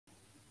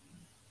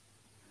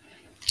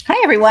Hi,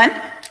 everyone.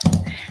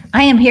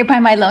 I am here by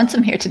my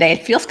lonesome here today.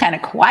 It feels kind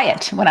of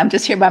quiet when I'm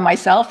just here by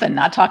myself and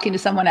not talking to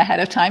someone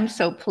ahead of time.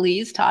 So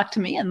please talk to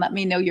me and let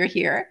me know you're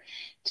here.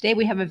 Today,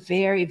 we have a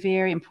very,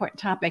 very important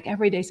topic.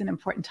 Every day is an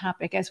important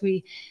topic as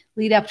we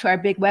lead up to our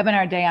big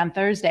webinar day on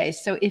Thursday.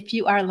 So if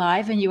you are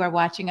live and you are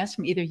watching us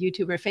from either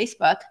YouTube or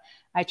Facebook,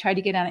 I tried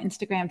to get on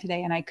Instagram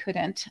today and I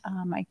couldn't.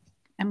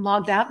 I'm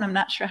logged out and I'm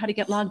not sure how to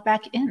get logged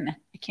back in.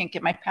 I can't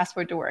get my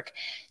password to work.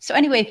 So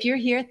anyway, if you're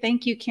here,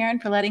 thank you, Karen,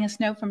 for letting us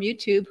know from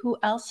YouTube. Who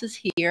else is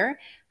here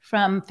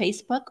from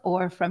Facebook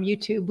or from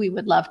YouTube? We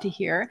would love to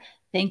hear.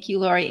 Thank you,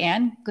 Lori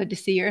Ann. Good to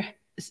see your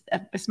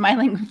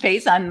smiling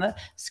face on the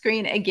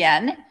screen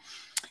again.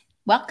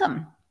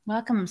 Welcome.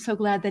 Welcome. I'm so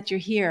glad that you're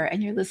here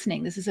and you're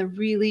listening. This is a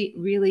really,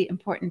 really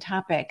important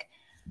topic.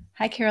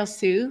 Hi, Carol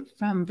Sue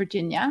from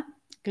Virginia.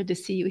 Good to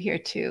see you here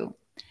too.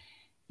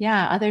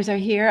 Yeah, others are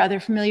here, other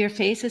familiar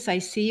faces. I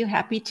see you.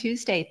 Happy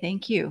Tuesday.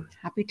 Thank you.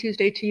 Happy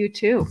Tuesday to you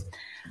too.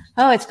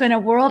 Oh, it's been a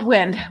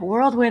whirlwind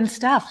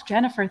stuff.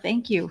 Jennifer,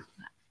 thank you.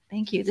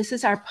 Thank you. This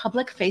is our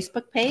public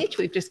Facebook page.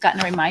 We've just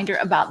gotten a reminder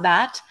about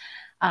that.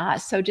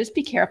 So just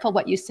be careful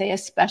what you say,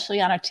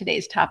 especially on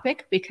today's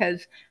topic,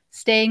 because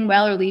staying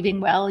well or leaving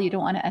well, you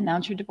don't want to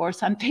announce your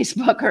divorce on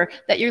Facebook or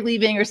that you're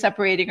leaving or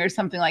separating or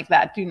something like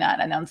that. Do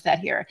not announce that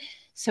here.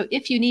 So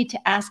if you need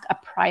to ask a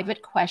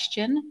private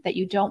question that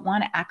you don't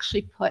want to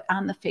actually put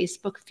on the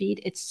Facebook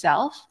feed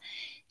itself,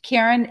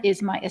 Karen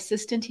is my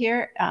assistant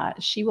here.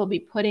 She will be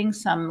putting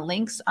some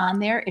links on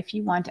there if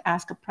you want to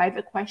ask a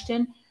private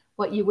question.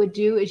 What you would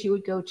do is you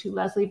would go to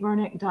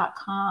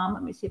leslievernick.com.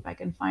 Let me see if I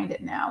can find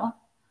it now.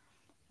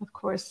 Of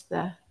course,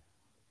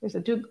 there's a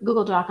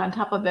Google Doc on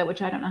top of it,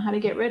 which I don't know how to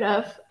get rid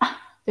of.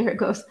 There it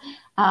goes.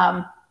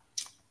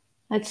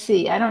 Let's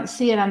see. I don't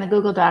see it on the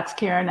Google Docs,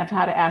 Karen, of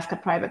how to ask a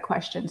private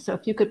question. So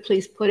if you could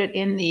please put it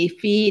in the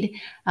feed.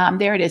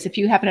 There it is. If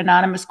you have an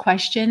anonymous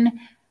question,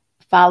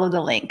 follow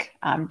the link.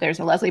 There's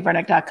a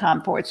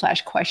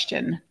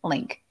leslievernick.com/question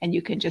link, and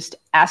you can just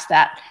ask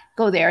that.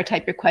 Go there,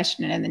 type your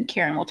question in, and then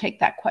Karen will take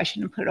that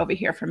question and put it over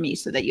here for me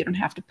so that you don't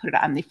have to put it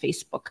on the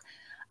Facebook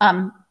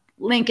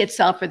link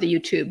itself or the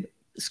YouTube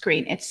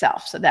screen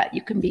itself, so that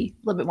you can be a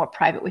little bit more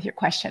private with your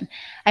question.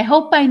 I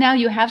hope by now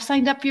you have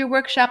signed up for your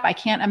workshop. I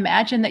can't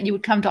imagine that you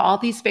would come to all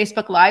these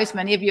Facebook Lives.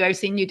 Many of you, I've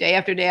seen you day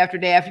after day after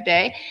day after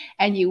day,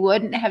 and you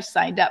wouldn't have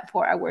signed up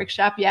for our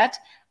workshop yet.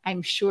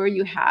 I'm sure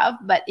you have,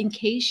 but in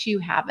case you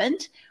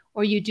haven't,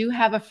 or you do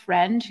have a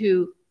friend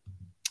who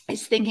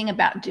is thinking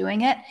about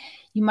doing it,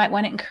 you might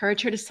want to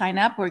encourage her to sign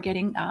up. We're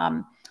getting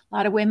a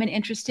lot of women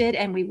interested,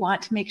 and we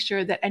want to make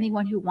sure that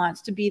anyone who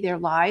wants to be there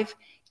live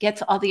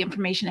gets all the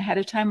information ahead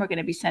of time. We're going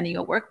to be sending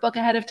you a workbook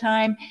ahead of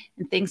time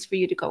and things for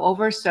you to go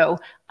over. So,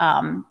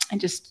 and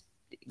just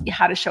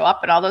how to show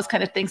up and all those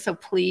kind of things. So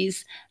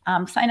please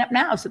sign up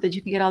now so that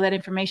you can get all that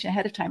information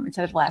ahead of time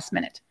instead of last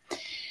minute.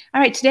 All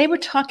right, today we're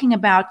talking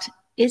about,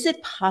 is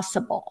it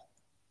possible?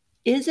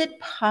 Is it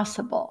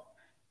possible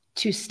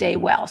to stay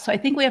well? So I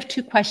think we have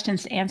two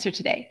questions to answer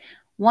today.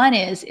 One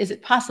is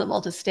it possible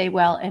to stay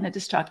well in a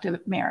destructive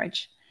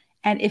marriage?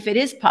 And if it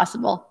is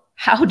possible,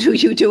 how do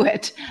you do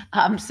it?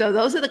 So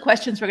those are the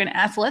questions we're going to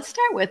ask. Let's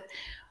start with,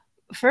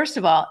 first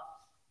of all,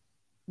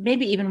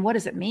 maybe even what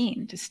does it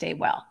mean to stay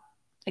well?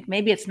 Like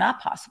maybe it's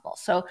not possible.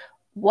 So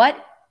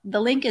what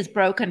the link is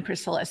broken,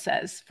 Priscilla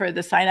says, for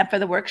the sign up for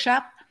the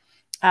workshop.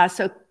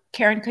 So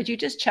Karen, could you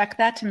just check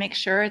that to make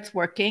sure it's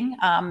working?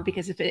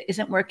 Because if it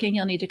isn't working,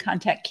 you'll need to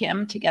contact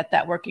Kim to get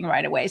that working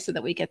right away so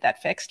that we get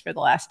that fixed for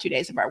the last 2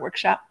 days of our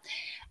workshop.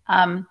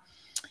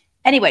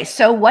 Anyway,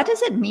 so what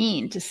does it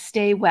mean to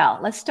stay well?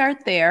 Let's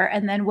start there,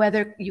 and then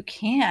whether you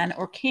can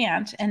or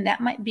can't, and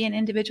that might be an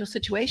individual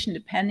situation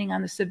depending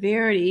on the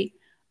severity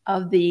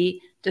of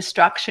the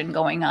destruction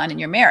going on in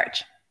your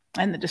marriage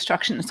and the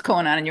destruction that's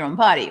going on in your own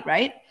body,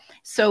 right?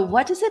 So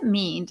what does it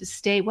mean to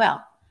stay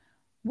well?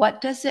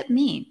 What does it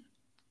mean?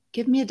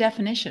 Give me a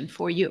definition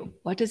for you.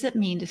 What does it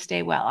mean to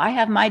stay well? I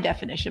have my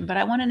definition, but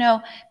I want to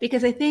know,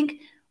 because I think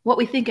what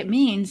we think it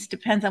means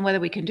depends on whether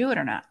we can do it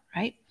or not,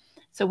 right?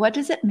 So what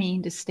does it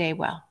mean to stay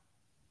well?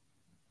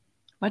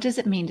 What does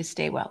it mean to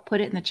stay well?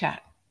 Put it in the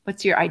chat.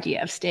 What's your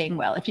idea of staying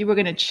well? If you were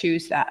going to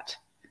choose that,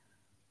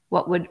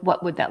 what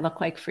would that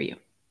look like for you?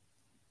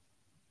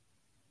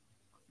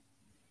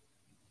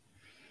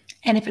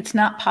 And if it's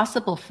not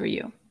possible for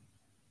you,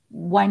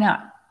 why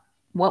not?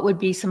 What would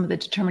be some of the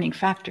determining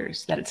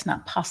factors that it's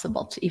not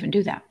possible to even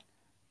do that?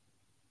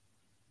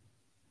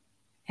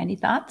 Any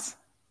thoughts?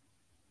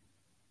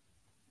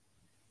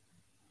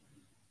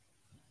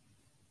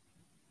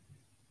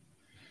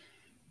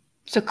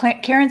 So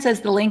Karen says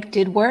the link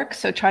did work.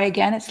 So try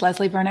again. It's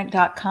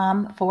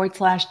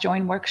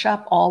leslievernick.com/join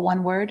workshop, all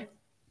one word.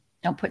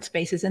 Don't put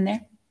spaces in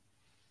there.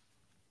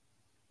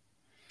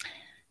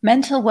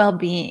 Mental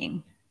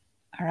well-being.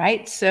 All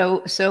right.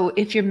 So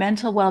if your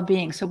mental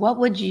well-being, so what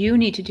would you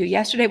need to do?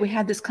 Yesterday, we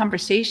had this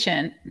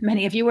conversation.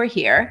 Many of you were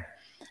here,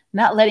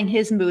 not letting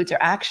his moods or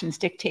actions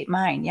dictate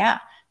mine. Yeah.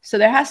 So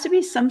there has to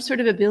be some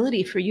sort of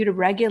ability for you to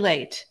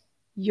regulate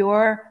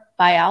your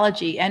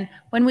biology. And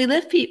when we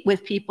live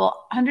with people,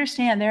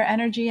 understand their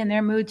energy and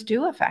their moods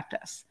do affect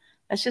us.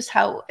 That's just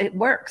how it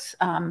works.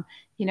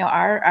 You know,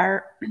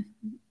 our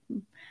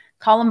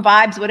call them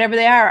vibes, whatever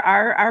they are,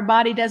 our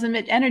body does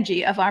emit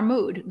energy of our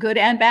mood, good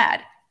and bad.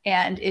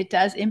 And it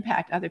does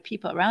impact other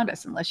people around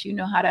us unless you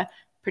know how to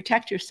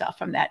protect yourself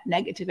from that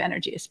negative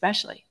energy,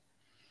 especially.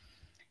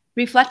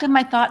 Reflect on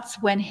my thoughts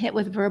when hit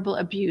with verbal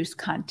abuse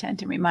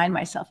content and remind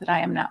myself that I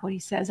am not what he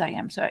says I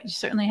am. So you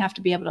certainly have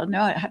to be able to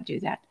know how to do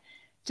that.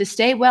 To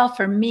stay well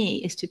for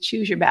me is to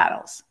choose your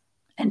battles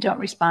and don't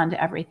respond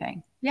to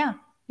everything. Yeah.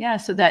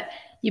 So that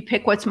you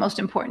pick what's most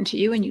important to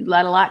you and you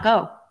let a lot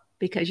go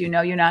because you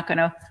know you're not going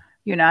to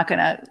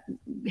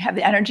have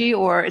the energy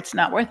or it's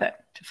not worth it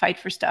to fight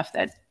for stuff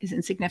that is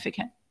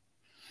insignificant.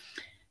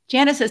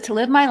 Janice says, to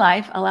live my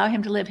life, allow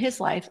him to live his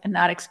life and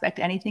not expect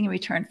anything in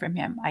return from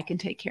him. I can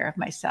take care of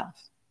myself.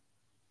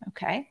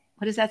 Okay.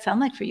 What does that sound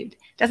like for you? It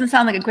doesn't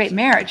sound like a great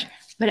marriage,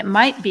 but it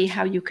might be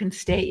how you can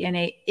stay in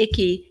a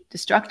icky,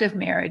 destructive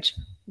marriage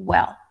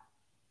well.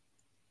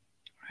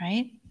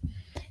 Right?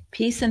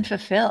 Peace and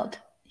fulfilled.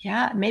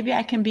 Yeah, maybe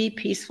I can be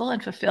peaceful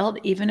and fulfilled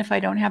even if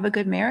I don't have a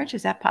good marriage.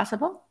 Is that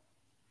possible?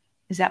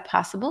 Is that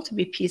possible to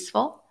be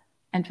peaceful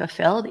and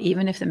fulfilled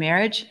even if the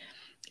marriage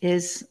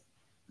is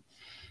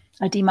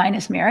a D-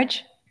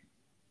 marriage?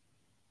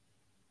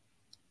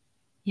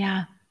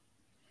 Yeah.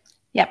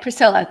 Yeah,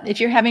 Priscilla, if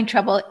you're having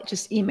trouble,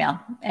 just email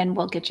and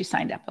we'll get you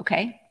signed up,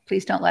 okay?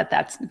 Please don't let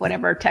that,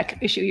 whatever tech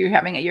issue you're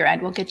having at your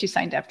end, we'll get you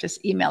signed up.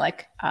 Just email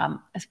like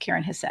as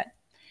Karen has said.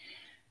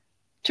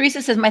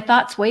 Teresa says, my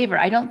thoughts waver.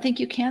 I don't think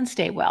you can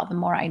stay well the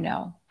more I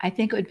know. I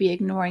think it would be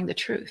ignoring the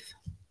truth.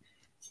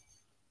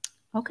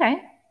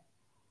 Okay.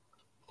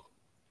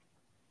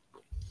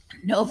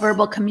 No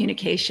verbal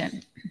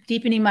communication.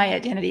 Deepening my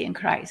identity in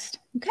Christ.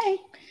 Okay.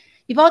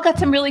 You've all got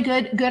some really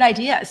good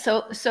ideas.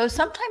 So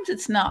sometimes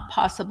it's not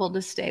possible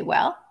to stay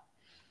well.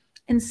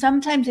 And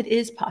sometimes it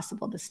is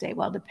possible to stay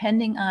well,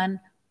 depending on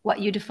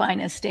what you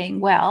define as staying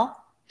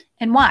well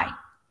and why.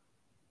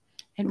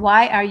 And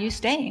why are you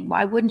staying?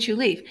 Why wouldn't you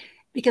leave?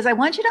 Because I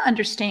want you to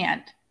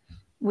understand,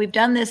 we've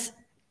done this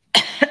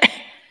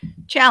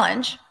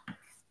challenge,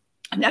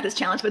 not this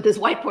challenge, but this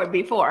whiteboard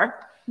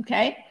before,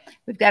 okay?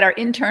 We've got our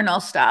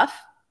internal stuff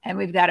and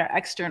we've got our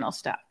external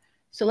stuff.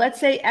 So let's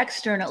say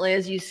external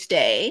is you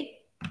stay.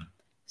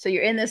 So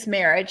you're in this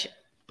marriage.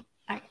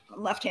 I'm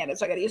left-handed,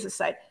 so I got to use this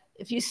side.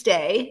 If you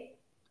stay,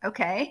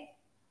 okay?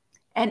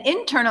 And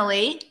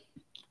internally,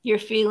 you're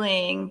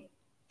feeling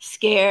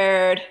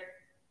scared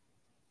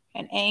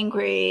and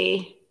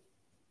angry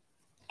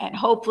and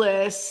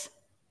hopeless.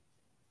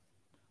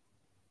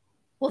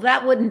 Well,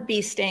 that wouldn't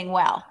be staying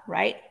well,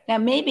 right? Now,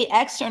 maybe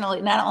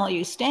externally, not only are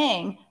you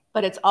staying,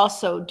 but it's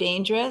also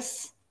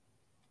dangerous.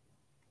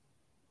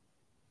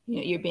 You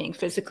know, you're being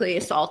physically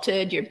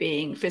assaulted, you're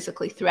being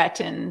physically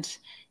threatened,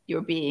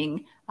 you're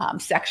being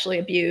sexually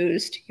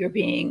abused, you're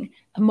being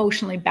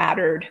emotionally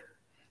battered,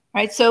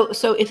 right? So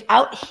if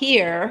out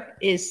here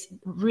is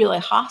really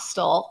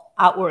hostile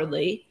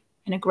outwardly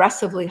and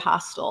aggressively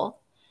hostile,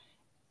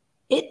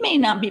 it may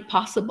not be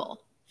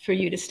possible for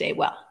you to stay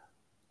well.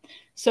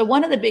 So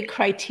one of the big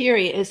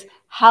criteria is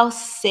how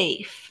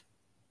safe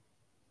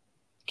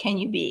can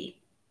you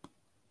be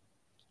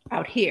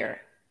out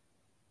here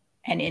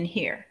and in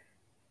here?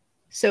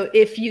 So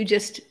if you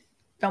just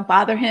don't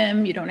bother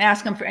him, you don't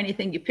ask him for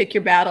anything, you pick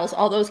your battles,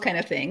 all those kind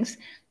of things,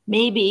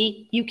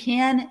 maybe you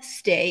can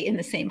stay in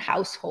the same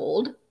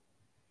household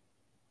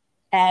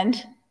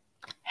and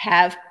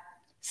have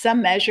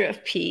some measure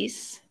of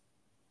peace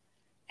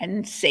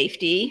and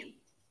safety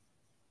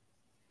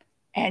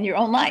and your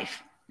own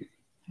life,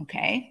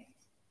 okay?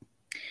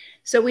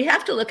 So we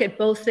have to look at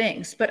both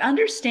things, but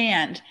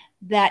understand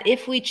that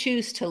if we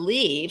choose to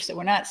leave, so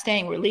we're not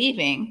staying, we're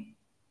leaving,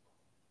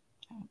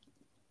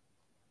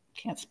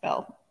 can't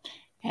spell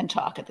and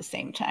talk at the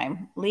same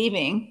time,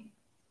 leaving,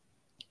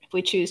 if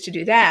we choose to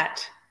do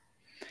that,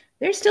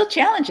 there's still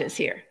challenges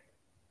here.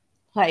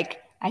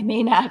 Like I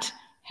may not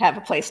have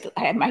a place to,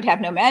 I might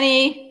have no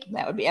money,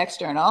 that would be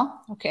external,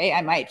 okay?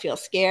 I might feel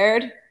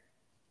scared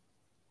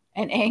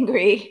and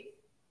angry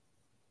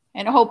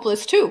and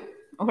hopeless too,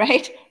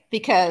 right?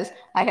 Because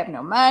I have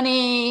no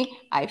money,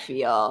 I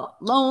feel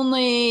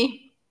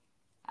lonely,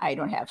 I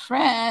don't have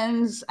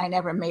friends, I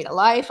never made a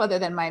life other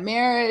than my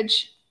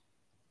marriage,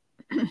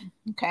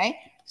 okay?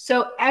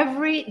 So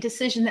every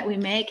decision that we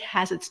make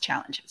has its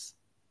challenges,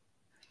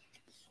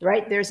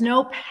 right? There's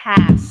no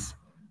pass,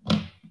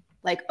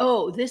 like,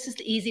 oh, this is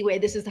the easy way,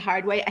 this is the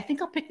hard way. I think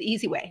I'll pick the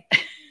easy way.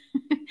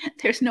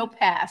 There's no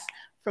pass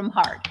from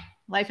hard.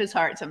 Life is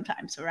hard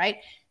sometimes, right?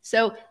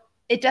 So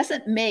it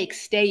doesn't make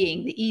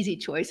staying the easy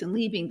choice and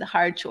leaving the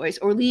hard choice,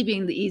 or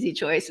leaving the easy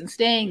choice and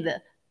staying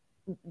the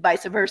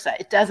vice versa.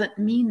 It doesn't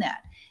mean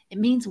that. It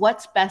means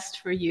what's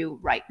best for you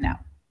right now.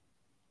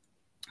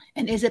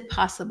 And is it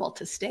possible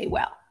to stay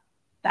well?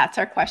 That's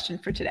our question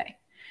for today.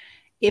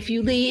 If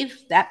you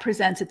leave, that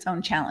presents its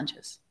own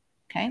challenges,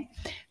 okay?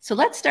 So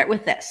let's start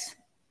with this.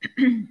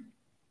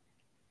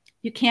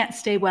 You can't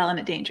stay well in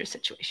a dangerous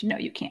situation. No,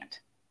 you can't.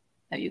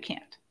 No, you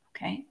can't,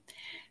 okay?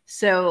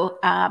 So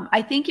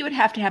I think you would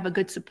have to have a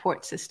good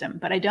support system,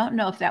 but I don't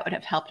know if that would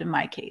have helped in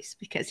my case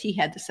because he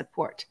had the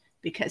support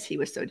because he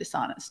was so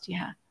dishonest.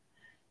 Yeah.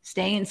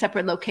 Staying in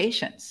separate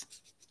locations.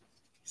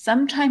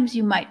 Sometimes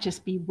you might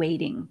just be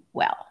waiting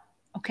well.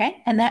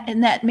 Okay. And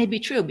that may be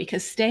true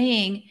because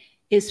staying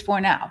is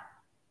for now,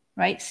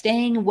 right?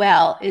 Staying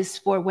well is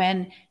for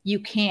when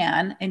you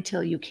can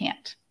until you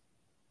can't.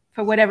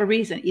 For whatever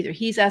reason, either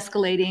he's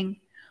escalating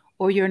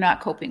or you're not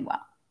coping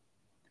well,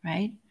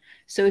 right?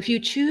 So if you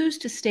choose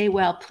to stay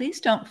well,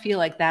 please don't feel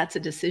like that's a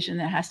decision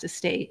that has to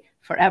stay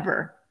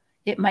forever.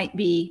 It might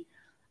be,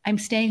 I'm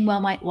staying well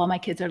while my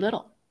kids are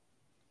little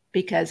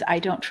because I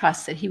don't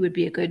trust that he would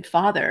be a good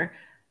father,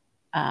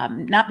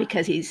 not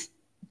because he's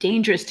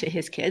dangerous to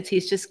his kids.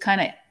 He's just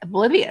kind of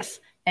oblivious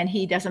and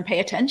he doesn't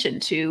pay attention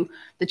to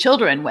the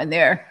children when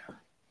they're,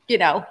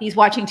 he's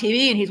watching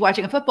TV and he's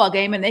watching a football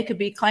game and they could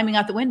be climbing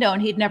out the window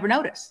and he'd never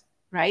notice,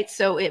 right?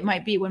 So it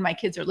might be when my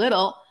kids are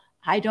little,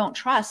 I don't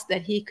trust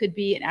that he could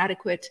be an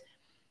adequate,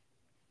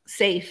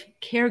 safe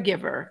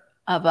caregiver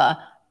of a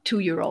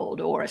 2-year-old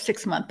or a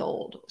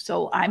 6-month-old.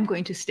 So I'm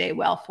going to stay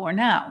well for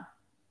now.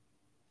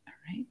 All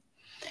right.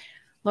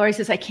 Lori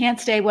says, I can't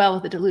stay well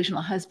with a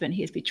delusional husband.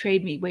 He has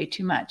betrayed me way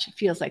too much. It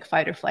feels like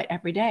fight or flight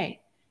every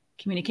day.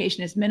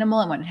 Communication is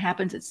minimal. And when it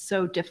happens, it's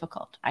so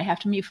difficult. I have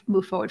to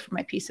move forward for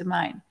my peace of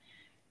mind.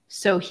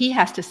 So he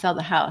has to sell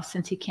the house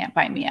since he can't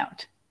buy me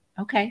out.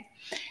 Okay.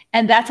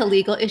 And that's a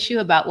legal issue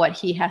about what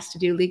he has to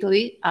do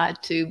legally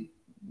to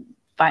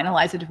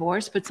finalize a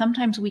divorce. But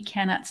sometimes we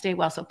cannot stay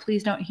well. So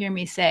please don't hear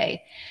me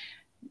say,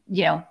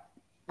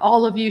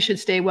 all of you should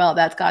stay well.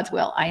 That's God's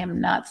will. I am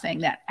not saying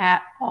that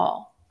at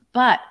all.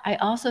 But I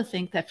also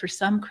think that for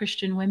some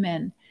Christian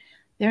women,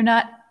 they're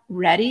not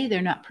ready,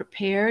 they're not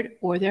prepared,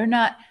 or they're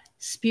not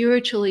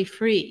spiritually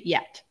free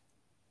yet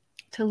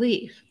to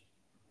leave.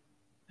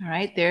 All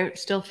right. They're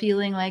still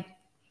feeling like,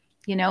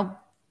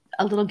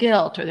 a little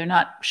guilt, or they're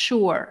not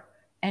sure.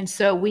 And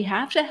so we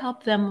have to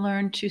help them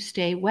learn to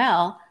stay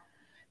well,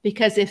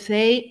 because if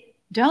they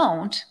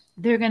don't,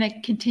 they're going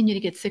to continue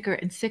to get sicker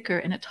and sicker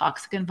in a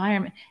toxic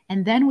environment.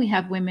 And then we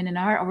have women in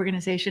our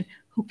organization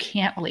who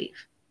can't leave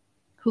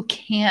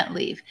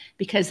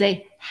because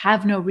they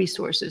have no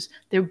resources.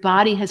 Their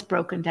body has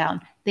broken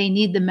down. They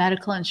need the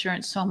medical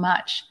insurance so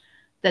much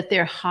that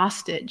they're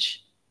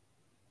hostage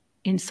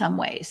in some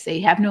ways. They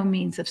have no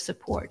means of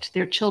support.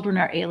 Their children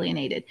are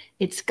alienated.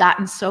 It's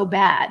gotten so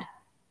bad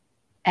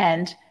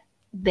and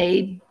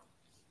they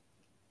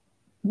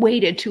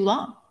waited too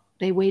long.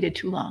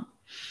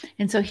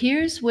 And so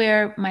here's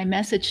where my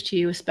message to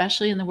you,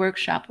 especially in the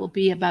workshop, will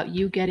be about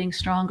you getting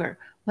stronger.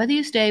 Whether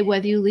you stay,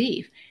 whether you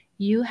leave,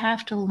 you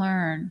have to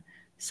learn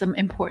some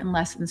important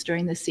lessons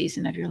during this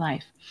season of your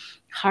life.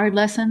 Hard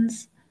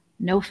lessons,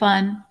 no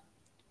fun,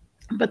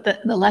 but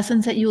the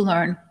lessons that you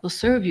learn will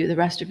serve you the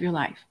rest of your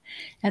life.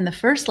 And the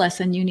first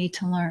lesson you need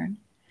to learn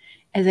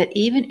is that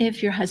even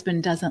if your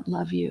husband doesn't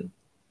love you,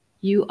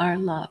 you are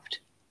loved.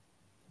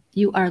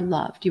 You are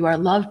loved. You are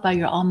loved by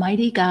your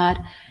Almighty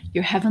God,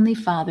 your Heavenly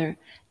Father.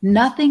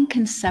 Nothing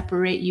can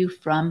separate you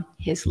from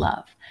His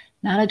love.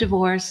 Not a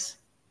divorce,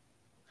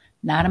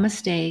 not a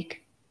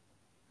mistake,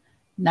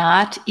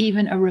 not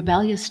even a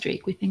rebellious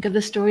streak. We think of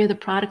the story of the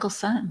prodigal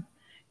son.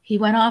 He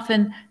went off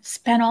and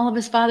spent all of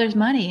his father's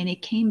money, and he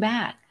came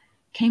back,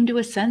 came to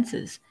his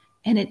senses,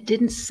 and it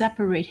didn't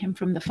separate him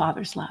from the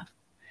Father's love.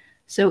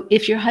 So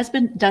if your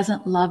husband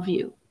doesn't love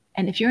you,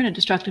 and if you're in a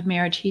destructive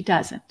marriage, he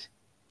doesn't,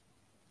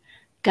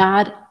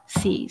 God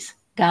sees,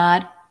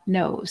 God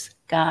knows,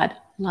 God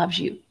loves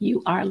you.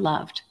 You are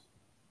loved.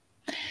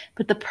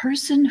 But the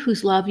person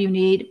whose love you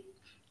need,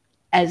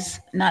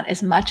 not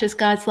as much as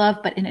God's love,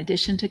 but in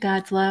addition to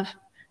God's love,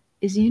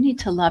 is you need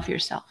to love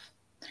yourself.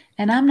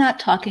 And I'm not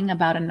talking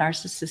about a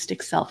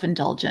narcissistic,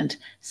 self-indulgent,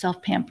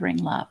 self-pampering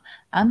love.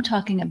 I'm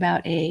talking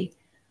about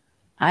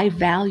I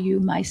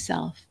value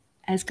myself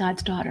as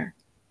God's daughter.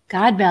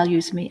 God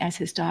values me as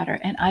his daughter,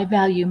 and I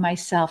value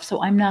myself.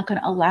 So I'm not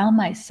going to allow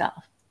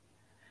myself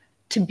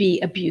to be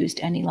abused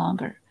any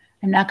longer.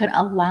 I'm not going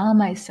to allow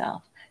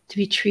myself to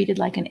be treated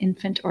like an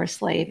infant or a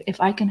slave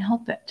if I can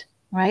help it.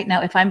 Right?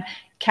 Now, if I'm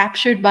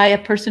captured by a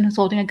person who's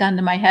holding a gun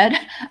to my head,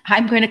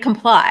 I'm going to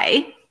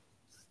comply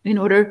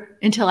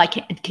until I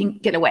can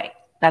get away.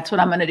 That's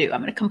what I'm going to do.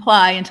 I'm going to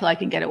comply until I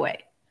can get away.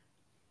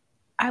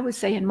 I would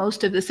say in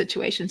most of the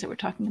situations that we're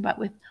talking about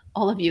with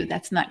all of you,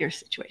 that's not your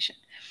situation.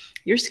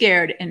 You're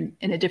scared in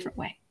a different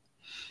way.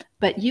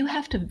 But you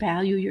have to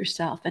value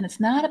yourself. And it's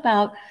not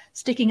about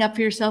sticking up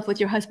for yourself with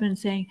your husband and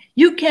saying,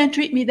 you can't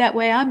treat me that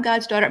way. I'm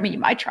God's daughter. I mean, you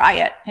might try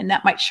it, and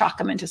that might shock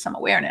him into some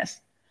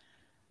awareness.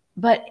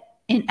 But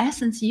in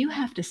essence, you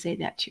have to say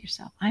that to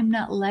yourself. I'm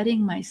not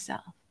letting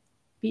myself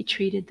be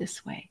treated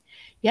this way.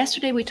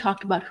 Yesterday, we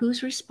talked about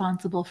who's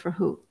responsible for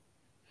who.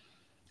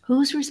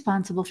 Who's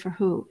responsible for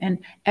who? And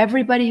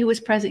everybody who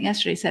was present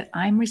yesterday said,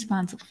 I'm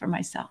responsible for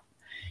myself.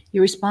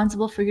 You're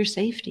responsible for your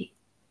safety.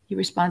 You're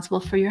responsible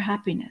for your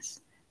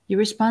happiness. You're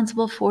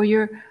responsible for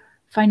your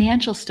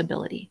financial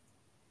stability.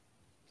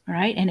 All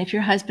right? And if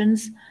your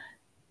husband's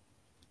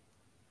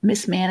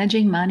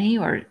mismanaging money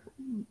or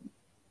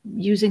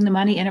using the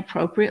money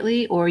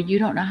inappropriately, or you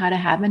don't know how to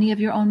have any of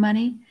your own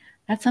money,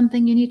 that's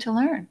something you need to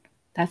learn.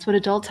 That's what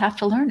adults have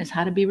to learn, is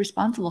how to be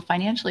responsible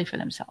financially for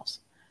themselves.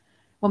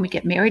 When we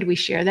get married, we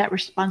share that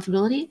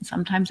responsibility.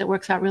 Sometimes it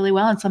works out really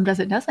well, and sometimes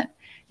it doesn't.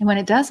 And when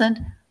it doesn't,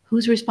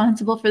 who's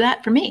responsible for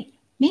that? For me,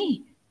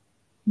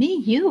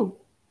 you.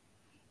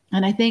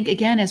 And I think,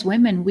 again, as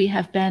women, we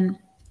have been,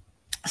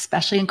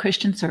 especially in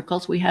Christian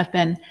circles, we have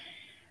been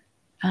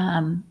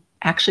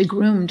actually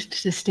groomed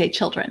to stay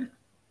children.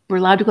 We're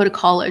allowed to go to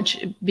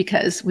college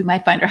because we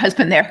might find our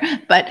husband there,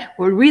 but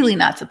we're really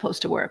not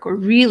supposed to work. We're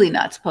really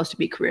not supposed to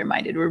be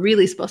career-minded. We're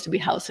really supposed to be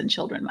house and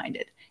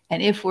children-minded.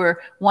 And if we're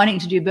wanting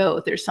to do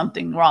both, there's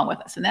something wrong with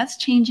us. And that's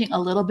changing a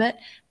little bit.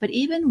 But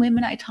even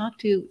women I talk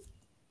to,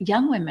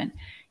 young women,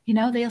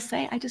 they'll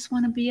say, I just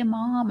want to be a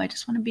mom. I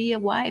just want to be a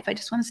wife. I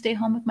just want to stay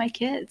home with my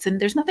kids. And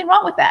there's nothing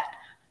wrong with that.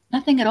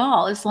 Nothing at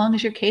all, as long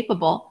as you're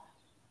capable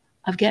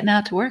of getting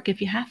out to work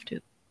if you have to.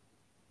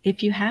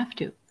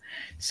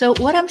 So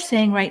what I'm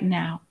saying right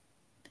now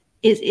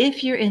is,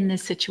 if you're in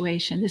this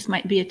situation, this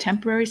might be a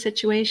temporary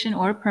situation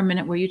or a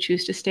permanent where you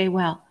choose to stay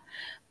well.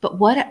 But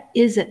what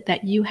is it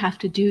that you have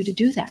to do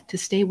that, to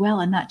stay well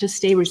and not just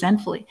stay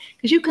resentfully?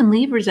 Because you can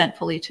leave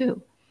resentfully too.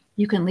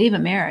 You can leave a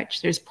marriage.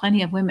 There's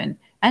plenty of women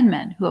and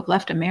men who have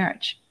left a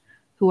marriage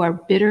who are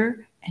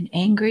bitter and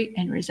angry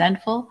and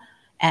resentful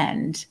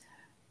and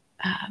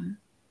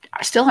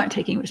still aren't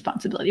taking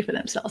responsibility for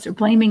themselves. They're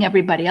blaming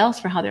everybody else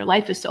for how their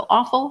life is so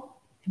awful.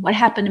 What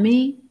happened to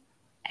me?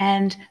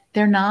 And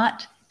they're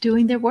not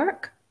doing their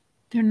work.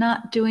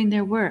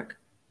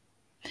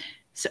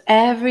 So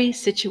every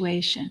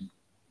situation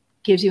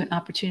gives you an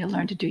opportunity to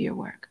learn to do your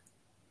work.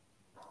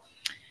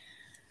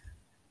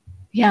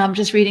 Yeah, I'm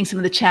just reading some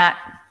of the chat.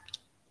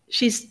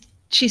 She's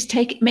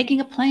making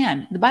a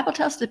plan. The Bible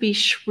tells us to be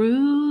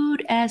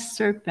shrewd as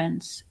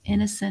serpents,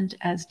 innocent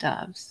as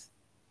doves,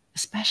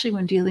 especially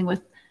when dealing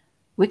with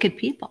wicked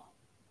people.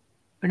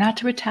 We're not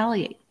to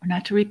retaliate. We're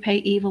not to repay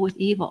evil with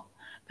evil.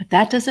 But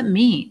that doesn't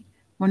mean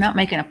we're not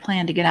making a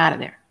plan to get out of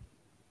there,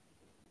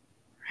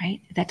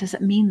 right? That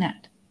doesn't mean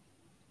that.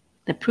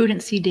 The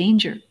prudent see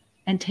danger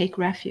and take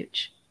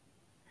refuge.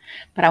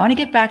 But I want to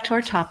get back to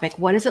our topic.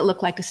 What does it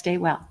look like to stay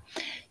well?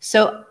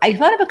 So I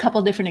thought of a couple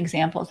of different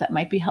examples that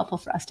might be helpful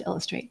for us to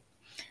illustrate.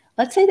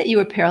 Let's say that you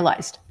were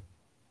paralyzed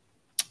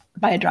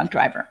by a drunk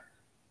driver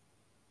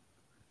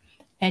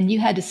and you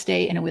had to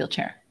stay in a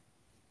wheelchair.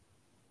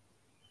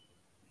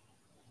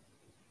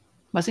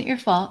 Wasn't your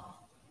fault.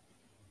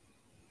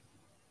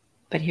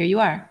 But here you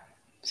are,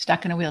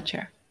 stuck in a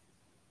wheelchair.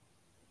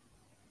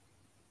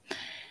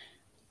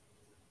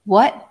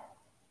 What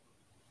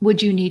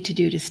would you need to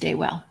do to stay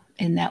well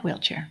in that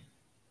wheelchair?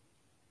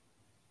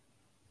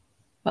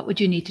 What would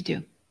you need to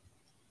do?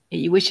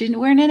 You wish you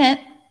weren't in it.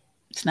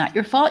 It's not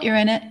your fault you're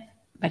in it,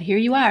 but here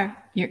you are,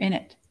 you're in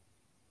it.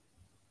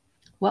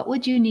 What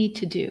would you need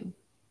to do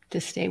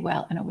to stay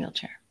well in a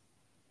wheelchair?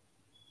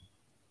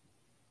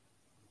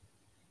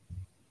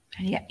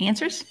 Any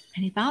answers?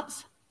 Any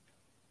thoughts?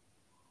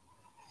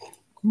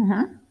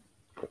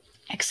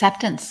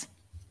 Acceptance,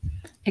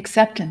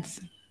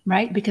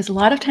 right? Because a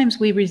lot of times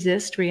we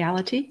resist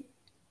reality.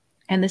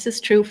 And this is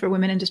true for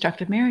women in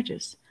destructive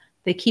marriages.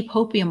 They keep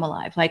hopium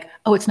alive, like,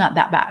 oh, it's not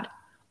that bad.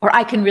 Or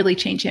I can really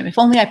change him. If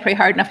only I pray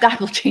hard enough, God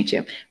will change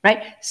him,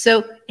 right?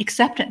 So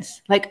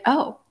acceptance, like,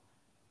 oh,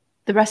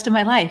 the rest of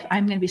my life,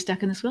 I'm going to be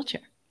stuck in this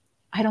wheelchair.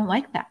 I don't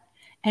like that.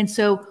 And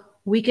so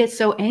we get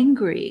so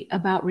angry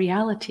about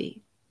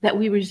reality that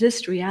we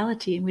resist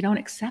reality and we don't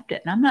accept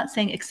it. And I'm not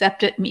saying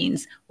accept it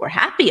means we're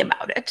happy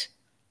about it.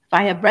 If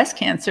I have breast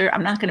cancer,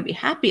 I'm not going to be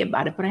happy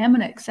about it, but I am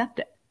going to accept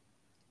it.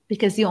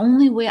 Because the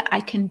only way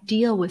I can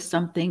deal with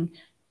something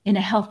in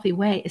a healthy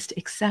way is to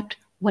accept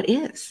what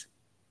is,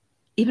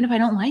 even if I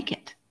don't like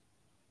it.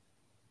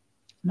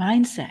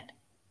 Mindset.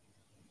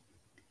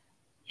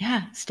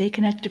 Yeah, stay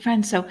connected to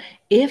friends. So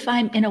if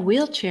I'm in a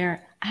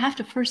wheelchair, I have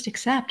to first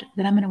accept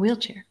that I'm in a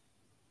wheelchair.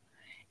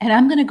 And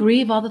I'm going to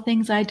grieve all the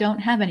things I don't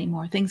have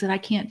anymore, things that I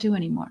can't do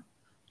anymore.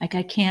 Like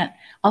I can't,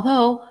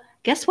 although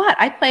guess what?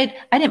 I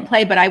didn't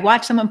play, but I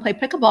watched someone play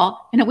pickleball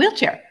in a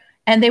wheelchair.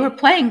 And they were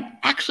playing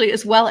actually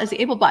as well as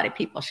the able-bodied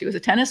people. She was a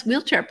tennis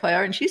wheelchair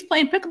player and she's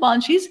playing pickleball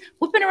and she's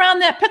whipping around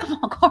that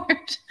pickleball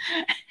court.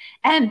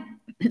 And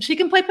she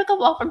can play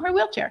pickleball from her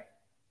wheelchair.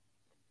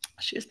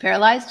 She was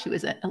paralyzed. She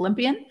was an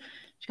Olympian.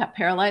 She got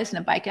paralyzed in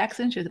a bike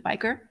accident. She was a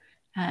biker.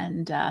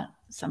 And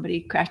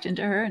somebody crashed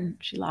into her and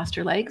she lost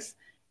her legs.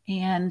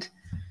 And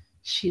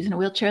she's in a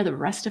wheelchair the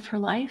rest of her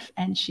life.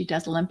 And she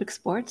does Olympic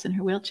sports in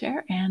her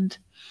wheelchair. And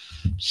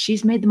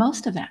she's made the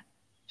most of that.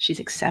 She's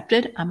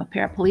accepted, I'm a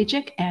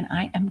paraplegic and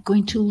I am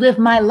going to live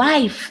my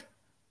life,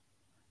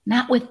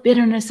 not with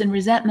bitterness and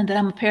resentment that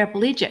I'm a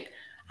paraplegic.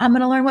 I'm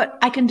going to learn what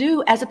I can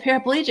do as a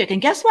paraplegic. And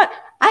guess what?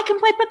 I can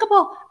play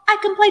pickleball. I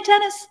can play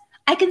tennis.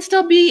 I can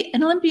still be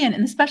an Olympian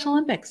in the Special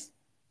Olympics.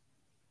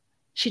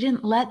 She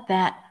didn't let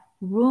that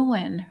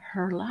ruin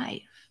her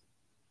life,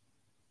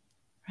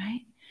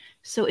 right?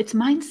 So it's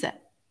mindset.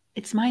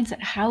 It's mindset.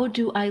 How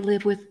do I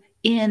live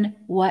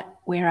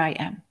where I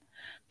am?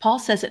 Paul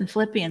says it in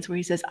Philippians where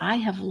he says, I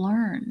have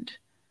learned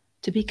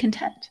to be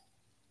content,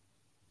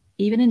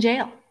 even in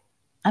jail.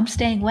 I'm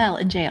staying well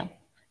in jail.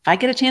 If I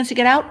get a chance to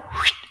get out,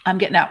 I'm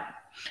getting out.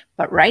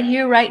 But right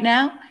here, right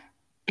now,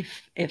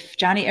 if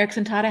Johnny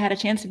Erickson Tada had a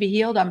chance to be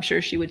healed, I'm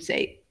sure she would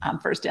say, I'm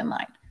first in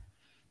line.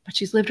 But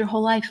she's lived her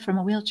whole life from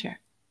a wheelchair.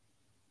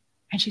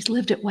 And she's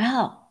lived it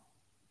well.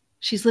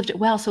 She's lived it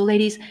well. So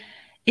ladies,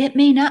 it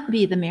may not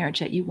be the marriage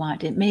that you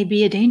want. It may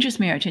be a dangerous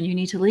marriage and you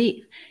need to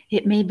leave.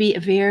 It may be a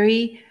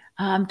very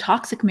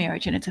toxic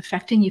marriage and it's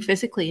affecting you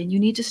physically and you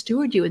need to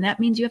steward you. And that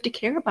means you have to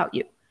care about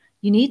you.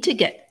 You need to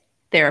get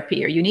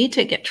therapy or you need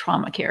to get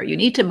trauma care. You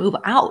need to move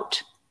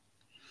out.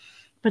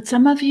 But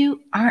some of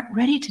you aren't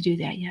ready to do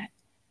that yet.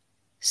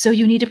 So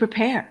you need to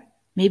prepare.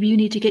 Maybe you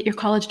need to get your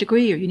college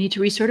degree or you need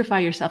to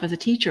recertify yourself as a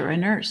teacher or a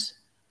nurse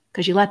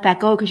because you let that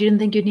go because you didn't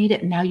think you'd need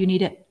it and now you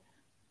need it.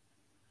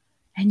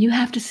 And you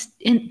have to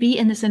be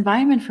in this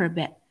environment for a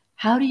bit.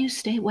 How do you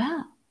stay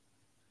well?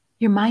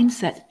 Your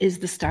mindset is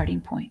the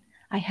starting point.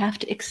 I have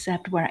to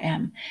accept where I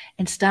am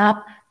and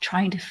stop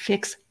trying to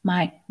fix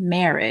my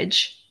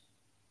marriage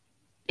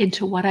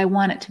into what I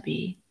want it to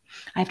be.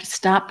 I have to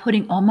stop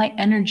putting all my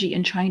energy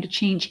in trying to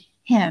change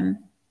him.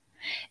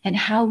 And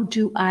how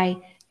do I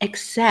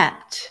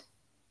accept?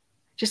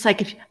 Just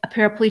like if a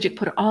paraplegic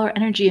put all her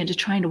energy into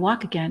trying to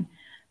walk again,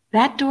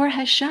 that door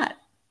has shut.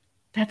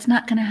 That's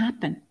not going to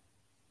happen.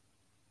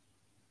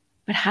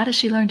 But how does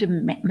she learn to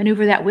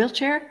maneuver that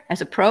wheelchair?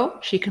 As a pro,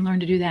 she can learn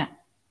to do that.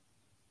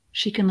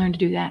 She can learn to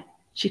do that.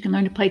 She can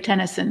learn to play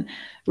tennis and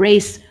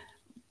race.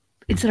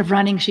 Instead of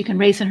running, she can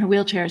race in her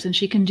wheelchairs and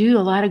she can do a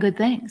lot of good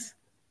things.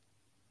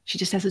 She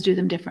just has to do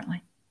them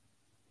differently.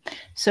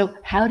 So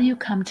how do you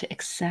come to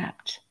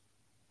accept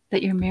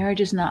that your marriage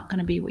is not going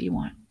to be what you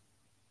want?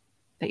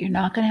 That you're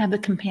not going to have the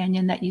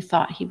companion that you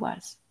thought he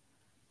was.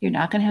 You're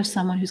not going to have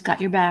someone who's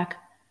got your back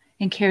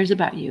and cares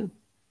about you.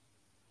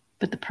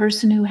 But the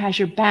person who has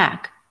your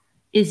back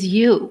is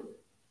you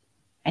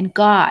and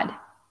God.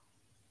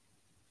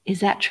 Is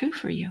that true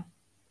for you?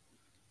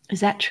 Is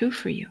that true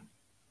for you?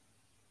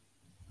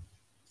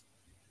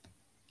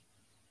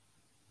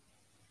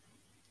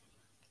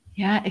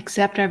 Yeah,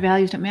 accept our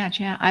values don't match.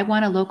 Yeah, I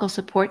want a local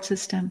support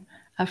system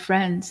of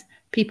friends.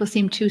 People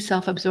seem too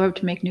self-absorbed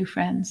to make new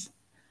friends.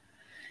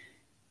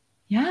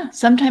 Yeah,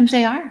 sometimes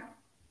they are.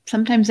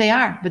 Sometimes they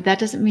are, but that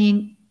doesn't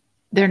mean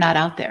they're not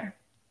out there.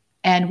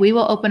 And we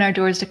will open our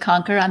doors to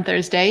Conquer on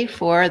Thursday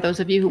for those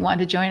of you who want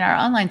to join our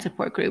online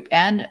support group.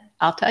 And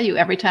I'll tell you,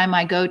 every time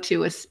I go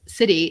to a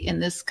city in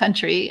this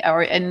country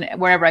or in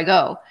wherever I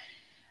go,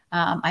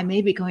 I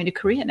may be going to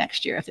Korea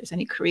next year. If there's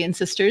any Korean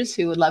sisters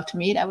who would love to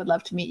meet, I would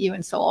love to meet you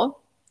in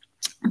Seoul.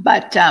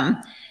 But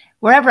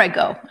wherever I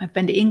go, I've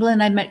been to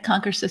England, I met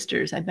Conquer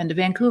Sisters. I've been to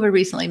Vancouver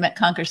recently, met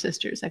Conquer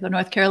Sisters. I go to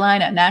North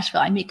Carolina,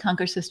 Nashville, I meet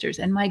Conquer Sisters.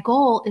 And my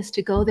goal is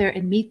to go there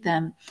and meet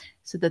them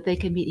so that they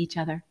can meet each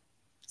other,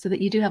 so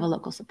that you do have a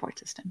local support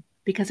system,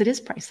 because it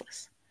is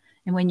priceless.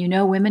 And when you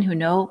know women who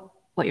know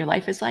what your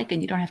life is like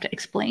and you don't have to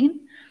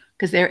explain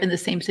because they're in the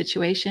same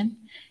situation,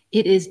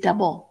 it is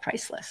double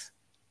priceless.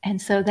 And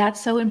so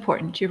that's so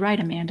important. You're right,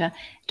 Amanda.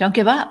 Don't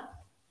give up.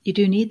 You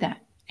do need that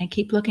and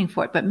keep looking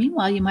for it. But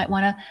meanwhile, you might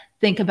want to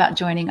think about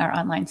joining our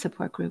online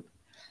support group.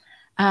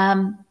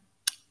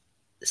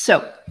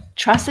 So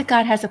trust that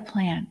God has a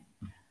plan.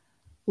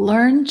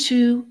 Learn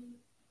to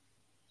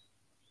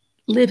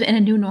live in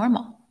a new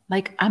normal.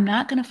 Like, I'm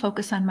not going to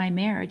focus on my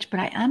marriage, but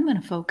I am going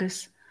to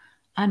focus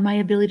on my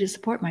ability to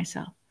support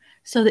myself.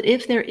 So that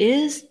if there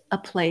is a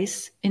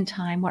place in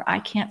time where I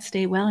can't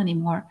stay well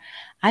anymore,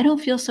 I don't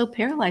feel so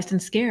paralyzed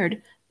and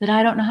scared that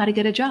I don't know how to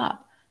get a job,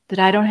 that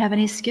I don't have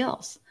any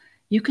skills.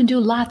 You can do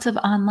lots of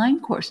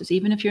online courses,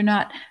 even if you're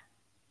not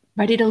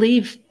ready to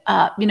leave,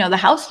 the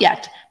house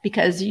yet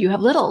because you have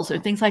littles or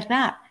things like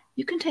that.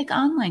 You can take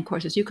online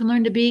courses. You can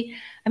learn to be,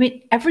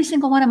 every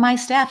single one of my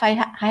staff, I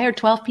hired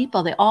 12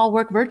 people. They all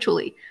work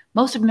virtually.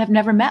 Most of them have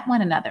never met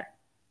one another.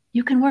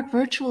 You can work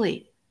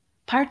virtually,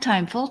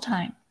 part-time,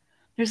 full-time.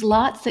 There's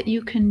lots that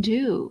you can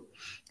do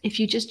if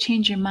you just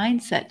change your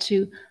mindset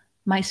to,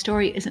 my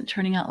story isn't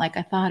turning out like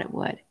I thought it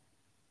would.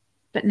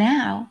 But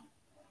now,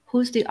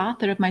 who's the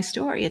author of my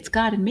story? It's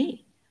God and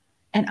me.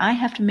 And I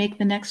have to make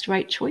the next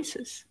right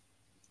choices.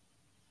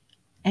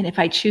 And if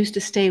I choose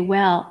to stay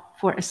well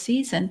for a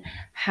season,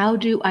 how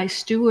do I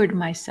steward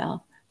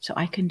myself so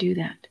I can do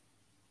that?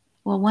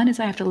 Well, one is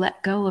I have to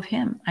let go of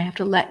him. I have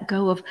to let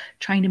go of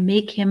trying to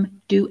make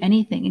him do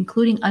anything,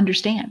 including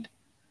understand.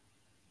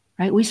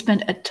 Right? We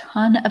spend a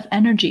ton of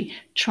energy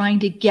trying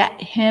to get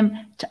him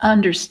to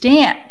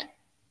understand.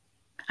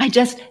 I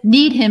just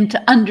need him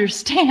to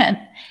understand.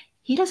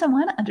 He doesn't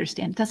want to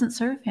understand. It doesn't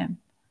serve him.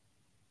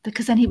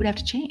 Because then he would have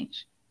to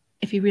change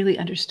if he really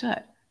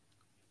understood.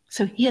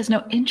 So he has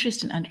no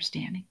interest in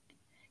understanding.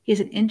 He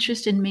has an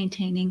interest in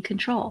maintaining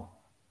control.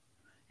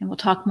 And we'll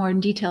talk more in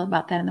detail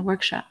about that in the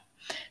workshop.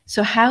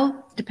 So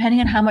how, depending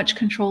on how much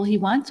control he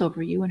wants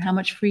over you and how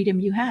much freedom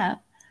you have,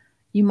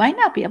 you might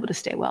not be able to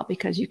stay well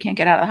because you can't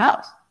get out of the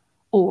house.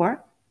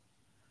 Or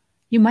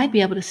you might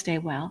be able to stay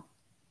well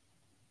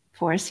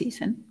for a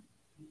season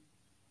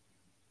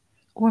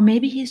Or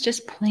maybe he's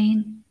just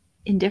plain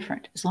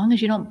indifferent. As long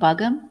as you don't bug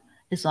him,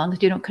 as long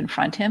as you don't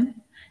confront him,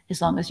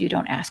 as long as you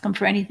don't ask him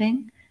for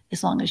anything,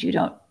 as long as you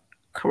don't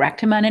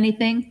correct him on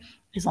anything,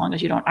 as long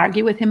as you don't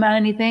argue with him on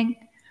anything,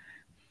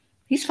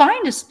 he's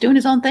fine just doing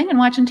his own thing and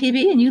watching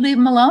TV, and you leave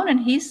him alone and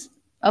he's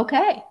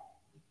okay.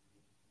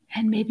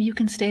 And maybe you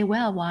can stay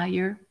well while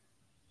you're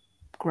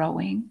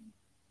growing,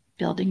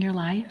 building your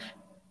life,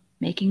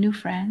 making new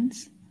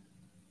friends,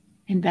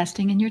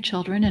 investing in your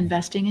children,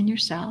 investing in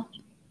yourself,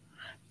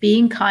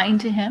 being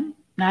kind to him,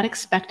 not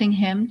expecting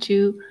him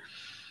to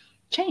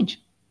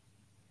change,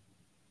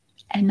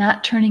 and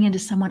not turning into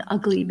someone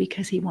ugly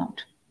because he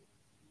won't.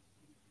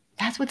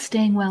 That's what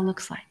staying well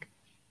looks like.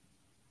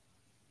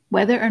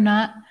 Whether or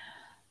not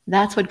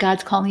that's what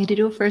God's calling you to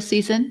do for a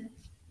season,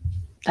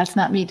 that's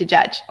not me to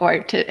judge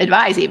or to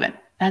advise even.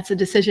 That's a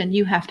decision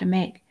you have to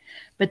make.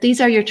 But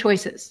these are your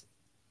choices.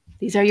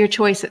 These are your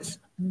choices.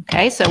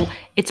 Okay, so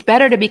it's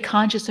better to be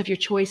conscious of your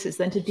choices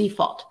than to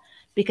default.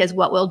 Because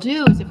what we'll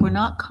do is if we're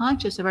not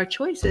conscious of our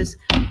choices,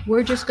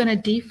 we're just going to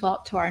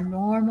default to our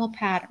normal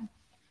pattern.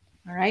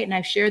 All right, and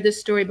I've shared this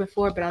story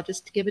before, but I'll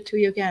just give it to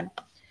you again.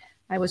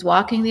 I was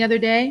walking the other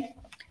day.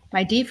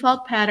 My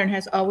default pattern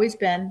has always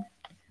been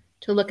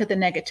to look at the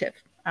negative.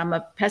 I'm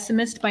a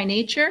pessimist by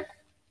nature,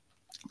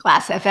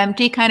 glass half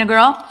empty kind of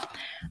girl.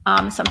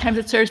 Sometimes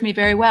it serves me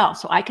very well.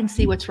 So I can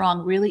see what's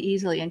wrong really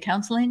easily in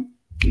counseling.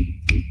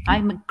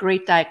 I'm a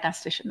great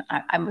diagnostician.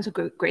 I was a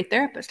great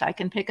therapist. I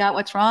can pick out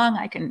what's wrong.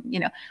 I can,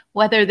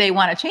 whether they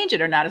want to change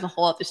it or not is a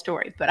whole other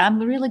story. But I'm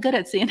really good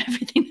at seeing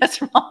everything that's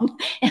wrong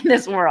in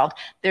this world.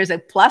 There's a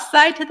plus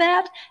side to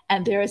that,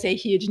 and there is a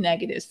huge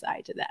negative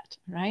side to that,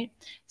 right?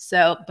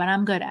 So, but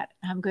I'm good at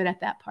it. I'm good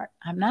at that part.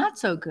 I'm not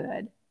so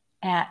good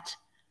at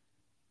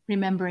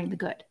remembering the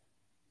good,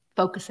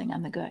 focusing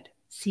on the good,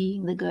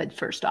 seeing the good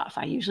first off.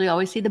 I usually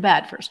always see the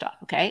bad first off,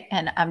 okay?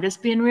 And I'm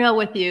just being real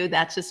with you.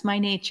 That's just my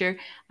nature.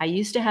 I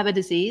used to have a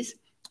disease.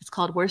 It's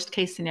called worst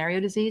case scenario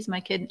disease. My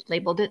kid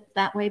labeled it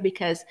that way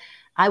because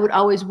I would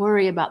always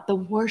worry about the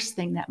worst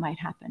thing that might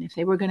happen. If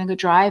they were going to go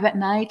drive at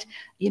night,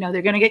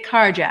 they're going to get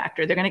carjacked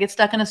or they're going to get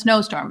stuck in a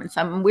snowstorm and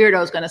some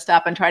weirdo is going to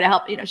stop and try to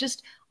help,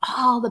 just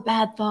all the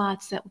bad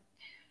thoughts that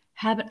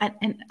haven't.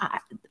 And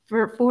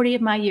for 40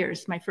 of my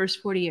years, my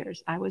first 40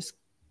 years, I was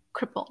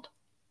crippled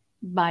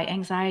by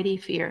anxiety,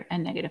 fear,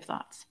 and negative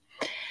thoughts.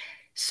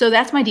 So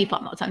that's my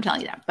default mode. So I'm telling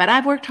you that. But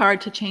I've worked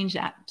hard to change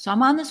that. So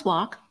I'm on this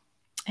walk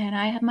and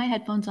I have my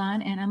headphones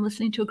on and I'm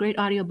listening to a great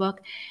audiobook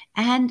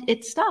and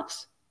it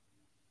stops.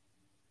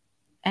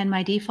 And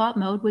my default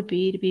mode would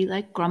be to be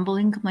like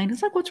grumbling, complaining.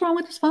 It's like, what's wrong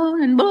with this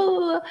phone? And blah, blah,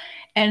 blah,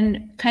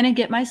 and kind of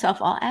get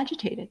myself all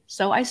agitated.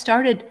 So I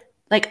started,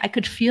 I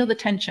could feel the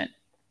tension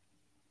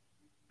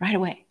right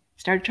away.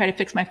 Started trying to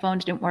fix my phone.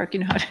 It didn't work.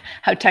 You know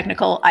how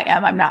technical I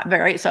am. I'm not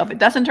very. So if it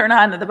doesn't turn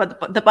on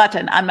the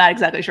button, I'm not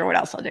exactly sure what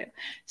else I'll do.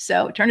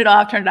 So turned it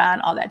off, turned it on.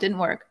 All that didn't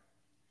work.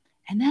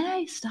 And then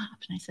I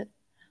stopped and I said,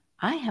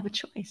 I have a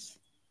choice.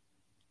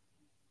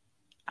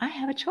 I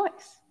have a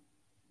choice.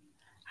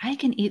 I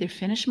can either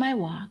finish my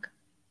walk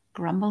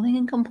grumbling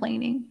and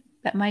complaining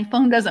that my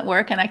phone doesn't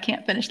work and I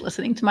can't finish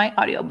listening to my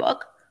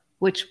audiobook,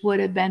 which would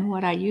have been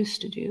what I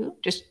used to do,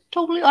 just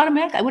totally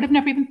automatic. I would have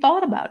never even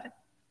thought about it.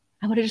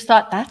 I would have just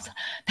thought,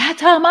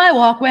 that's how my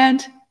walk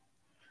went.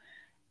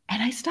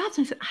 And I stopped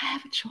and I said, I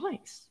have a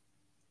choice.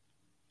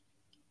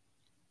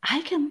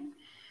 I can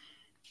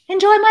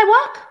enjoy my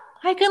walk.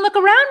 I can look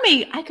around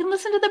me. I can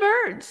listen to the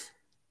birds.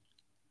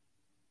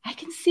 I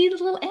can see the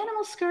little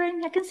animals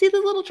scurrying. I can see the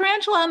little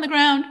tarantula on the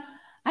ground.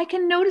 I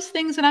can notice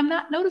things that I'm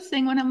not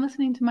noticing when I'm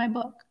listening to my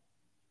book.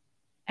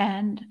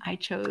 And I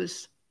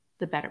chose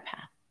the better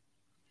path.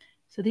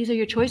 So these are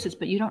your choices,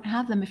 but you don't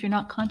have them if you're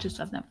not conscious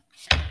of them.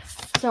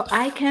 So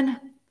I can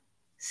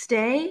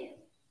stay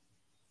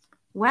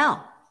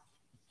well.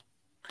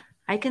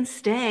 I can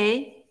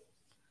stay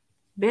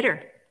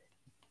bitter.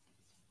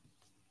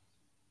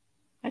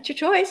 That's your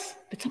choice.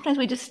 But sometimes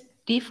we just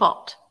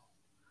default.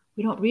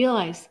 We don't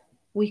realize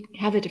we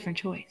have a different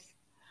choice.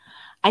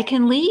 I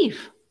can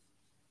leave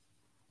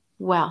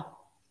well.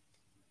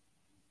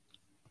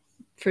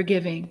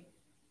 Forgiving,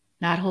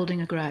 not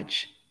holding a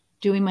grudge,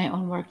 doing my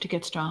own work to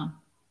get strong.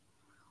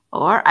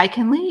 Or I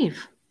can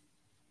leave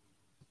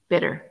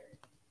bitter.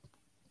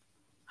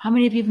 How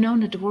many of you have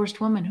known a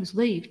divorced woman who's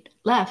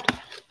left,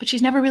 but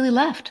she's never really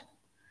left?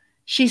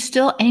 She's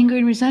still angry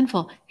and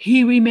resentful.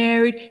 He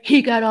remarried.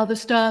 He got all the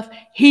stuff.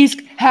 He's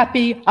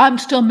happy. I'm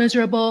still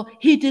miserable.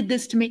 He did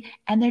this to me.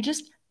 And they're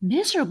just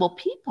miserable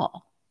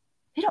people.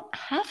 They don't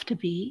have to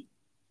be,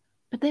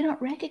 but they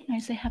don't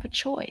recognize they have a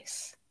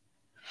choice.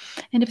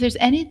 And if there's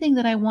anything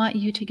that I want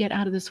you to get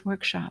out of this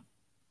workshop,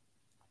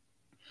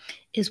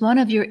 is one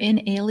of your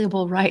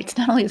inalienable rights,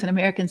 not only as an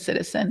American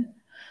citizen,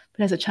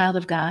 but as a child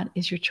of God,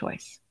 is your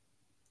choice.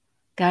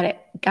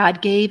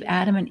 God gave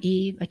Adam and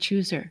Eve a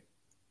chooser,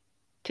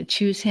 to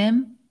choose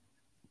him,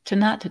 to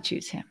not to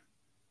choose him,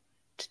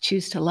 to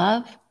choose to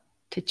love,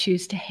 to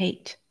choose to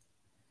hate,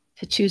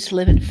 to choose to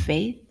live in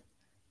faith,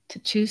 to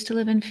choose to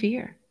live in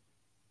fear.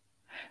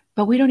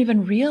 But we don't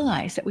even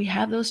realize that we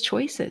have those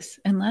choices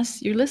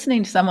unless you're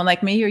listening to someone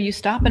like me, or you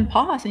stop and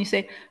pause and you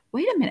say,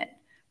 wait a minute,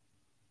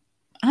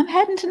 I'm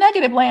heading to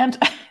negative land.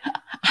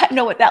 I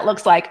know what that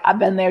looks like. I've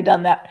been there,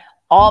 done that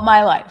all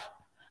my life.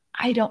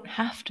 I don't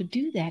have to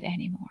do that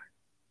anymore.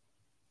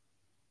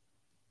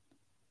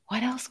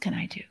 What else can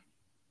I do?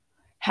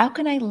 How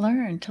can I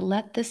learn to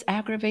let this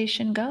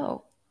aggravation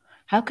go?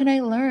 How can I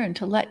learn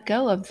to let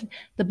go of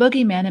the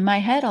boogeyman in my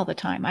head all the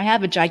time? I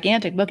have a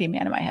gigantic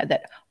boogeyman in my head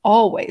that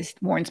always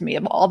warns me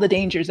of all the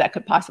dangers that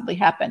could possibly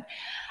happen.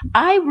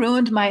 I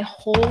ruined my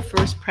whole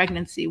first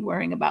pregnancy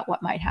worrying about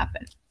what might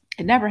happen.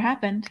 It never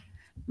happened.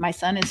 My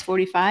son is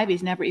 45.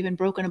 He's never even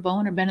broken a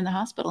bone or been in the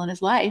hospital in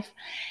his life.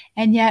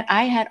 And yet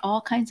I had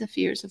all kinds of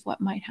fears of what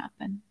might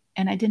happen.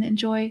 And I didn't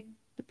enjoy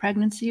the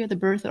pregnancy or the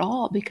birth at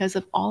all because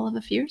of all of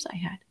the fears I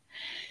had.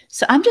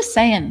 So I'm just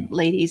saying,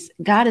 ladies,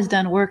 God has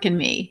done work in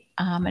me.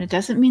 And it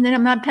doesn't mean that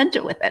I'm not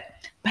patient with it,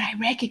 but I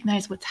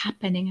recognize what's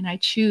happening and I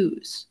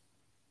choose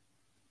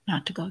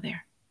not to go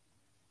there.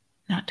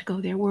 Not to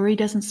go there. Worry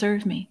doesn't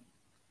serve me.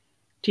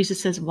 Jesus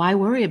says, why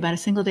worry about a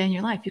single day in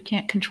your life? You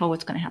can't control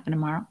what's going to happen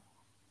tomorrow.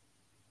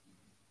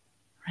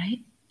 Right?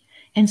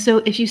 And so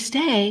if you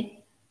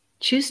stay,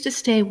 choose to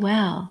stay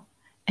well.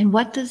 And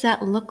what does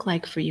that look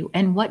like for you?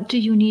 And what do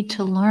you need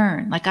to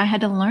learn? Like I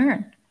had to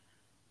learn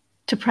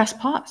to press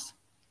pause.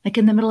 Like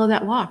in the middle of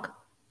that walk,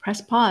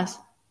 press pause.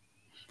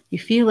 You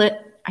feel it.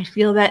 I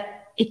feel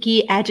that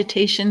icky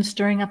agitation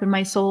stirring up in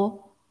my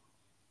soul.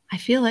 I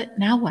feel it.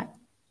 Now what?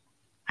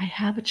 I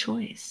have a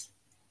choice.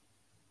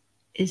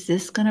 Is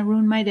this going to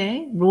ruin my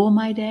day? Rule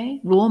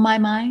my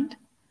mind?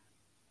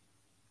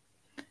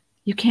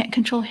 You can't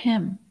control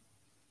him.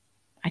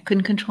 I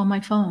couldn't control my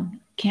phone.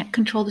 Can't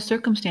control the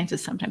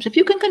circumstances sometimes. If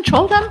you can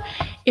control them,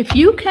 if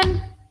you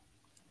can.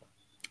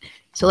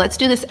 So let's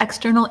do this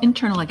external,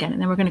 internal again,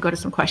 and then we're going to go to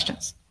some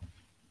questions.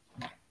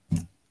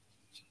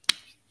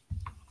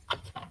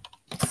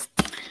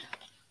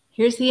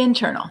 Here's the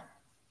internal.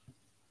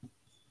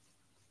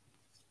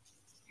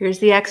 Here's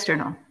the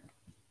external.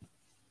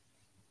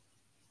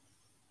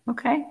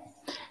 Okay.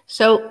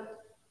 So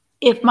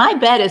if my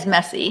bed is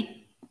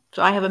messy,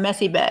 so I have a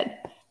messy bed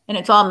and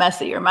it's all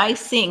messy, or my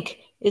sink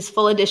is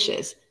full of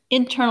dishes,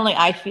 internally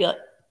I feel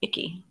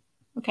icky.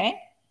 Okay.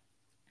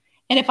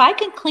 And if I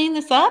can clean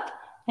this up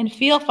and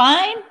feel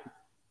fine,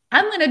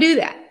 I'm going to do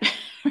that.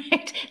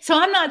 Right. So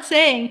I'm not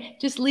saying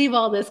just leave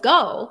all this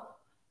go.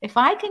 If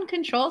I can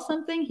control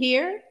something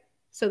here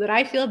so that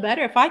I feel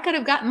better, if I could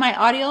have gotten my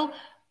audio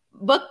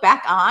book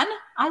back on,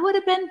 I would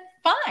have been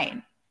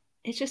fine.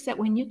 It's just that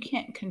when you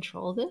can't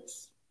control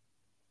this,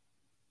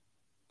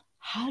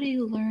 how do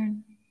you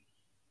learn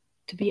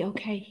to be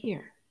okay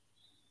here?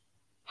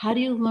 How do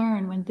you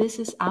learn when this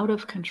is out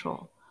of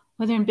control,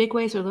 whether in big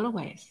ways or little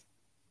ways?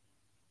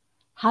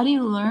 How do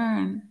you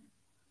learn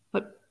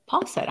what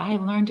Paul said? I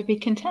have learned to be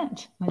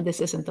content when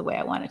this isn't the way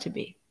I want it to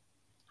be.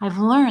 I've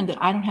learned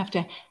that I don't have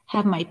to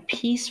have my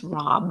peace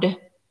robbed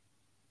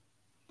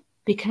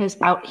because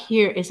out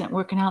here isn't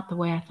working out the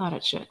way I thought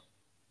it should.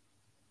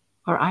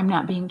 Or I'm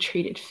not being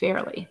treated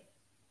fairly.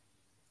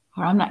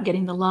 Or I'm not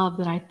getting the love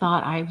that I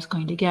thought I was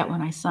going to get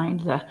when I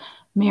signed the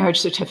marriage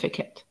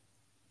certificate.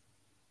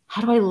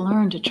 How do I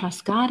learn to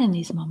trust God in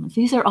these moments?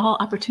 These are all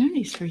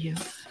opportunities for you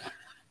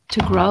to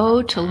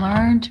grow, to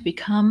learn, to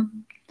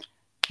become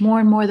more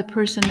and more the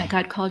person that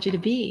God called you to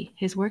be,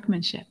 his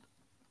workmanship,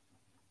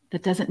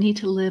 that doesn't need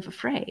to live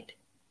afraid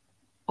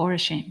or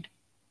ashamed.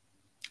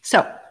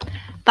 So,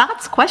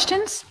 thoughts,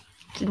 questions?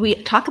 Did we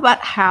talk about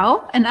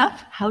how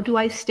enough? How do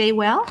I stay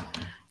well?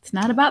 It's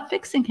not about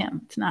fixing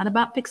him. It's not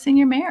about fixing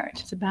your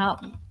marriage. It's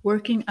about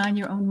working on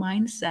your own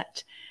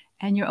mindset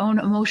and your own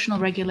emotional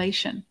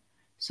regulation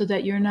so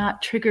that you're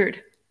not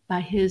triggered by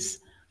his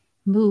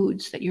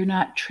moods, that you're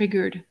not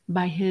triggered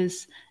by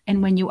his,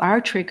 and when you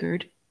are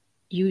triggered,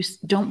 you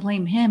don't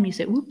blame him. You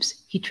say,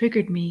 oops, he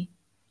triggered me.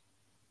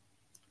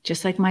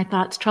 Just like my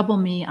thoughts trouble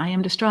me, I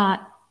am distraught.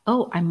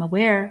 Oh, I'm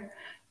aware.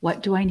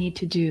 What do I need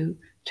to do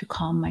to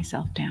calm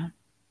myself down?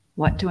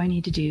 What do I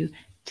need to do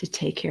to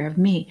take care of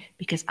me?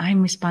 Because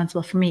I'm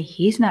responsible for me.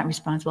 He's not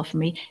responsible for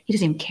me. He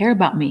doesn't even care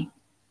about me.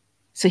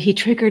 So he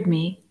triggered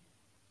me,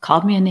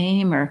 called me a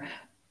name, or,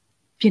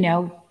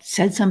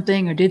 said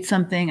something or did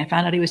something. I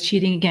found out he was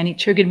cheating again. He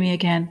triggered me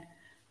again.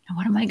 Now,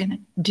 what am I going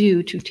to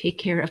do to take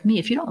care of me?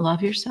 If you don't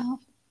love yourself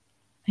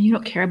and you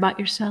don't care about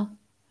yourself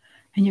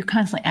and you're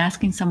constantly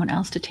asking someone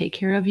else to take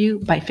care of you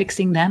by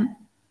fixing them,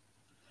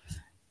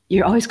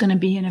 you're always going to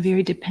be in a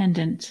very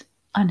dependent,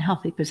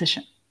 unhealthy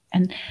position.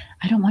 And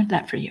I don't want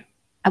that for you.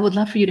 I would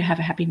love for you to have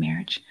a happy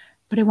marriage,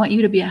 but I want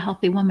you to be a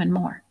healthy woman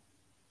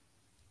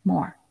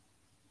more.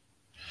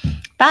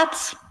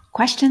 Thoughts,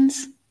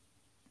 questions?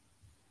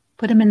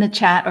 Put them in the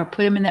chat or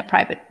put them in that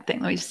private thing.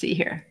 Let me see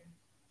here.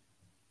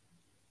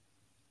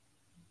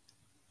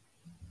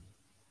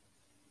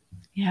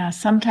 Yeah,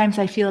 sometimes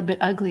I feel a bit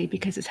ugly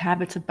because his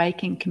habits of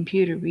biking,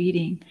 computer,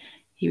 reading,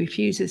 he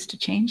refuses to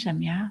change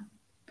them. Yeah.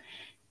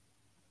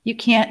 You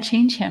can't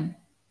change him.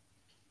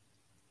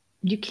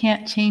 You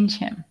can't change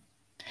him.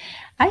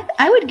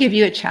 I would give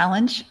you a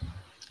challenge.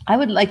 I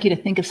would like you to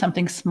think of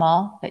something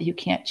small that you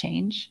can't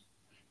change.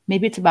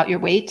 Maybe it's about your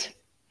weight.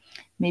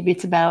 Maybe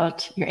it's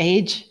about your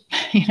age.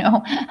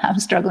 I'm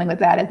struggling with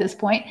that at this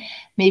point.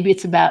 Maybe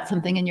it's about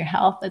something in your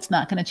health that's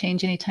not going to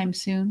change anytime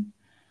soon.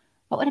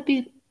 What would it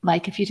be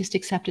like if you just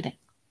accepted it?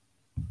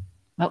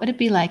 What would it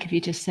be like if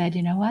you just said,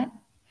 you know what?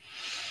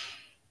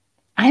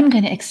 I'm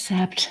going to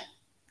accept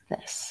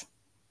this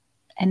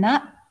and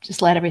not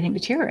just let everything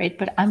deteriorate,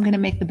 but I'm going to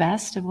make the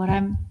best of what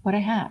I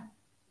have.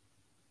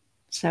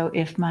 So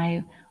if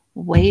my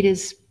weight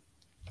is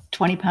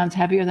 20 pounds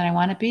heavier than I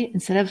want to be,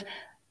 instead of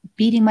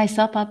beating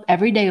myself up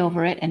every day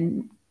over it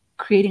and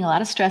creating a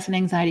lot of stress and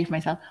anxiety for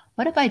myself,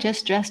 what if I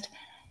just dressed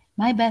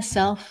my best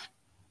self,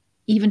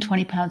 even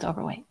 20 pounds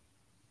overweight?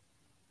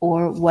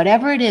 Or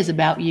whatever it is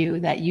about you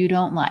that you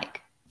don't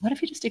like, what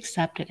if you just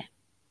accepted it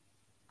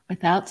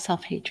without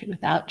self-hatred,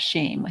 without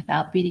shame,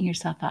 without beating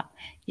yourself up?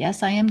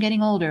 Yes, I am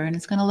getting older and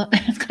it's going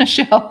to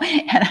show,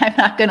 and I'm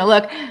not going to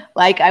look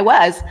like I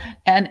was,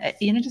 and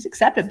just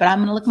accept it, but I'm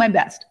going to look my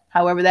best,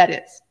 however that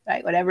is,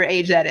 right? Whatever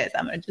age that is,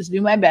 I'm going to just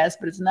do my best,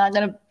 but it's not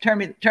going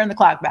to turn the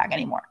clock back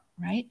anymore,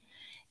 right?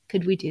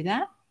 Could we do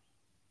that?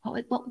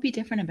 What would be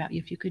different about you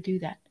if you could do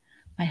that?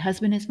 My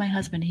husband is my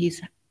husband.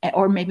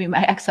 Or maybe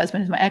my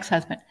ex-husband is my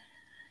ex-husband.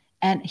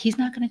 And he's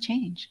not going to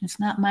change. It's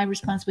not my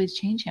responsibility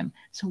to change him.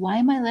 So why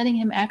am I letting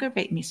him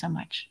aggravate me so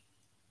much?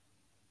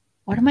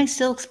 What am I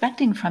still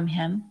expecting from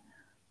him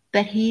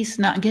that he's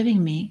not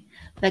giving me,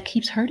 that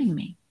keeps hurting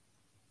me?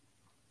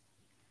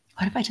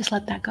 What if I just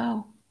let that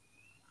go?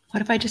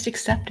 What if I just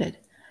accepted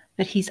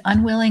that he's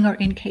unwilling or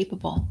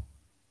incapable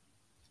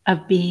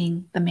of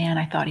being the man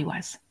I thought he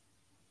was?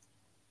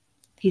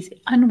 He's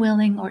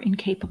unwilling or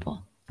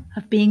incapable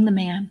of being the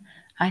man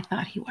I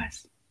thought he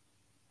was.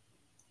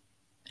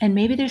 And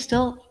maybe there's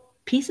still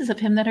pieces of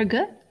him that are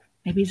good.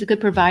 Maybe he's a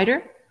good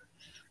provider.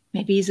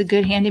 Maybe he's a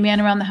good handyman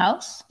around the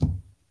house.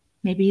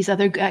 Maybe he's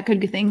other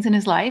good things in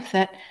his life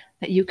that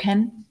you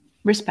can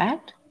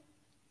respect.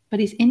 But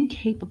he's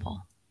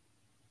incapable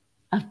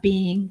of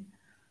being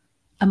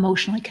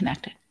emotionally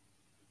connected.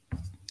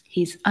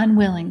 He's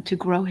unwilling to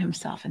grow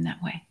himself in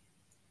that way.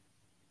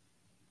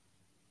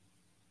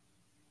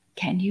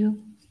 Can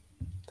you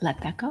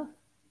let that go?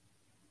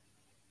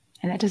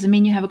 And that doesn't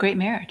mean you have a great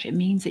marriage. It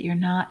means that you're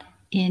not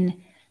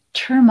in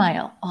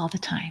turmoil all the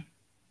time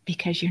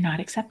because you're not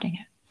accepting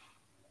it.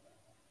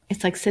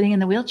 It's like sitting in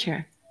the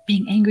wheelchair,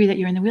 being angry that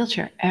you're in the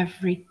wheelchair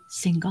every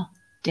single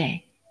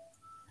day.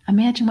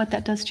 Imagine what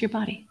that does to your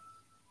body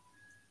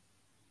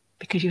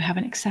because you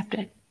haven't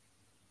accepted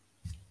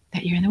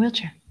that you're in the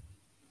wheelchair.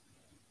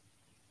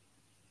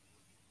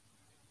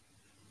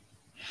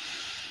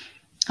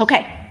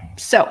 Okay,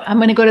 so I'm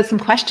going to go to some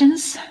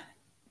questions.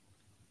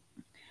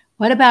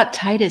 What about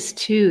Titus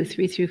 2,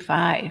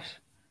 3-5?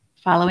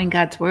 Following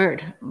God's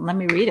word. Let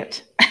me read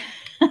it.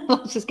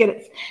 Let's just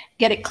get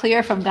it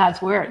clear from God's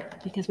word,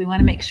 because we want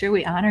to make sure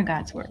we honor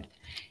God's word.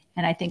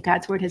 And I think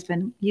God's word has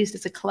been used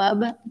as a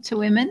club to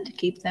women to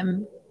keep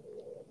them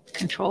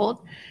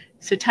controlled.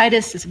 So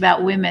Titus is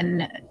about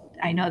women.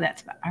 I know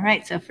that's about. All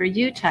right. So for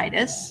you,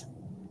 Titus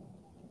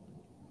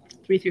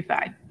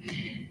 3-5.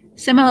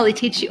 Similarly,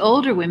 teach the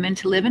older women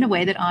to live in a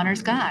way that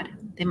honors God.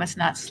 They must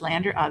not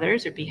slander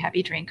others or be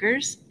heavy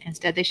drinkers.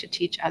 Instead, they should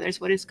teach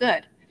others what is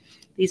good.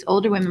 These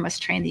older women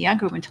must train the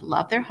younger women to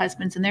love their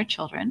husbands and their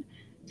children,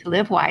 to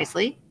live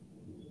wisely,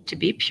 to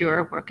be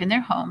pure, work in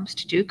their homes,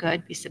 to do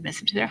good, be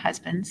submissive to their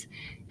husbands,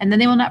 and then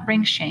they will not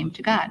bring shame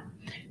to God.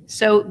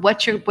 So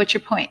what's your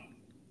point,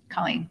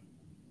 Colleen?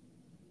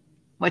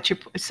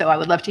 So I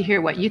would love to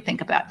hear what you think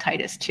about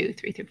Titus 2,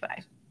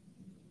 3-5.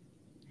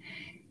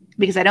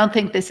 Because I don't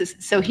think this is,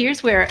 so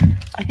here's where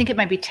I think it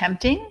might be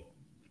tempting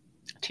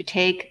to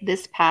take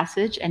this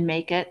passage and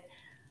make it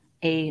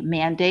a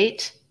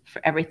mandate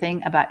for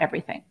everything about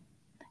everything.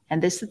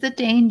 And this is the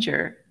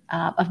danger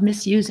of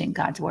misusing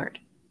God's word.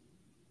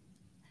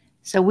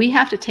 So we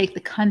have to take the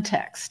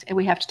context and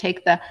we have to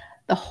take the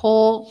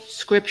whole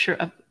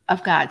scripture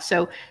of God.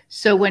 So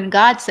when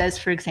God says,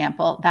 for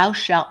example, thou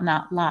shalt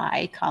not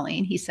lie,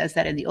 Colleen, he says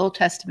that in the Old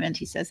Testament,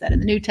 he says that in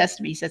the New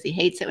Testament, he says he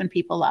hates it when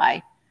people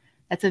lie.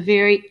 That's in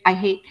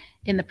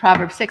the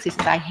Proverbs 6, he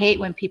says, I hate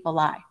when people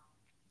lie.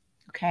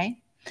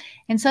 Okay.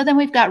 And so then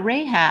we've got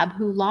Rahab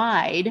who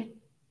lied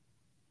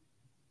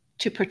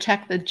to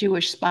protect the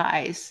Jewish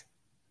spies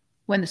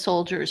when the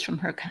soldiers from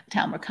her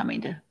town were coming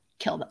to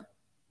kill them.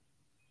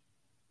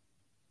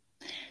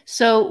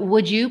 So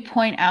would you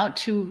point out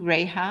to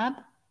Rahab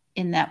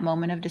in that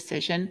moment of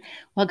decision,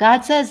 well,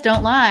 God says,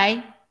 don't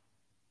lie.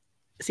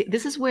 See,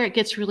 this is where it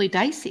gets really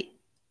dicey,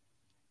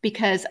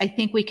 because I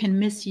think we can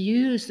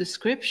misuse the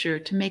scripture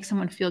to make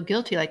someone feel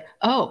guilty. Like,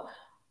 oh,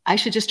 I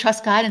should just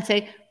trust God and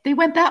say, they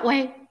went that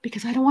way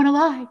because I don't want to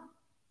lie,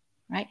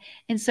 right?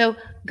 And so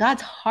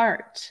God's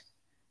heart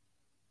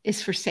is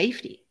for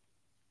safety.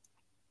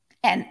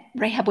 And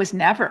Rahab was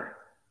never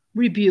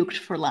rebuked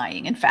for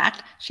lying. In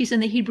fact, she's in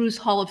the Hebrews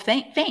Hall of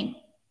Fame,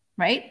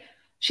 right?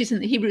 She's in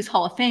the Hebrews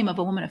Hall of Fame of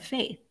a woman of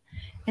faith.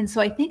 And so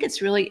I think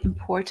it's really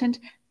important.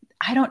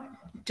 I don't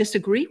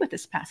disagree with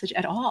this passage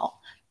at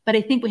all, But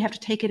I think we have to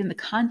take it in the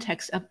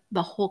context of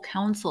the whole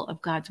counsel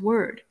of God's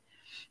word.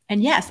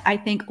 And yes, I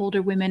think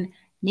older women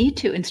need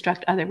to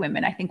instruct other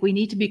women. I think we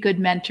need to be good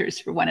mentors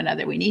for one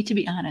another. We need to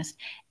be honest.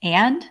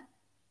 And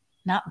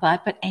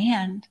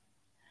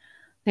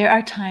there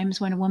are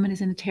times when a woman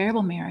is in a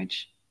terrible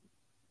marriage,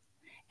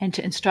 and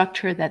to instruct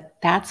her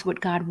that that's what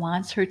God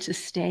wants her to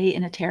stay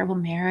in a terrible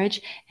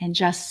marriage and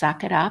just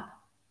suck it up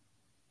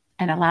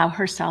and allow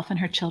herself and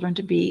her children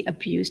to be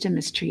abused and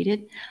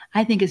mistreated,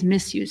 I think is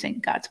misusing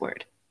God's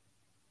word.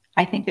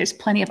 I think there's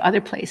plenty of other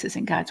places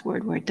in God's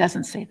word where it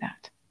doesn't say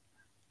that.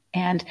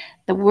 And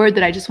the word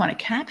that I just want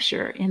to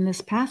capture in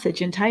this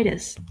passage in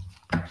Titus,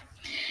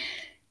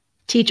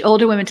 teach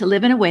older women to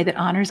live in a way that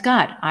honors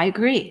God. I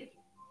agree.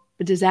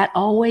 But does that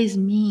always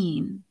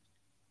mean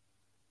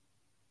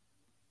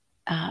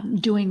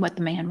doing what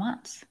the man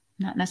wants?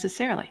 Not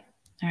necessarily.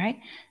 All right.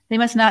 They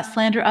must not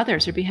slander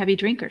others or be heavy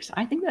drinkers.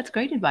 I think that's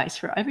great advice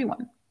for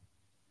everyone.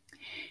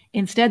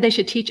 Instead, they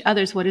should teach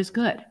others what is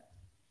good.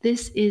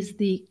 This is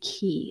the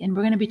key. And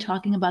we're going to be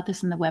talking about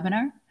this in the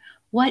webinar.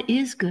 What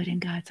is good in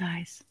God's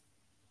eyes?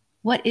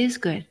 What is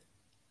good?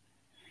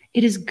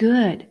 It is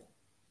good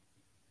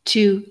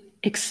to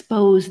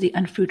expose the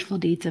unfruitful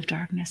deeds of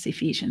darkness,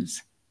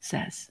 Ephesians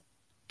says.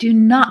 Do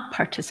not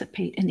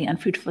participate in the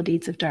unfruitful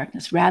deeds of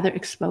darkness, rather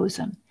expose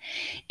them.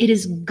 It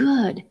is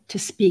good to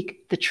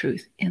speak the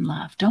truth in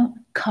love. Don't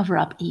cover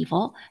up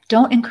evil.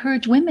 Don't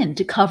encourage women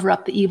to cover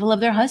up the evil of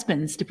their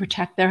husbands, to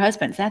protect their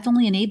husbands. That's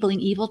only enabling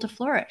evil to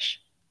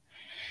flourish.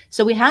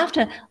 So we have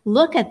to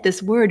look at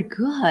this word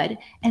good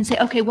and say,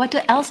 okay, what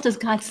else does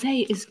God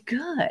say is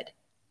good?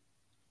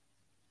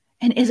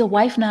 And is a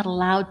wife not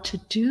allowed to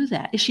do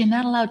that? Is she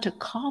not allowed to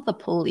call the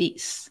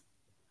police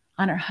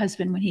on her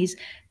husband when he's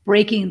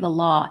breaking the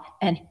law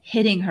and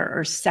hitting her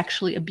or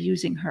sexually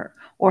abusing her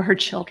or her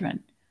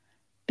children,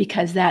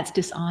 because that's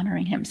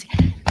dishonoring him?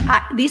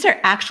 These are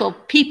actual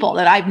people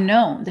that I've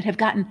known that have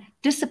gotten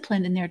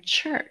disciplined in their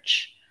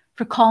church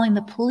for calling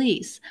the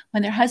police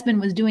when their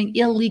husband was doing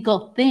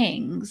illegal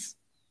things,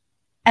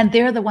 and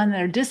they're the one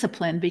that are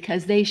disciplined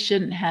because they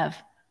shouldn't have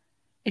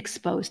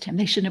exposed him.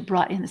 They shouldn't have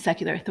brought in the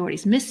secular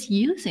authorities,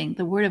 misusing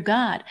the word of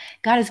God.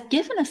 God has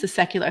given us the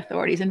secular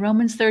authorities in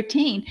Romans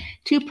 13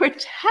 to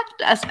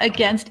protect us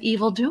against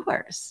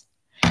evildoers.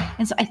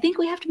 And so I think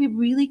we have to be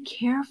really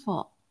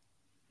careful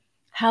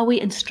how we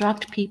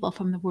instruct people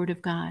from the word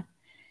of God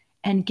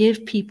and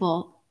give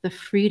people the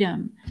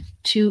freedom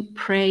to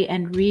pray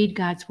and read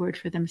God's word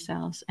for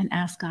themselves and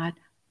ask God,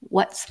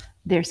 what's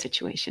their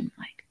situation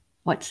like?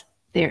 What's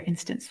their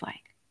instance like?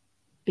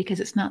 Because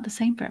it's not the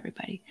same for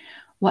everybody.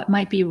 What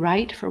might be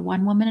right for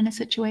one woman in a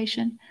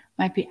situation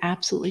might be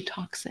absolutely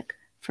toxic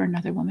for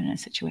another woman in a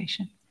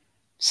situation.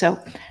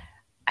 So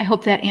I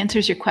hope that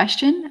answers your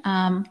question.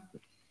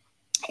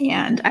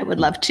 And I would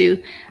love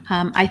to,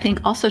 I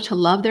think also to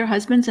love their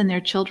husbands and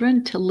their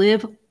children, to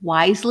live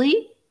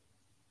wisely.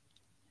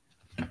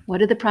 What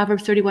did the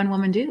Proverbs 31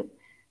 woman do?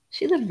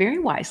 She lived very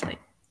wisely.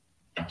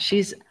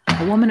 She's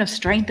a woman of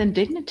strength and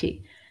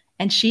dignity.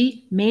 And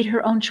she made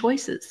her own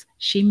choices.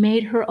 She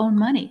made her own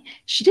money.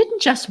 She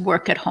didn't just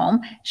work at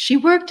home. She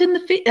worked in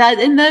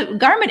the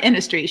garment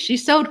industry. She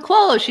sewed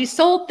clothes. She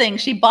sold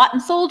things. She bought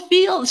and sold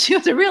fields. She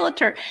was a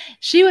realtor.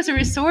 She was a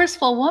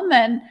resourceful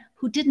woman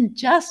who didn't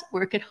just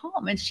work at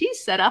home. And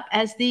she's set up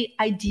as the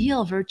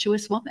ideal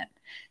virtuous woman.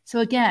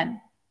 So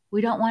again,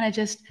 we don't want to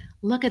just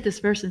look at this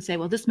verse and say,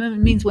 well, this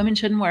means women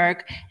shouldn't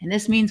work, and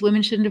this means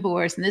women shouldn't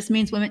divorce, and this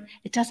means women.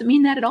 It doesn't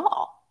mean that at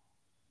all.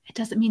 It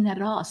doesn't mean that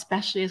at all,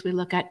 especially as we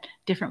look at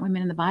different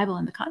women in the Bible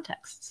and the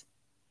contexts.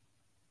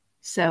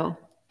 So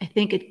I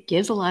think it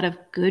gives a lot of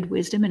good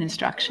wisdom and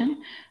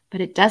instruction,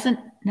 but it doesn't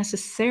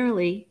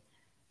necessarily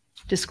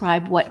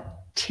describe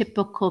what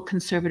typical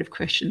conservative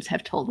Christians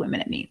have told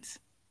women it means,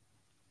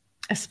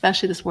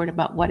 especially this word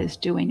about what is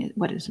doing,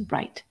 what is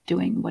right,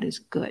 doing what is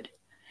good.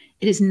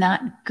 It is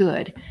not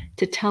good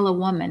to tell a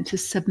woman to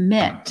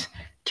submit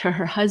to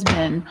her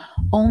husband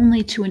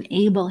only to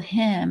enable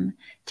him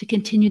to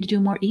continue to do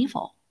more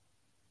evil.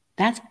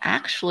 That's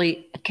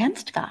actually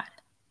against God,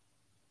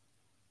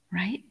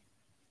 right?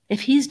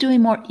 If he's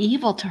doing more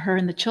evil to her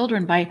and the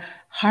children by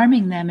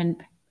harming them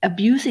and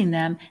abusing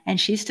them, and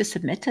she's to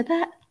submit to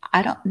that,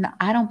 I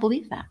don't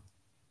believe that.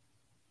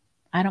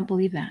 I don't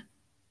believe that.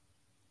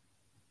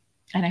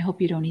 And I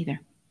hope you don't either.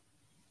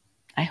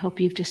 I hope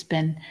you've just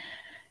been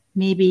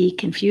maybe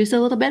confused a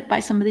little bit by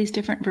some of these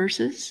different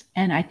verses.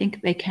 And I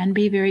think they can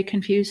be very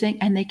confusing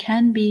and they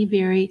can be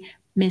very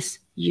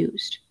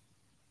misused.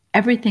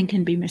 Everything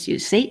can be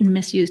misused. Satan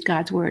misused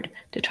God's word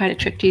to try to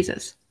trick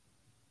Jesus.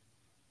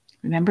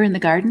 Remember in the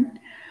garden?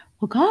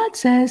 Well, God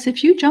says,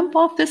 if you jump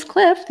off this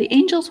cliff, the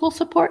angels will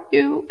support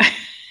you.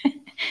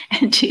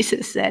 And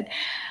Jesus said,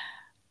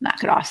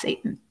 knock it off,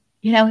 Satan.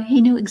 You know,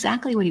 he knew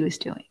exactly what he was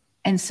doing.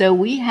 And so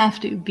we have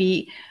to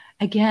be,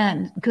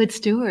 again, good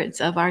stewards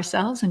of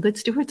ourselves and good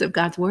stewards of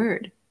God's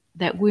word,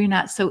 that we're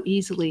not so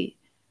easily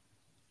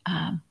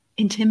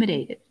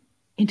intimidated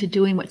into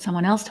doing what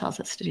someone else tells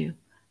us to do.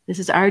 This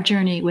is our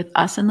journey with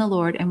us and the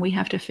Lord, and we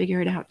have to figure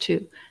it out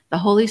too. The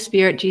Holy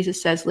Spirit, Jesus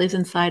says, lives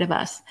inside of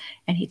us,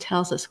 and he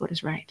tells us what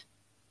is right.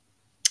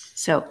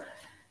 So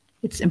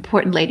it's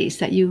important, ladies,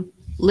 that you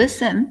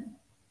listen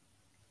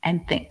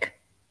and think.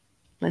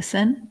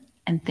 Listen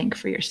and think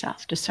for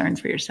yourself. Discern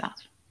for yourself.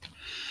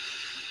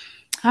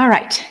 All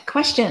right,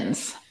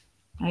 questions.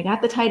 I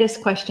got the Titus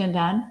question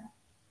done.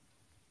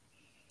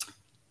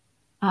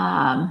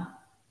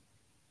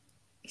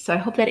 So I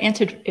hope that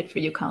answered it for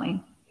you,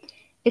 Colleen.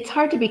 It's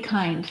hard to be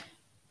kind.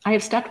 I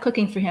have stopped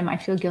cooking for him. I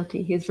feel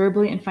guilty. He is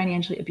verbally and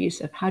financially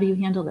abusive. How do you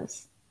handle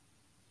this?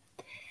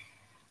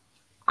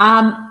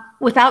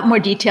 Without more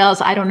details,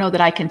 I don't know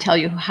that I can tell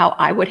you how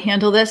I would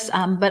handle this,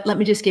 but let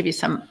me just give you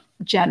some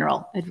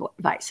general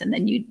advice, and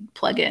then you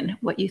plug in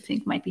what you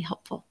think might be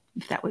helpful,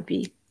 if that would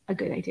be a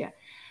good idea.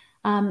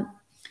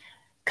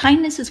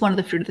 Kindness is one of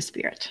the fruit of the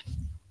Spirit,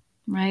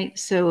 right?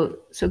 So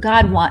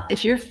God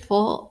if you're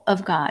full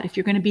of God, if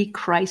you're going to be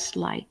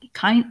Christ-like,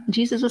 kind,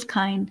 Jesus was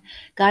kind.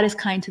 God is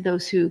kind to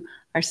those who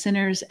are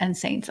sinners and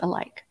saints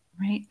alike,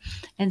 right?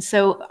 And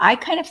so I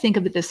kind of think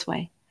of it this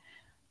way.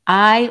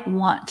 I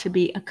want to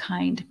be a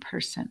kind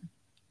person.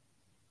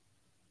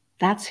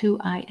 That's who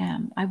I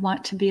am. I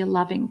want to be a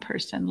loving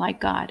person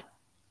like God.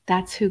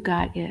 That's who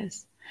God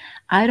is.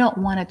 I don't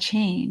want to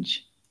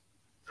change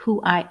who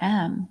I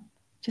am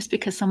just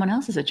because someone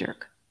else is a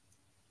jerk.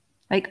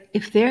 Like,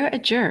 if they're a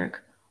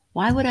jerk,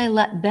 why would I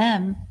let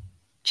them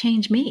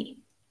change me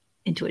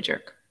into a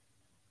jerk?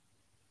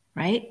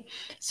 Right?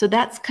 So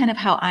that's kind of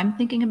how I'm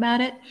thinking about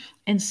it.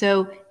 And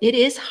so it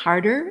is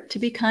harder to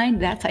be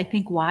kind. That's, I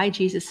think, why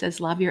Jesus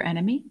says, love your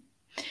enemy.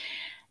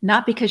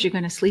 Not because you're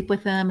going to sleep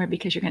with them or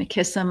because you're going to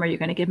kiss them or you're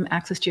going to give them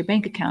access to your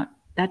bank account.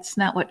 That's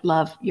not what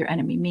love your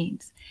enemy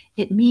means.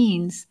 It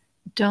means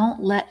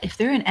if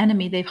they're an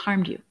enemy, they've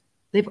harmed you.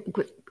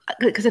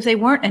 Because if they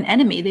weren't an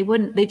enemy,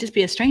 they'd just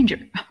be a stranger.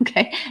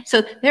 Okay.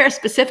 So they're a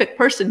specific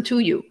person to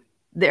you.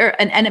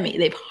 They're an enemy.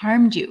 They've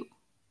harmed you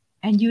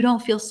and you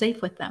don't feel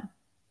safe with them.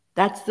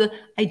 That's the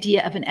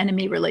idea of an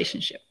enemy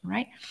relationship,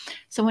 right?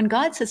 So when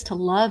God says to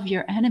love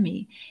your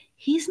enemy,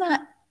 he's not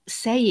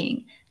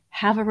saying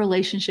have a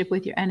relationship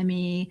with your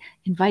enemy,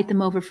 invite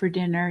them over for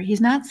dinner.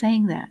 He's not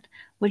saying that.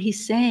 What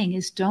he's saying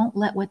is don't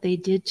let what they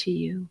did to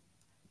you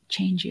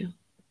change you.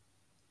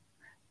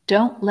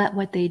 Don't let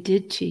what they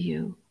did to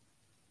you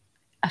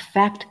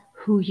affect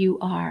who you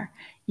are.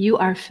 You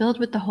are filled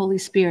with the Holy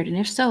Spirit. And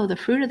if so, the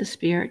fruit of the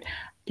Spirit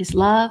is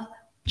love,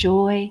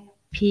 joy,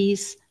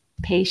 peace,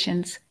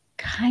 patience,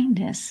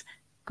 kindness,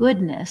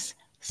 goodness,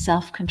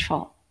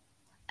 self-control.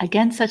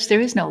 Against such, there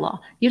is no law.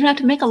 You don't have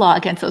to make a law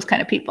against those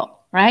kind of people,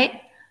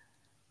 right?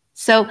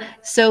 So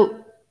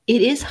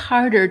it is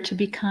harder to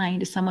be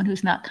kind to someone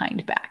who's not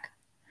kind back.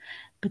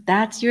 But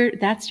that's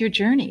your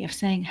journey of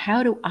saying,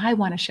 how do I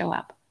want to show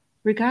up?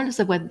 Regardless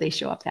of whether they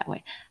show up that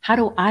way. How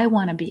do I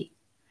want to be?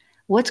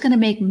 What's going to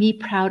make me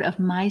proud of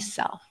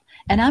myself?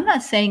 And I'm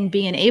not saying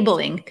be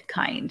enabling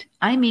kind.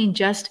 I mean,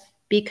 just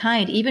be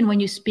kind. Even when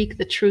you speak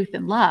the truth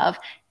in love,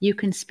 you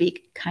can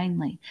speak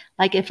kindly.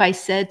 Like if I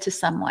said to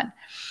someone,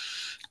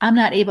 I'm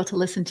not able to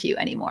listen to you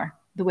anymore.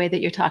 The way that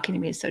you're talking to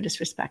me is so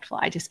disrespectful.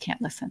 I just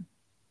can't listen.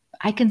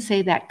 I can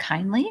say that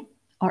kindly,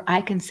 or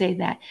I can say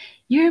that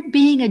you're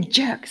being a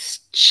jerk.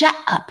 Shut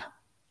up.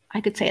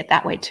 I could say it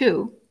that way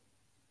too,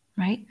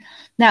 right?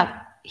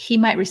 Now, he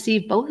might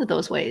receive both of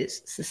those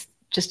ways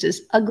just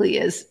as ugly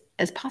as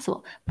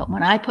possible. But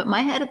when I put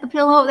my head at the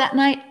pillow that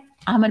night,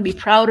 I'm going to be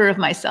prouder of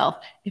myself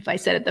if I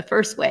said it the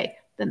first way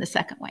than the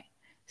second way.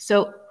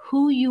 So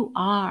who you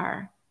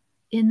are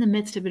in the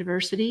midst of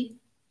adversity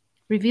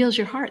reveals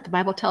your heart. The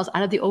Bible tells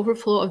out of the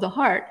overflow of the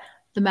heart,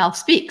 the mouth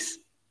speaks.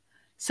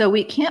 So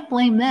we can't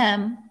blame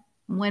them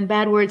when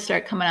bad words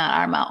start coming out of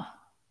our mouth.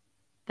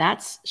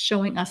 That's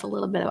showing us a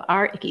little bit of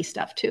our icky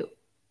stuff too,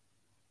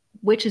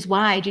 which is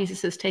why Jesus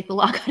says, take the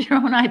log out of your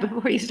own eye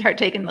before you start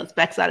taking the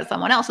specks out of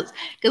someone else's,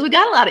 because we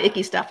got a lot of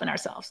icky stuff in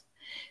ourselves.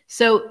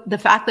 So the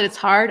fact that it's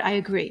hard, I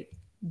agree,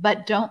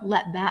 but don't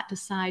let that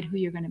decide who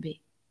you're going to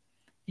be.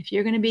 If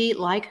you're going to be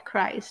like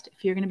Christ,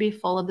 if you're going to be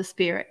full of the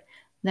Spirit,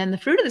 then the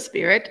fruit of the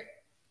Spirit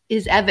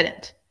is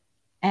evident.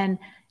 And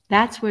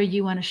that's where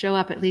you want to show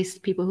up, at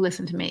least people who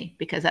listen to me,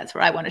 because that's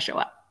where I want to show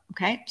up.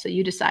 Okay. So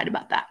you decide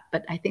about that,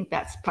 but I think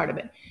that's part of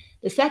it.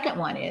 The second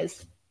one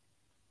is,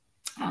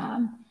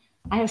 I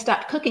have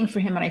stopped cooking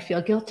for him and I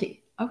feel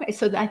guilty. Okay.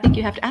 So I think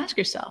you have to ask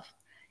yourself,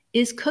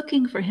 is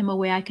cooking for him a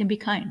way I can be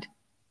kind?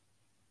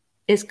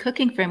 Is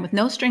cooking for him with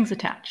no strings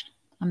attached?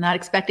 I'm not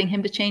expecting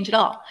him to change at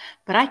all,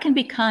 but I can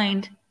be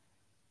kind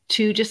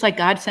to, just like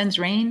God sends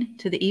rain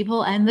to the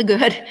evil and the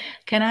good.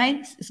 Can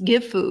I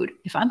give food?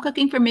 If I'm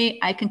cooking for me,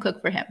 I can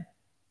cook for him.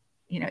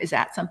 You know, is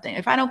that something?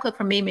 If I don't cook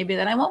for me, maybe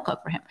then I won't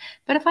cook for him.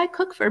 But if I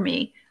cook for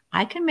me,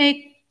 I can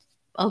make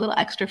a little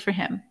extra for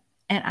him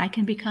and I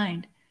can be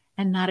kind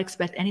and not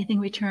expect anything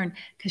in return,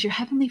 because your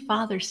Heavenly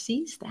Father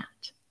sees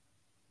that.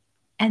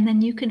 And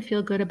then you can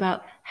feel good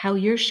about how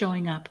you're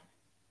showing up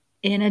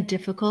in a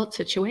difficult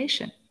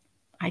situation.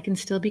 I can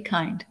still be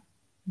kind,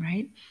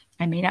 right?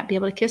 I may not be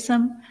able to kiss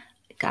him.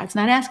 God's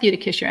not asking you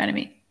to kiss your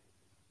enemy,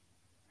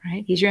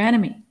 right? He's your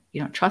enemy.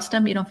 You don't trust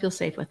him. You don't feel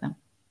safe with him.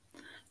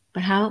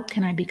 But how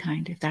can I be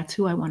kind if that's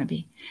who I want to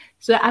be?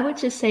 So I would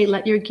just say,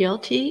 let your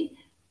guilty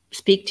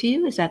speak to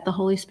you. Is that the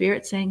Holy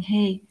Spirit saying,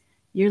 hey,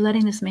 you're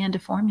letting this man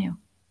deform you.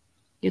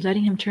 You're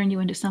letting him turn you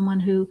into someone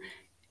who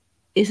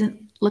isn't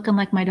looking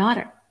like my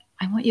daughter.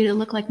 I want you to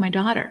look like my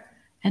daughter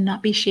and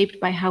not be shaped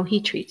by how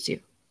he treats you.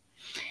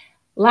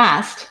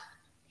 Last,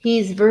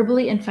 he's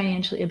verbally and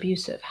financially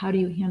abusive. How do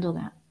you handle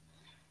that?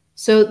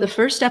 So the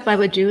first step I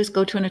would do is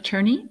go to an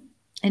attorney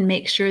and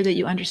make sure that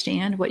you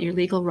understand what your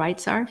legal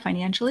rights are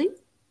financially.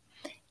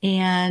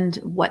 And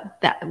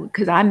what that,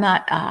 because I'm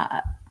not,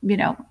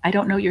 I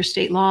don't know your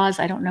state laws.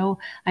 I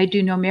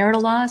do know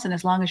marital laws. And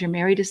as long as you're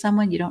married to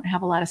someone, you don't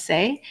have a lot of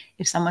say.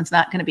 If someone's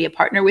not going to be a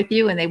partner with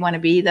you and they want to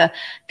be the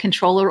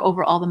controller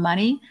over all the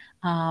money.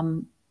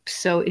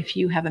 So if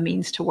you have a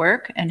means to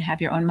work and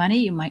have your own money,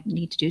 you might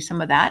need to do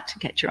some of that to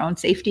get your own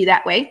safety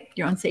that way,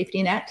 your own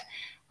safety net.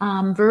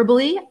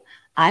 Verbally,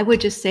 I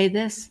would just say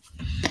this.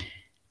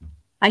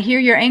 I hear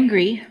you're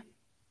angry.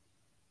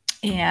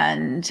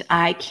 And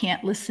I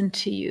can't listen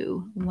to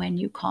you when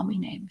you call me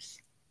names.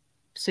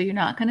 So you're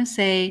not going to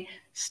say,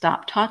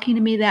 stop talking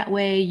to me that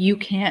way. You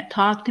can't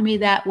talk to me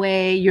that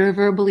way. You're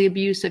verbally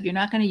abusive. You're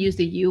not going to use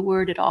the you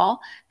word at all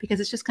because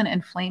it's just going to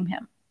inflame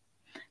him.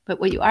 But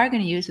what you are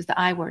going to use is the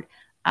I word.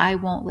 I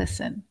won't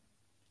listen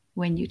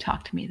when you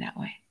talk to me that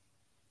way.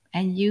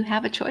 And you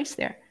have a choice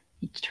there.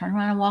 You turn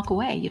around and walk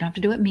away. You don't have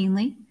to do it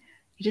meanly.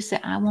 You just say,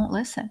 I won't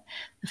listen.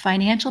 The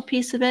financial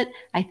piece of it,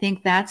 I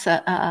think that's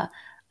a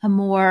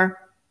more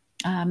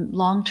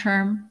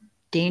long-term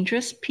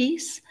dangerous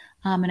piece.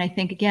 And I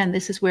think, again,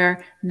 this is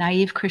where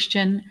naive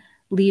Christian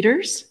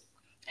leaders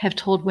have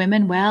told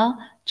women, well,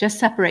 just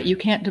separate. You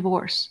can't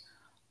divorce.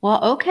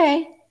 Well,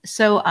 okay.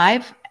 So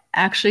I've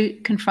actually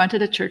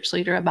confronted a church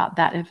leader about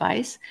that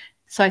advice.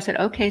 So I said,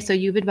 okay, so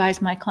you've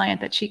advised my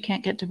client that she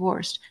can't get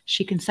divorced.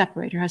 She can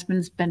separate. Her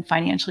husband's been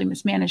financially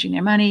mismanaging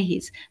their money.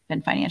 He's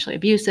been financially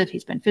abusive.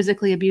 He's been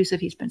physically abusive.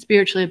 He's been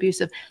spiritually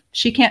abusive.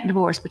 She can't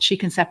divorce, but she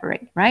can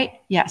separate,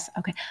 right? Yes.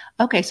 Okay.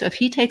 Okay. So if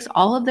he takes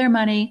all of their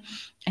money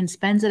and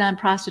spends it on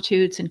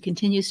prostitutes and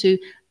continues to,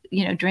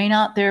 drain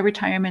out their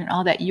retirement and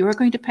all that, you're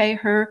going to pay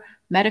her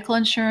medical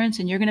insurance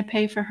and you're going to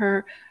pay for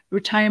her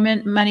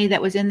retirement money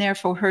that was in there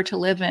for her to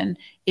live in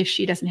if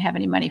she doesn't have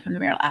any money from the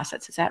marital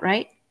assets. Is that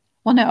right?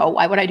 Well, no.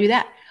 Why would I do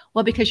that?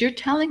 Well, because you're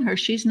telling her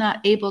she's not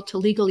able to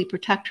legally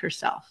protect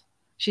herself.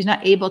 She's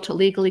not able to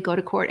legally go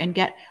to court and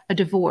get a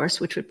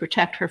divorce, which would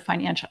protect her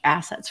financial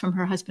assets from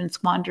her husband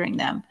squandering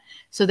them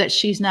so that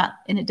she's not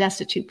in a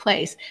destitute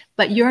place.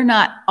 But you're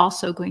not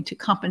also going to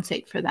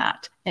compensate for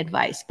that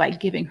advice by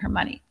giving her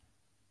money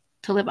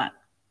to live on.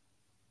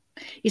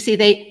 You see,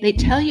 they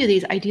tell you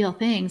these ideal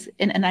things.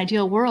 In an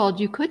ideal world,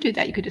 you could do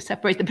that. You could just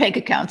separate the bank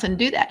accounts and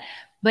do that.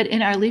 But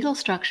in our legal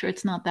structure,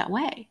 it's not that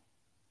way.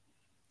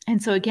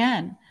 And so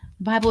again,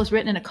 the Bible was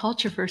written in a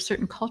culture for a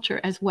certain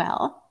culture as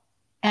well.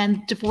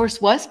 And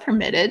divorce was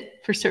permitted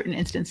for certain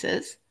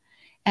instances.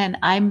 And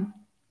I'm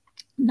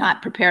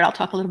not prepared. I'll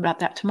talk a little bit about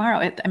that tomorrow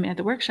at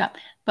the workshop.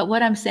 But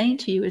what I'm saying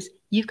to you is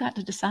you've got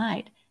to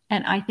decide.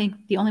 And I think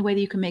the only way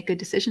that you can make good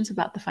decisions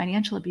about the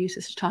financial abuse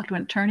is to talk to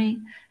an attorney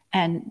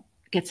and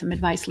get some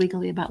advice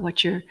legally about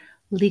what you're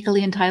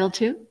legally entitled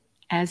to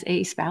as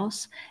a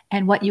spouse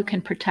and what you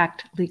can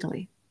protect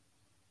legally.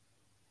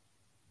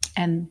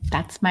 And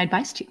that's my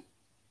advice to you.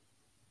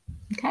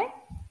 Okay.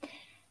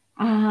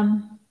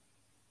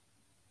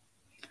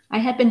 I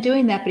had been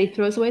doing that, but he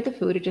throws away the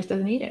food. He just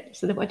doesn't eat it.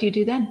 So then what do you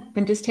do then?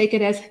 Then just take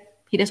it as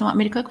he doesn't want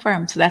me to cook for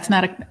him. So that's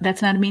not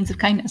a means of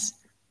kindness,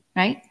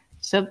 right?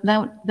 So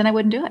then I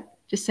wouldn't do it.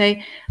 Just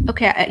say,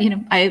 okay,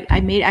 I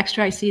made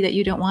extra. I see that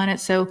you don't want it.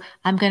 So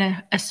I'm going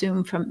to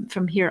assume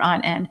from here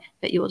on in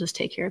that you will just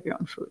take care of your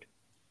own food.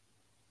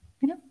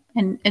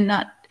 And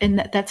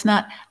that's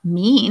not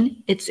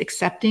mean. It's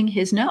accepting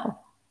his no.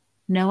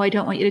 No, I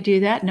don't want you to do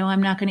that. No,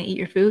 I'm not going to eat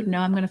your food. No,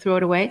 I'm going to throw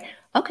it away.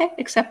 Okay,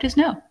 accept his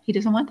no. He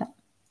doesn't want that.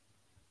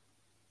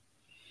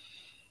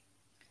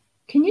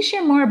 Can you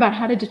share more about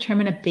how to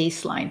determine a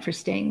baseline for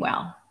staying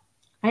well?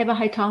 I have a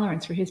high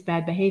tolerance for his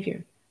bad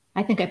behavior.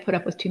 I think I put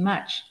up with too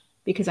much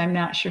because I'm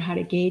not sure how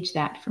to gauge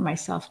that for my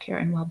self-care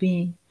and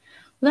well-being.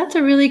 Well, that's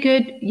a really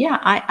good,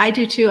 I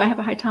do too. I have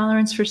a high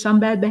tolerance for some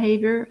bad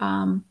behavior.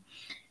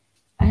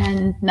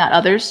 And not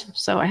others.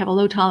 So I have a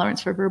low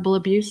tolerance for verbal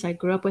abuse. I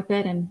grew up with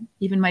it. And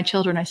even my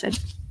children, I said,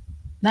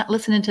 not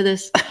listening to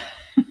this,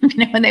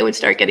 when they would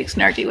start getting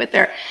snarky with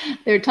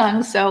their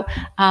tongues. So,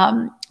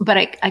 but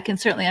I can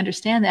certainly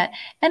understand that.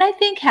 And I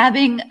think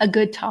having a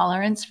good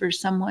tolerance for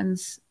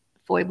someone's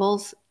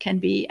foibles can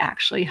be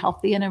actually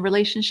healthy in a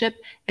relationship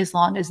as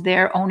long as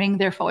they're owning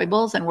their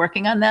foibles and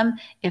working on them.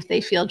 If they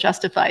feel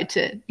justified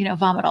to,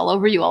 vomit all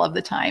over you all of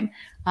the time,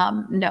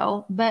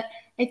 no. But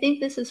I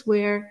think this is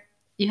where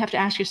you have to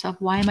ask yourself,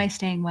 why am I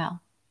staying well?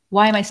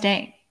 Why am I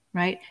staying,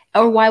 right?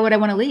 Or why would I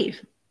want to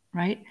leave,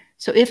 right?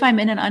 So if I'm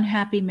in an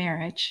unhappy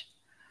marriage,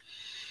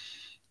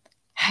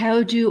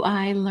 how do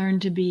I learn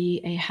to be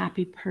a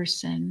happy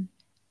person?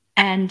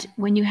 And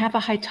when you have a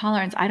high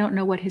tolerance, I don't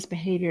know what his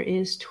behavior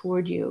is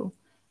toward you.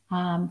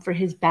 for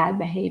his bad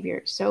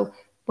behavior. So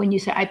when you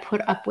say, I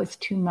put up with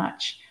too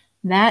much,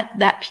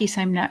 that piece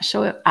I'm not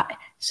sure.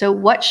 So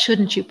what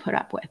shouldn't you put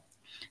up with?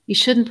 You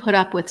shouldn't put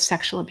up with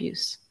sexual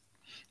abuse.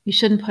 You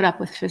shouldn't put up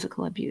with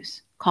physical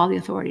abuse. Call the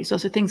authorities.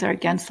 Those are things that are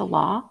against the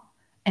law,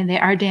 and they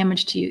are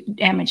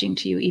damaging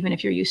to you, even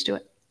if you're used to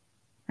it,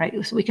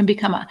 right? So we can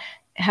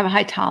have a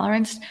high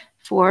tolerance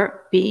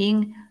for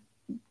being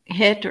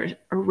hit or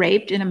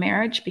raped in a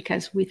marriage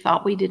because we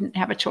thought we didn't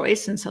have a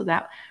choice, and so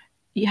that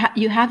you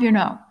have your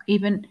no,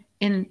 even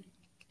in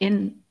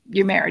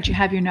your marriage, you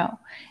have your no.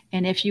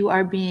 And if you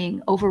are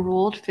being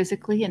overruled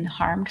physically and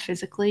harmed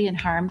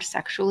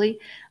sexually,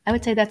 I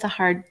would say that's a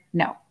hard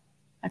no.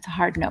 That's a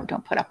hard no.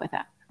 Don't put up with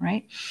that,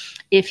 right?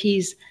 If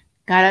he's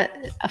got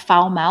a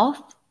foul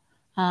mouth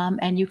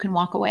and you can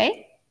walk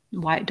away,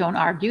 don't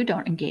argue,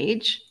 don't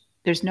engage.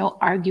 There's no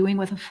arguing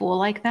with a fool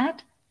like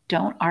that.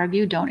 Don't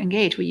argue, don't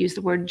engage. We use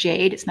the word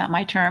jade. It's not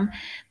my term,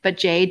 but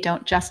jade,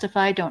 don't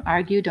justify, don't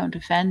argue, don't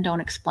defend, don't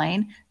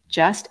explain.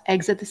 Just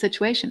exit the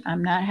situation.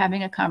 I'm not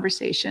having a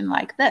conversation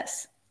like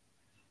this.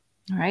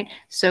 All right.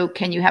 So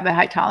can you have a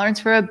high tolerance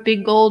for a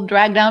big old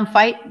drag down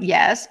fight?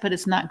 Yes, but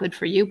it's not good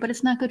for you, but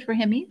it's not good for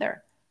him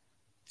either.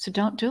 So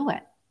don't do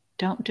it.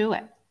 Don't do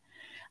it.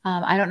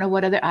 I don't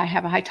know I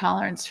have a high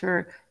tolerance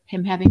for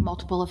him having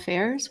multiple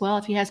affairs. Well,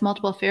 if he has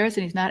multiple affairs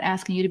and he's not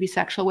asking you to be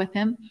sexual with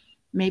him,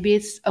 maybe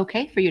it's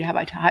okay for you to have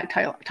a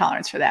high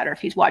tolerance for that. Or if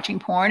he's watching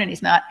porn and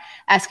he's not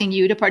asking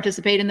you to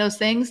participate in those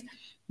things,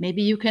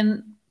 maybe you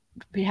can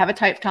have a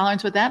type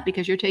tolerance with that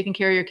because you're taking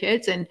care of your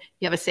kids and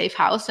you have a safe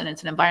house and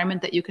it's an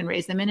environment that you can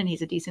raise them in and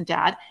he's a decent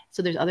dad.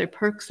 So there's other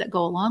perks that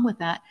go along with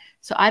that.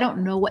 So I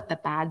don't know what the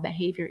bad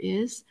behavior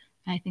is.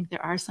 And I think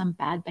there are some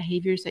bad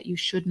behaviors that you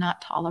should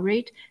not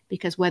tolerate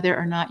because whether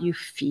or not you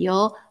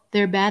feel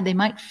they're bad, they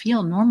might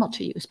feel normal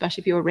to you,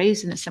 especially if you were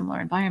raised in a similar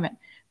environment,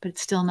 but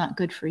it's still not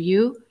good for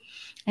you.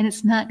 And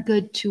it's not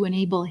good to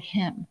enable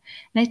him.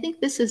 And I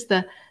think this is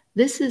the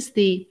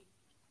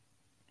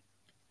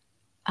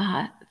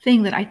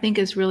thing that I think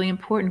is really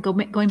important.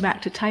 Going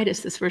back to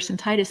Titus, this verse in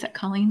Titus that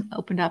Colleen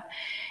opened up.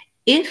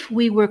 If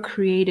we were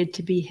created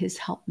to be his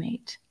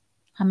helpmate,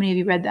 how many of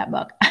you read that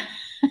book?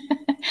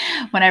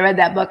 When I read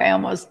that book, I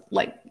almost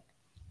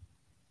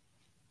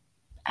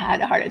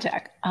had a heart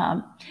attack.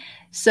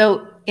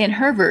 So in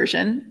her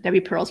version,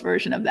 Debbie Pearl's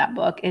version of that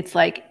book, it's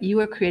like you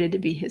were created to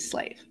be his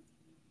slave.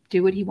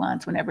 Do what he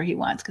wants whenever he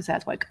wants, because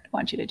that's what God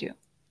wants you to do.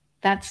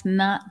 That's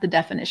not the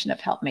definition of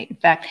helpmate. In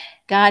fact,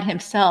 God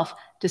himself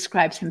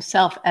describes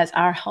himself as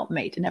our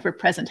helpmate, an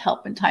ever-present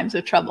help in times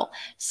of trouble.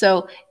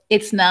 So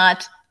it's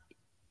not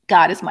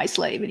God is my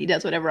slave and he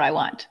does whatever I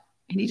want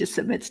and he just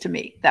submits to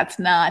me. That's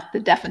not the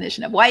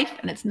definition of wife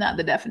and it's not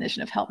the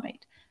definition of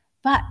helpmate.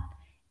 But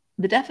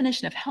the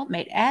definition of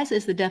helpmate, as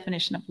is the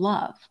definition of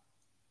love,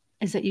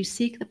 is that you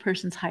seek the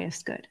person's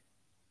highest good.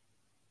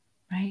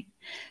 Right?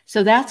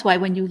 So that's why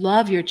when you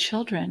love your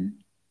children,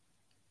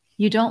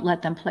 you don't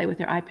let them play with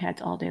their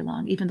iPads all day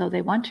long, even though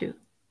they want to,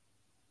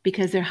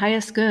 because their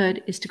highest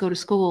good is to go to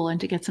school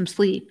and to get some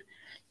sleep.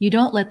 You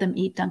don't let them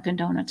eat Dunkin'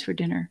 Donuts for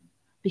dinner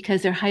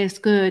because their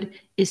highest good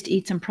is to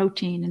eat some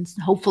protein and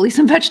hopefully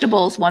some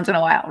vegetables once in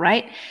a while,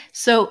 right?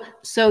 So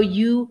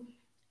you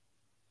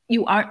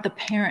aren't the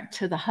parent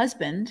to the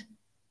husband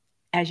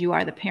as you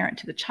are the parent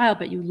to the child,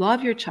 but you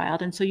love your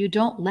child. And so you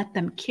don't let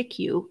them kick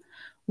you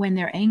when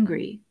they're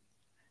angry,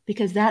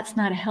 because that's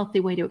not a healthy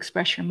way to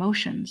express your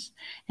emotions.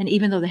 And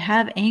even though they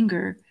have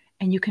anger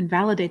and you can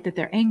validate that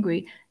they're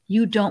angry,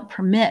 you don't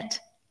permit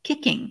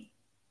kicking,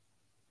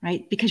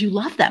 right? Because you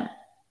love them,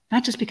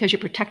 not just because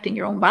you're protecting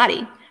your own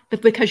body,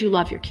 but because you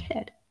love your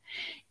kid.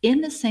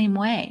 In the same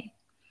way,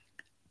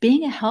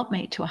 being a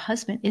helpmate to a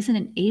husband isn't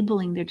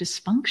enabling their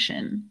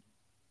dysfunction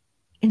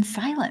in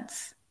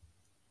silence.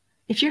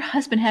 If your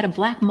husband had a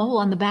black mole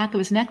on the back of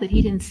his neck that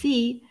he didn't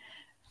see,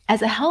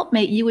 as a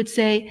helpmate, you would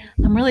say,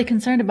 I'm really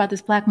concerned about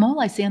this black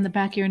mole I see on the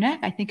back of your neck.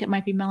 I think it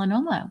might be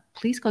melanoma.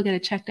 Please go get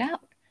it checked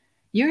out.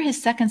 You're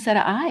his second set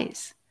of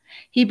eyes.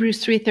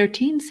 Hebrews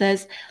 3:13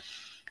 says,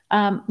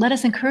 let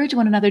us encourage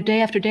one another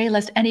day after day,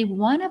 lest any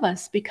one of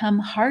us become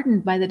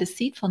hardened by the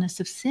deceitfulness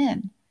of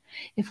sin.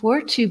 If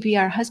we're to be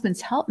our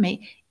husband's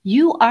helpmate,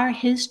 you are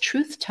his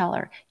truth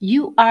teller.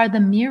 You are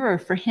the mirror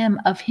for him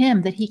of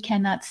him that he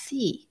cannot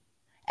see,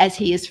 as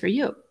he is for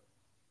you,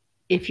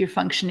 if you're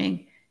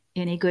functioning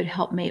in a good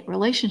helpmate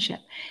relationship.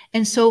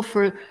 And so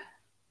for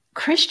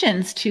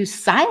Christians to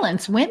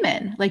silence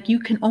women, like you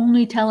can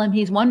only tell him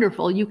he's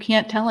wonderful, you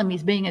can't tell him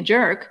he's being a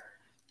jerk,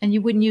 and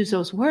you wouldn't use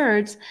those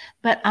words.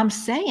 But I'm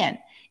saying,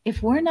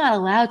 if we're not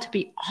allowed to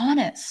be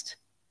honest,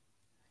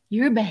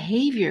 your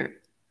behavior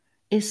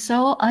is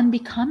so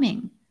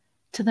unbecoming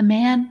to the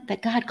man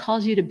that God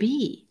calls you to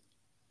be.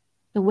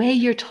 The way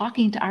you're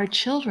talking to our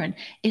children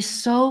is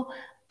so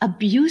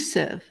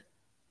abusive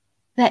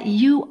that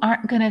you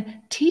aren't going to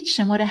teach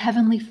them what a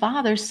heavenly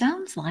father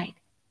sounds like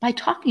by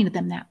talking to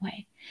them that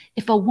way.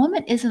 If a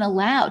woman isn't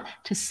allowed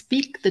to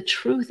speak the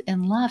truth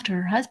in love to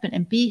her husband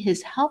and be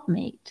his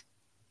helpmate,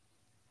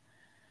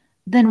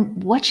 then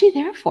what's she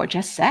there for?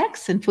 Just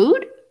sex and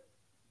food?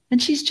 then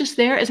she's just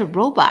there as a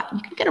robot.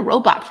 You can get a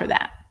robot for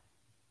that.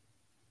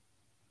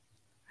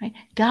 Right?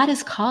 God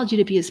has called you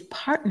to be his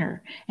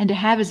partner and to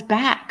have his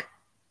back,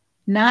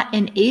 not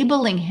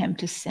enabling him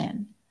to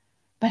sin,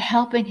 but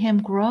helping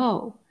him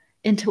grow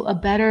into a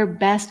better,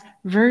 best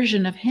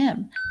version of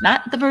him.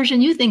 Not the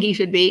version you think he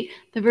should be,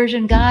 the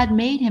version God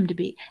made him to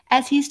be,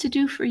 as he's to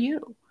do for you.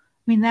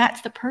 I mean,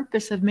 that's the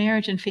purpose of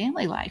marriage and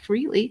family life,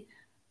 really,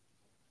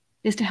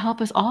 is to help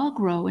us all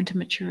grow into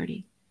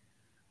maturity.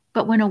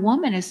 But when a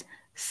woman is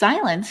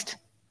silenced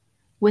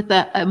with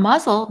a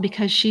muzzle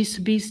because she's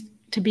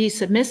to be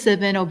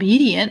submissive and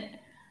obedient,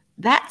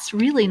 that's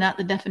really not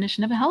the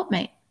definition of a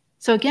helpmate.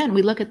 So again,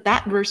 we look at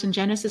that verse in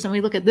Genesis and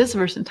we look at this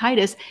verse in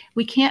Titus.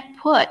 We can't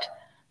put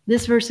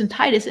this verse in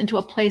Titus into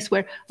a place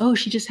where, oh,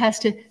 she just has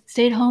to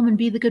stay at home and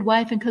be the good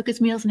wife and cook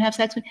his meals and have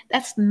sex with him.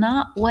 That's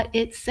not what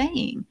it's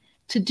saying.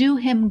 To do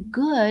him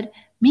good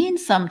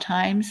means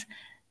sometimes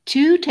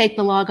to take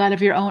the log out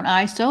of your own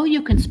eye so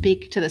you can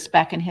speak to the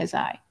speck in his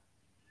eye.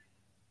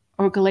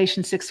 Or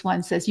Galatians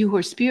 6:1 says, you who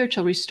are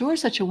spiritual, restore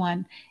such a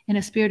one in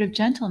a spirit of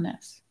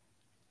gentleness.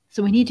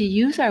 So we need to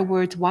use our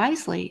words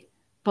wisely,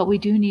 but we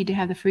do need to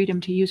have the freedom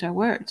to use our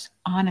words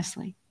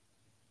honestly.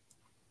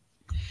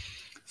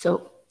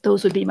 So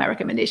those would be my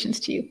recommendations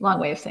to you. Long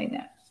way of saying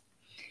that.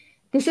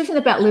 This isn't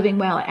about living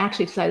well. I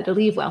actually decided to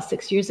leave well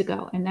 6 years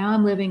ago, and now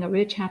I'm living a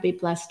rich, happy,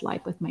 blessed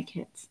life with my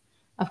kids.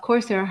 Of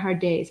course, there are hard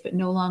days, but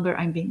no longer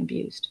I'm being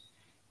abused.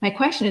 My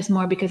question is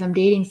more because I'm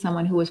dating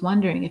someone who was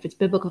wondering if it's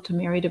biblical to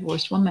marry a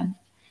divorced woman.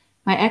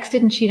 My ex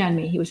didn't cheat on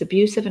me. He was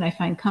abusive, and I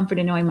find comfort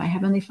in knowing my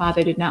Heavenly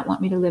Father did not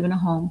want me to live in a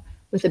home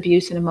with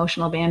abuse and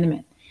emotional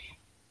abandonment.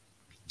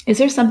 Is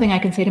there something I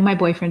can say to my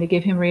boyfriend to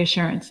give him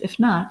reassurance? If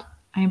not,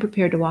 I am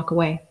prepared to walk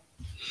away.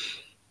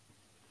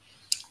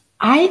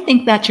 I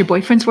think that's your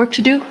boyfriend's work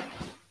to do,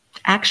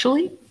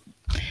 actually.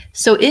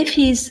 So if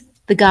he's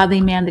the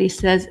godly man that he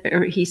says,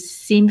 or he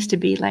seems to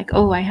be, like,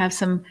 oh, I have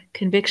some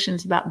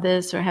convictions about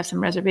this, or I have some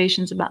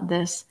reservations about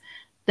this,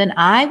 then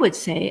I would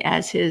say,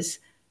 as his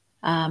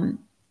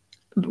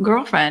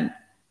girlfriend,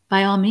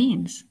 by all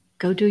means,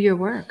 go do your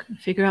work.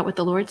 Figure out what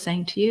the Lord's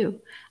saying to you.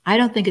 I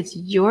don't think it's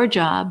your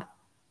job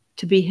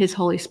to be his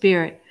Holy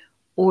Spirit,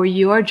 or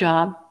your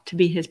job to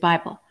be his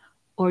Bible,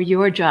 or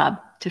your job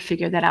to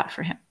figure that out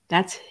for him.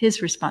 That's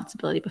his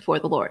responsibility before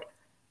the Lord.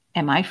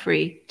 Am I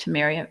free to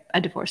marry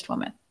a divorced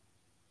woman?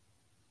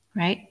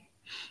 Right?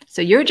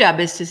 So your job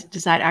is to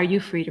decide, are you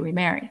free to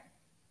remarry?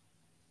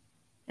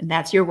 And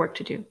that's your work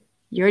to do.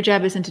 Your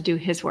job isn't to do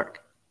his work,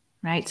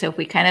 right? So if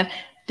we kind of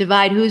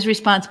divide who's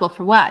responsible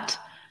for what,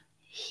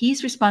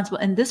 he's responsible.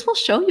 And this will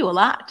show you a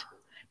lot,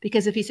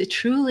 because if he's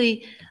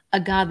truly a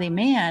godly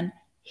man,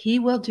 he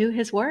will do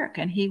his work,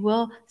 and he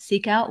will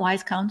seek out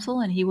wise counsel,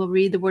 and he will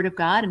read the word of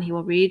God, and he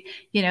will read,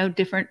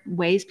 different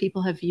ways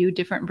people have viewed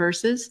different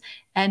verses,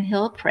 and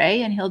he'll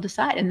pray and he'll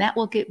decide. And that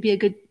will be a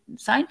good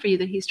sign for you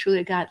that he's truly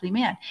a godly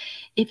man.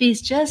 If he's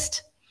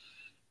just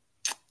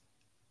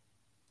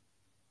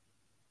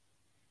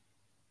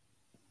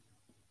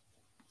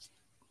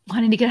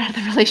wanting to get out of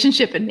the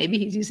relationship, and maybe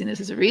he's using this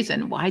as a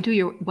reason, why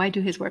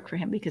do his work for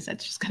him? Because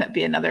that's just going to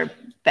be another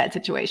bad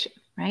situation,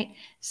 right?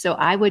 So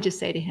I would just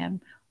say to him,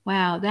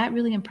 wow, that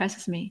really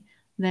impresses me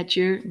that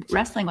you're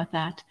wrestling with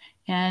that.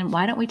 And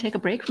why don't we take a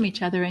break from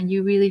each other and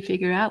you really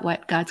figure out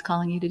what God's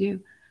calling you to do?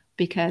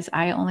 Because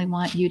I only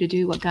want you to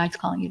do what God's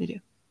calling you to do,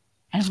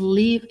 and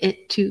leave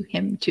it to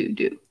him to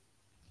do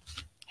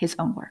his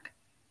own work.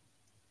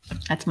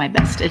 That's my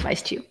best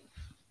advice to you.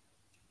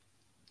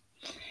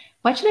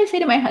 What should I say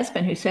to my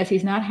husband who says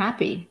he's not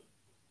happy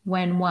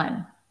when,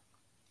 1,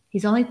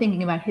 he's only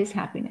thinking about his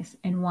happiness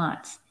and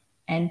wants,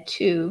 and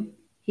 2,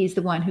 he's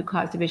the one who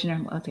caused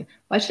division?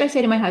 What should I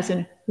say to my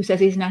husband who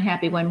says he's not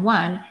happy when,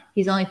 1,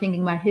 he's only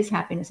thinking about his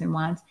happiness and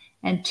wants,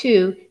 and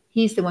 2,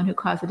 he's the one who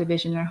caused the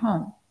division in our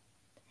home?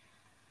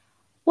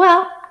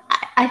 Well,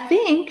 I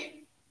think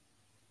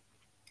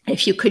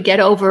if you could get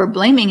over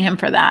blaming him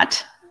for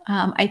that,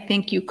 I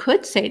think you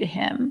could say to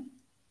him,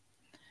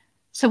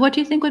 so what do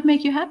you think would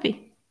make you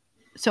happy?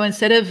 So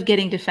instead of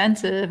getting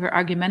defensive or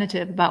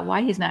argumentative about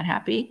why he's not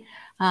happy,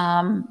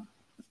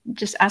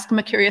 just ask him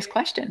a curious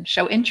question.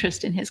 Show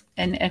interest in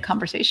a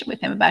conversation with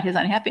him about his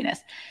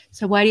unhappiness.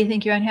 So why do you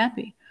think you're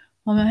unhappy?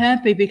 Well, I'm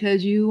unhappy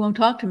because you won't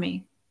talk to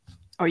me,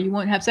 or you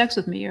won't have sex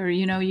with me, or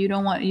you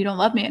don't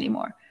love me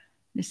anymore. And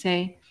you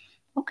say,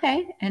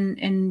 okay,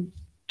 and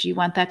do you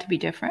want that to be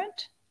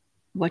different?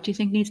 What do you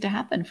think needs to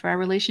happen for our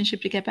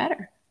relationship to get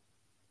better?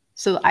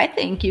 So I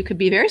think you could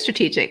be very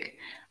strategic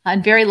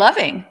and very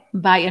loving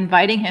by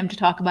inviting him to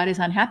talk about his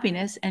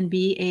unhappiness and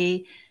be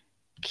a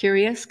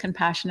curious,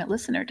 compassionate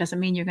listener. It doesn't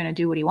mean you're going to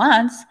do what he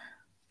wants,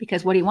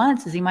 because what he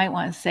wants is, he might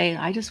want to say,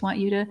 I just want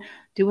you to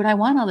do what I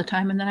want all the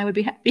time, and then I would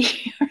be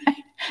happy, right?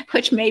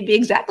 Which may be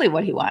exactly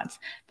what he wants.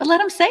 But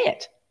let him say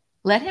it.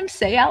 Let him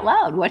say out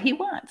loud what he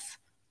wants.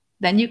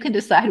 Then you can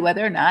decide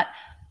whether or not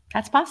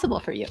that's possible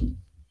for you.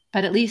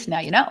 But at least now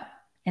you know,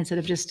 instead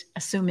of just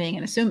assuming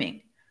and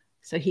assuming.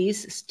 So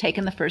he's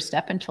taken the first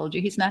step and told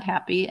you he's not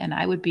happy. And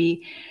I would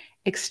be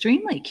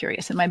extremely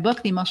curious. In my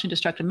book, The Emotionally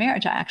Destructive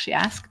Marriage, I actually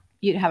ask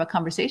you to have a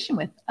conversation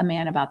with a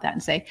man about that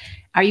and say,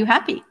 are you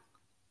happy?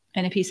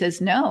 And if he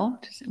says no,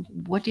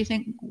 what do you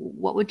think?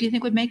 What would you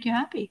think would make you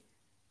happy?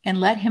 And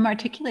let him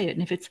articulate it.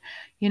 And if it's,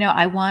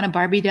 I want a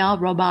Barbie doll,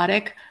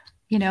 robotic,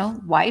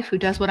 wife who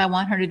does what I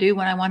want her to do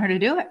when I want her to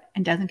do it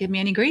and doesn't give me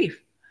any grief,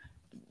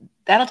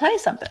 that'll tell you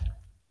something,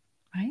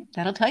 right?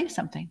 That'll tell you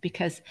something,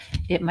 because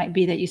it might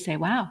be that you say,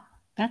 wow,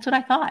 that's what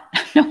I thought.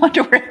 No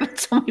wonder we're having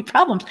so many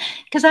problems,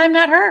 because I'm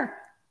not her.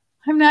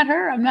 I'm not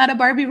her. I'm not a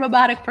Barbie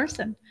robotic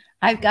person.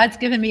 God's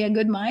given me a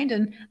good mind,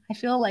 and I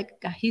feel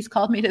like he's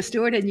called me to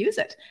steward and use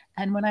it.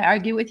 And when I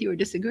argue with you or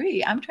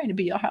disagree, I'm trying to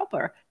be your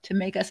helper to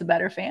make us a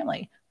better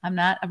family. I'm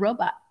not a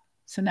robot.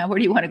 So now where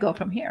do you want to go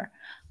from here?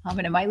 And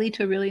it might lead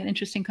to an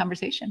interesting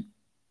conversation.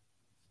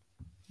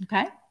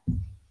 Okay.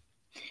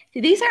 See,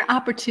 these are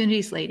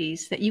opportunities,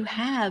 ladies, that you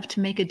have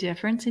to make a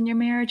difference in your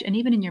marriage and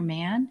even in your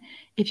man,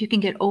 if you can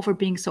get over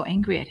being so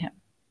angry at him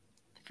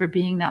for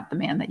being not the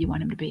man that you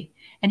want him to be.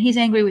 And he's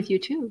angry with you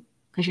too,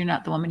 because you're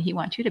not the woman he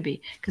wants you to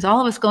be. Because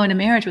all of us go into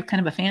marriage with kind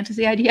of a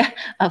fantasy idea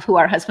of who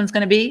our husband's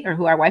going to be or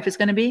who our wife is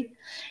going to be.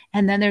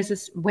 And then there's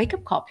this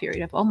wake-up call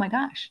period of, oh my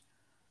gosh.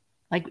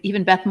 Like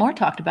even Beth Moore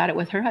talked about it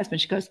with her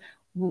husband. She goes,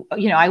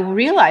 I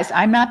realized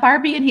I'm not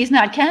Barbie and he's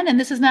not Ken, and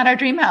this is not our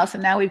dream house.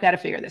 And now we've got to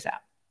figure this out.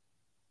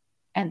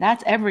 And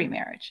that's every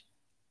marriage.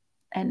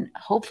 And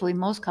hopefully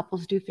most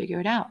couples do figure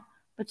it out,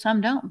 but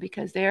some don't,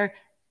 because they're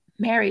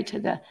married to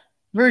the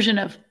version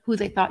of who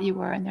they thought you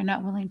were, and they're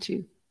not willing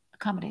to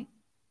accommodate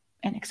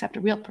and accept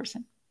a real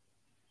person.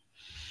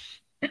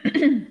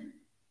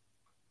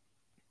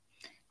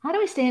 How do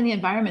we stay in the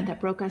environment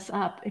that broke us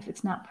up if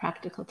it's not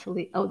practical to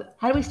leave?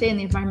 How do we stay in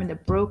the environment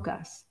that broke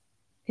us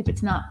if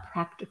it's not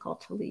practical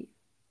to leave?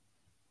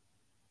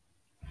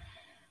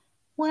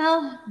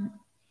 Well,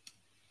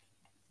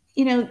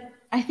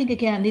 I think,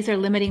 again, these are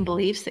limiting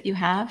beliefs that you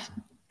have.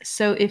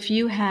 So if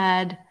you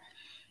had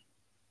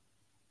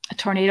a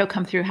tornado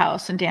come through your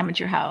house and damage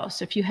your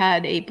house, if you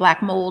had a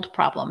black mold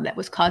problem that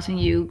was causing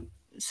you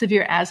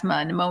severe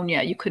asthma,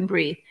 pneumonia, you couldn't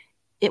breathe,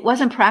 it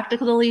wasn't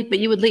practical to leave, but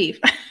you would leave.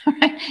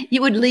 Right?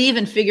 You would leave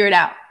and figure it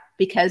out,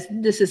 because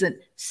this isn't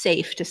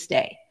safe to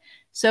stay.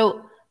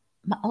 So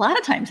a lot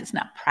of times it's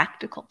not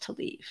practical to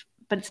leave,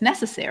 but it's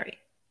necessary.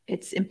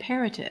 It's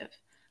imperative.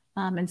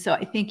 And so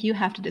I think you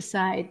have to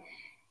decide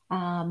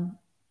how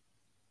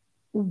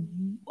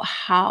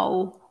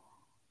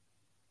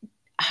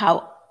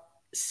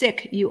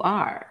sick you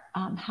are.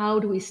 How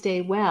do we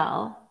stay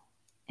well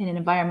in an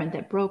environment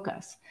that broke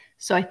us?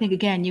 So I think,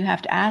 again, you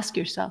have to ask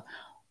yourself,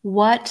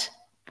 what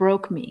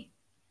broke me?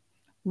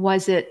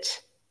 Was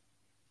it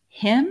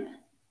him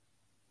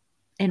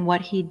and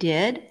what he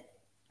did,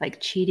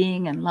 like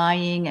cheating and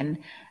lying and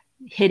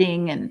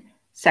hitting and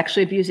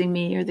sexually abusing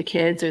me or the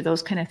kids or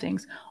those kind of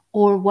things?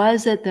 Or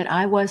was it that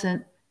I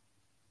wasn't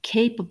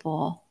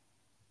capable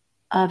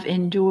of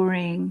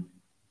enduring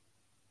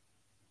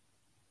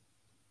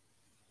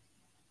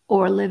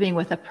or living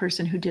with a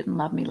person who didn't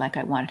love me like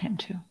I wanted him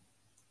to,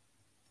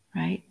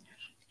 right?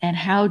 And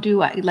how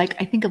do I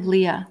think of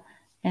Leah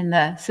and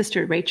the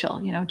sister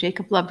Rachel.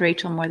 Jacob loved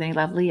Rachel more than he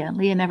loved Leah. And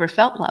Leah never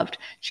felt loved.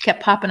 She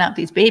kept popping out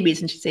these babies,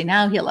 and she'd say,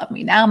 now he'll love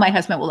me. Now my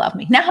husband will love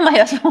me. Now my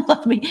husband will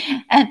love me.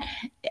 And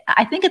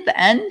I think at the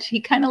end, he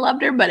kind of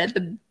loved her, but at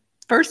the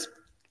first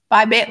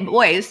 5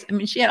 boys,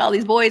 she had all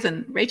these boys,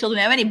 and Rachel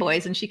didn't have any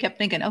boys. And she kept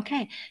thinking,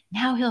 okay,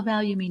 now he'll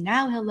value me.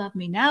 Now he'll love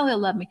me. Now he'll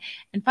love me.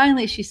 And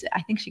finally,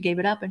 I think she gave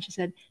it up, and she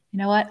said, you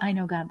know what? I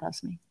know God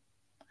loves me.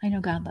 I know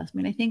God loves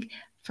me. And I think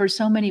for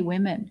so many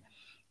women,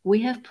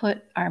 we have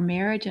put our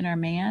marriage and our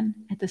man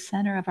at the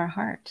center of our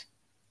heart.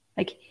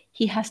 Like,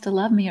 he has to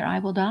love me or I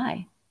will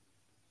die.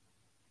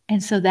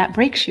 And so that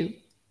breaks you.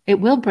 It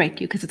will break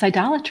you, because it's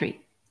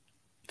idolatry.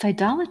 It's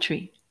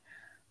idolatry.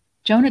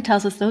 Jonah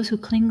tells us those who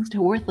cling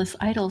to worthless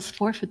idols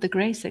forfeit the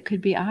grace that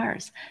could be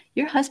ours.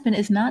 Your husband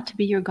is not to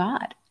be your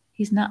God.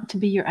 He's not to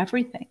be your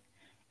everything.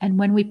 And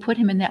when we put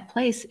him in that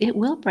place, it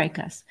will break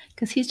us,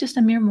 because he's just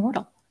a mere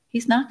mortal.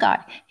 He's not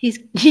God.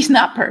 He's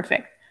not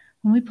perfect.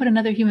 When we put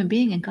another human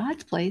being in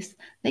God's place,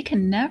 they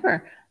can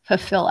never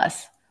fulfill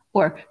us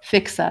or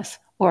fix us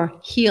or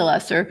heal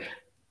us or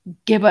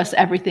give us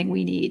everything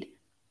we need.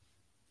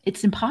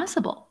 It's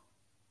impossible.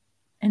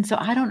 And so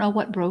I don't know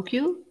what broke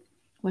you.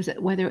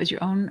 Whether it was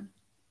your own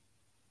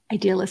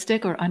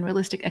idealistic or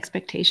unrealistic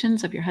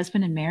expectations of your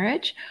husband in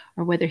marriage,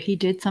 or whether he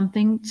did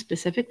something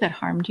specific that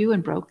harmed you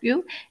and broke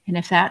you. And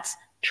if that's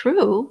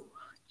true,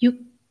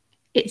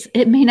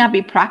 it may not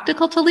be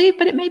practical to leave,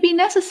 but it may be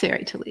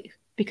necessary to leave,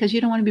 because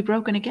you don't want to be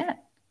broken again.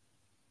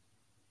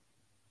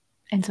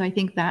 And so I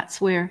think that's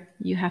where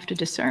you have to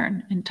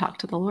discern and talk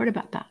to the Lord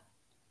about that.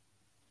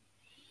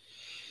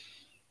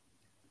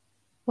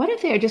 What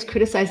if they are just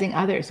criticizing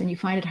others and you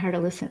find it hard to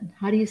listen?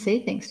 How do you say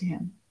things to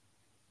him?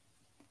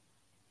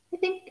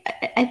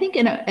 I think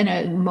in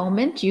a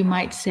moment you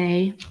might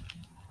say,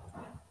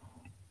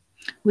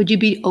 would you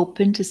be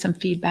open to some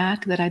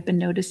feedback that I've been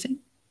noticing?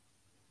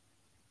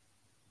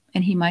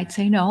 And he might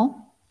say no,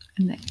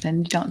 and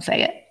then don't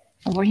say it.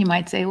 Or he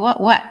might say, what?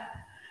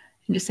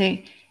 And just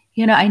say,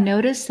 I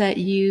notice that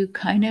you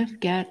kind of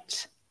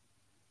get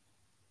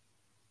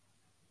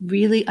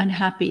really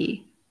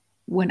unhappy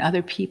when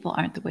other people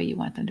aren't the way you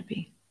want them to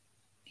be.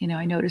 You know,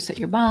 I notice that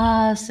your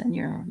boss and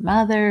your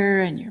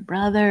mother and your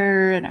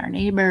brother and our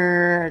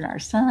neighbor and our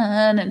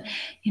son, and,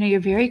 you know,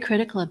 you're very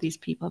critical of these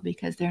people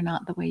because they're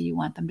not the way you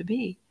want them to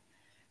be.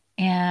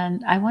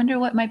 And I wonder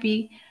what might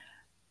be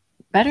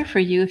better for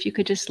you if you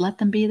could just let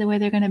them be the way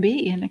they're going to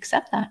be and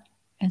accept that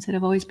instead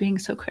of always being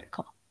so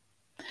critical.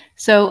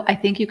 So I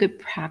think you could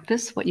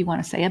practice what you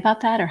want to say about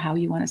that or how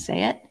you want to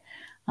say it.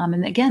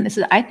 And again,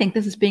 I think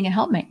this is being a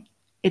helpmate.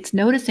 It's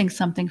noticing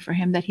something for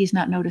him that he's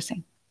not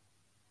noticing.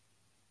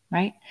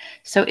 Right?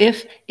 So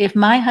if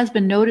my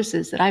husband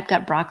notices that I've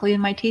got broccoli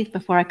in my teeth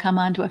before I come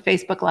onto a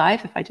Facebook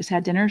Live, if I just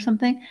had dinner or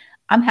something,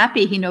 I'm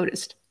happy he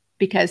noticed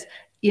because,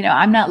 you know,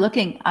 I'm not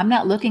looking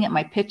at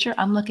my picture,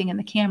 I'm looking in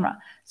the camera.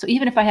 So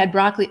even if I had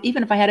broccoli,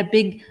 even if I had a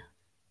big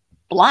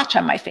blotch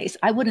on my face,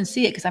 I wouldn't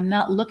see it because I'm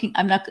looking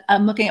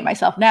at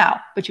myself now.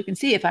 But you can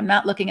see if I'm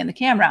not looking in the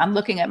camera, I'm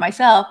looking at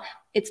myself.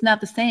 It's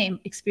not the same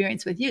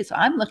experience with you. So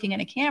I'm looking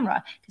in a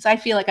camera because I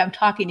feel like I'm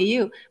talking to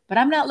you, but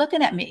I'm not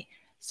looking at me.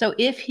 So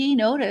if he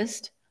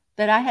noticed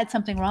that I had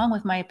something wrong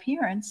with my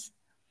appearance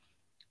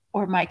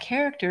or my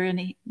character,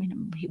 and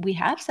we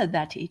have said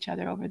that to each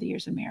other over the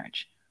years of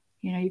marriage,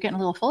 you know, you're getting a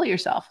little full of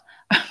yourself,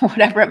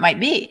 whatever it might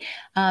be,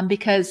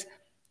 because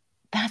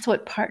that's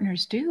what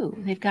partners do.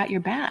 They've got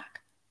your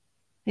back.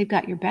 They've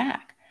got your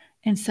back.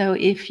 And so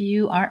if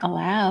you aren't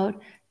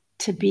allowed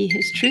to be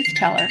his truth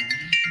teller,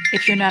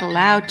 if you're not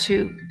allowed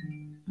to,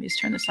 let me just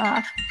turn this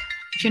off.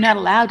 If you're not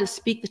allowed to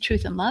speak the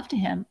truth and love to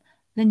him,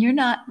 then you're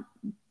not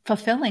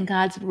fulfilling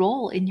God's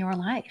role in your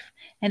life.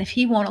 And if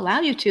he won't allow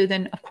you to,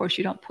 then of course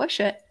you don't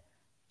push it.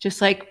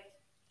 Just like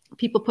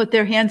people put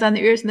their hands on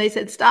their ears and they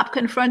said, stop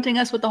confronting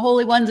us with the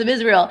holy ones of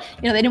Israel.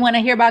 You know, they didn't want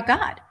to hear about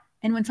God.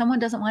 And when someone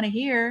doesn't want to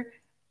hear,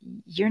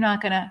 you're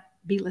not going to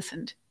be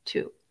listened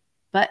to.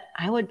 But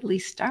I would at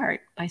least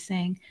start by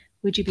saying,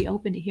 would you be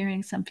open to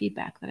hearing some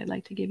feedback that I'd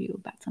like to give you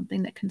about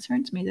something that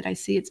concerns me that I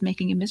see it's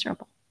making you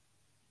miserable?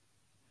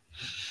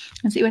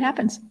 And see what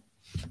happens.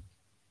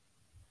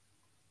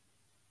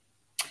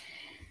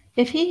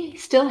 If he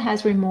still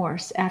has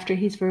remorse after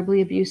he's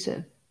verbally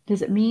abusive,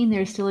 does it mean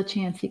there's still a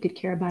chance he could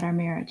care about our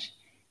marriage?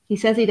 He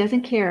says he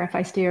doesn't care if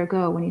I stay or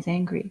go when he's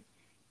angry.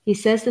 He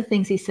says the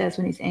things he says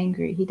when he's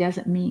angry he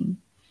doesn't mean.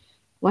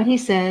 What he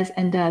says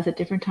and does at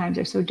different times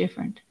are so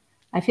different.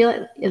 I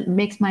feel it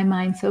makes my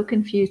mind so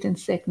confused and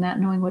sick, not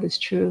knowing what is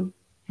true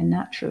and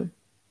not true.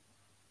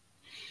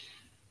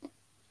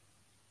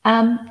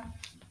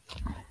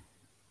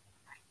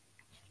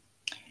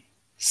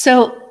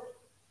 So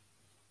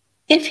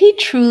if he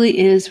truly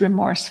is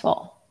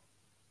remorseful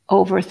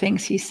over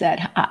things he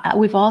said,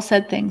 we've all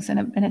said things in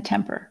a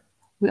temper.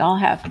 We all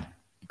have,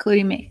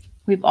 including me.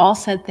 We've all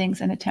said things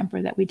in a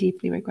temper that we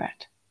deeply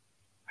regret,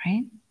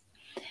 right?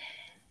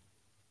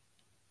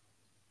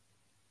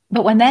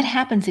 But when that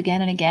happens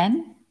again and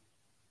again,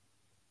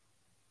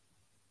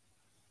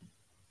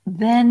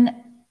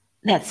 then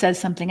that says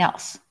something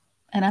else.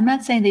 And I'm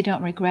not saying they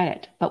don't regret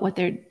it, but what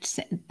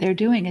they're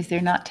doing is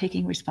they're not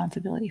taking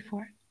responsibility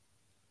for it.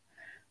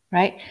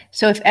 Right?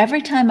 So if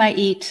every time I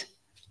eat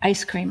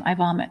ice cream, I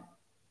vomit.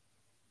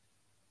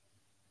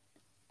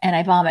 And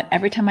I vomit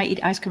every time I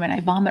eat ice cream, and I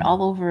vomit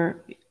all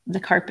over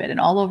the carpet and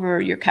all over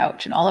your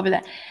couch and all over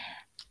that,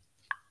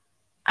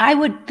 I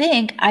would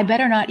think I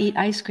better not eat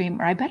ice cream,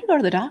 or I better go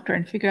to the doctor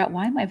and figure out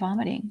why am I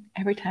vomiting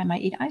every time I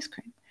eat ice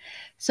cream.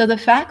 So the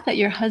fact that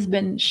your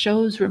husband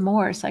shows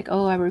remorse, like,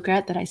 oh, I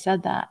regret that I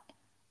said that,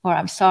 or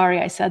I'm sorry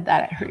I said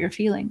that, it hurt your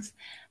feelings.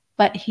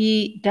 But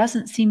he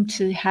doesn't seem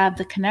to have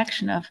the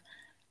connection of,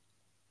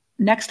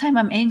 next time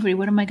I'm angry,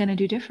 what am I going to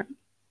do different?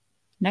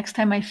 Next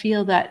time I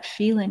feel that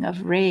feeling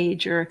of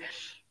rage or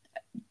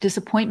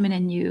disappointment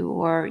in you,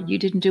 or you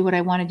didn't do what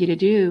I wanted you to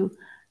do,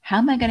 how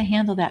am I going to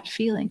handle that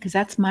feeling? Because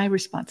that's my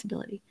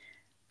responsibility.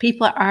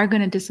 People are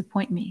going to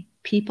disappoint me.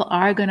 People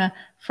are going to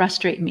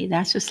frustrate me.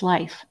 That's just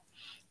life.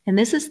 And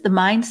this is the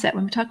mindset.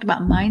 When we talked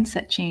about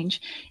mindset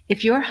change,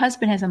 if your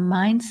husband has a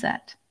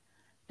mindset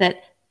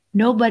that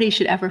nobody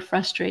should ever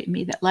frustrate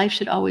me, that life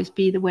should always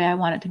be the way I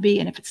want it to be,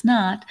 and if it's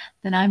not,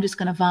 then I'm just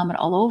going to vomit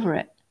all over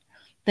it,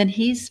 then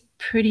he's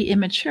pretty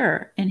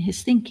immature in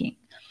his thinking.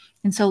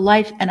 And so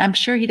life, and I'm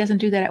sure he doesn't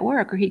do that at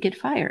work or he'd get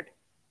fired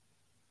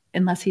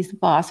unless he's the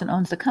boss and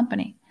owns the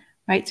company,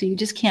 right? So you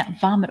just can't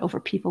vomit over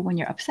people when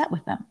you're upset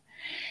with them.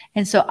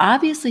 And so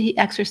obviously he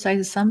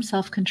exercises some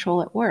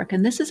self-control at work.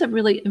 And this is a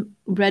really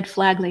red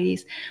flag,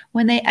 ladies.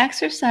 When they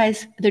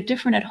exercise, they're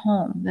different at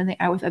home than they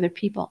are with other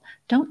people.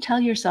 Don't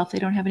tell yourself they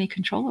don't have any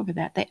control over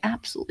that. They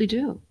absolutely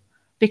do,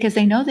 because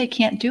they know they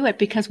can't do it.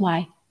 Because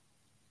why?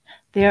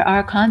 There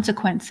are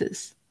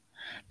consequences.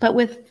 But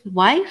with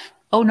wife,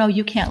 oh no,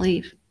 you can't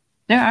leave.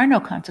 There are no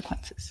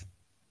consequences,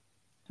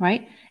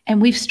 right?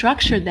 And we've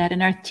structured that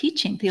in our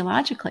teaching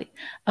theologically.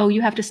 Oh,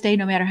 you have to stay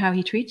no matter how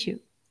he treats you,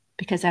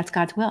 because that's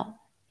God's will.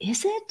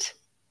 Is it?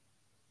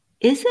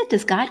 Is it?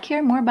 Does God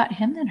care more about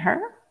him than her?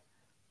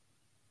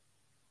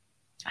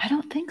 I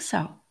don't think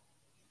so.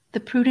 The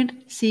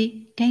prudent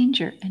see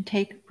danger and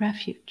take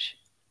refuge.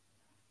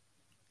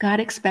 God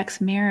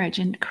expects marriage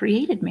and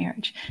created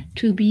marriage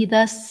to be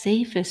the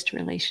safest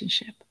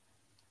relationship,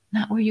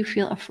 not where you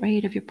feel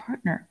afraid of your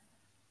partner,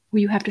 where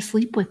you have to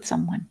sleep with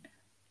someone.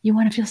 You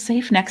want to feel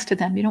safe next to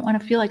them. You don't want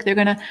to feel like they're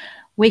going to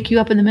wake you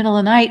up in the middle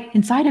of the night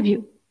inside of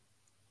you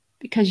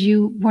because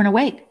you weren't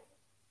awake.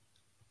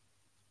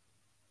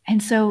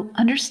 And so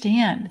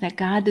understand that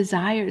God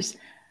desires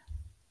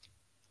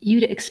you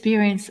to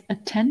experience a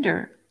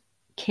tender,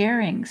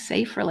 caring,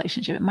 safe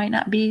relationship. It might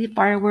not be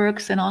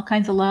fireworks and all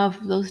kinds of love.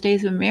 Those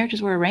days when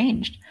marriages were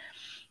arranged,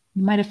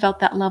 you might have felt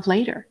that love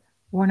later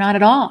or not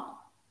at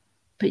all,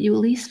 but you at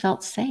least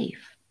felt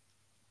safe.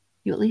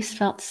 You at least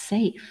felt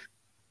safe.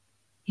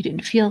 You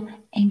didn't feel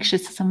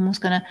anxious that someone was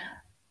going to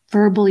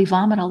verbally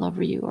vomit all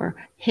over you or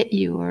hit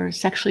you or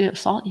sexually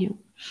assault you.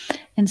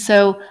 And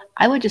so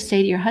I would just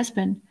say to your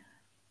husband,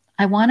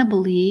 I want to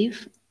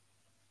believe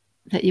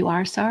that you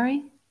are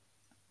sorry,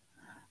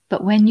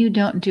 but when you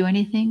don't do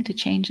anything to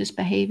change this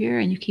behavior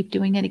and you keep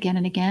doing it again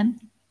and again,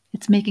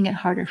 it's making it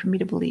harder for me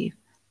to believe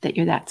that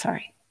you're that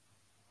sorry.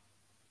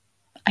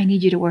 I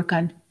need you to work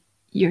on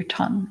your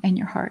tongue and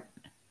your heart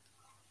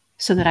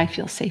so that I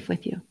feel safe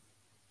with you.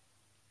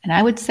 And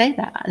I would say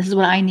that this is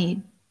what I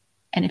need.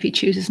 And if he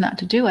chooses not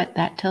to do it,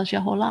 that tells you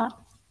a whole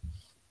lot,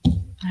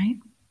 right?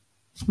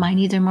 My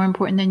needs are more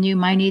important than you.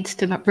 My needs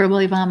to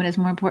verbally vomit is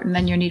more important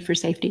than your need for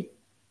safety.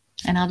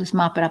 And I'll just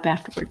mop it up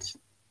afterwards.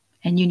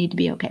 And you need to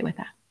be okay with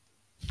that.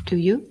 Do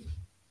you?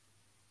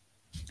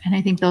 And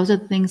I think those are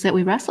the things that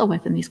we wrestle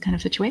with in these kind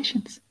of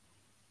situations.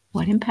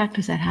 What impact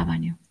does that have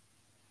on you?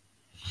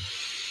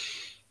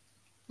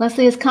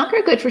 Leslie, is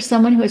Conquer good for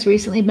someone who has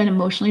recently been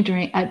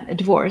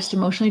divorced,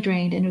 emotionally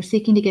drained, and who's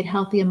seeking to get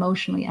healthy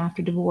emotionally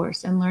after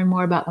divorce and learn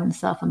more about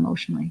oneself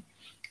emotionally?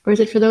 Or is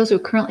it for those who are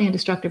currently in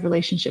destructive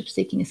relationships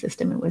seeking a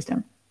system and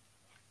wisdom?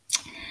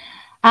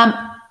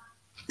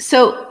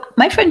 So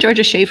my friend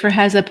Georgia Schaefer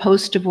has a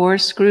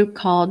post-divorce group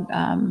called,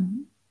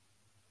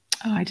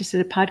 I just did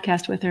a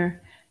podcast with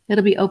her.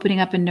 It'll be opening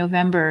up in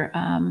November.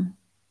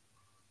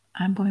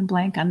 I'm going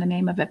blank on the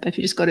name of it, but if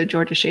you just go to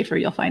Georgia Schaefer,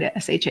 you'll find it,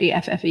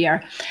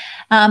 Shaffer.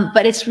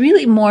 But it's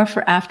really more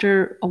for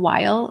after a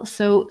while.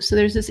 So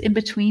there's this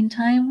in-between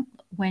time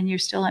when you're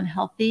still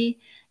unhealthy.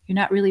 You're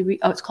not really,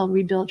 it's called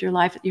Rebuild Your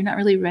Life. You're not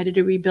really ready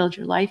to rebuild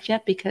your life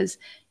yet because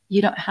you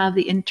don't have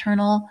the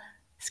internal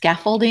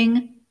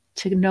scaffolding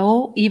to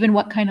know even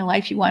what kind of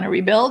life you want to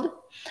rebuild.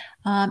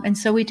 And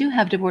so we do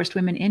have divorced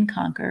women in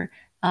Conquer.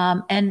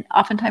 And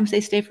oftentimes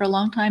they stay for a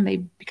long time. They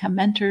become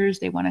mentors.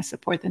 They want to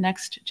support the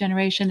next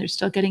generation. They're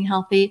still getting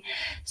healthy.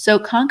 So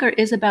Conquer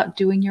is about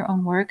doing your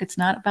own work. It's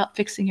not about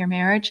fixing your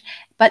marriage.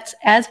 But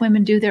as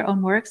women do their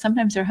own work,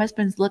 sometimes their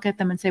husbands look at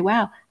them and say,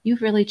 wow,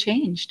 you've really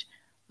changed.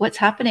 What's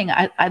happening?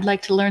 I'd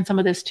like to learn some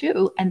of this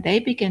too. And they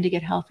begin to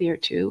get healthier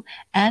too.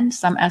 And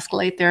some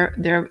escalate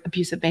their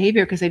abusive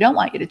behavior because they don't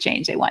want you to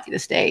change. They want you to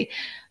stay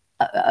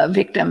a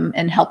victim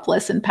and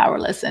helpless and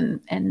powerless and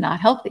not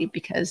healthy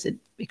because it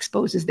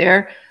exposes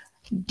their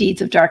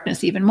deeds of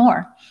darkness even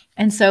more.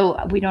 And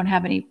so we don't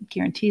have any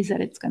guarantees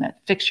that it's going to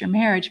fix your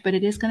marriage, but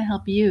it is going to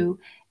help you.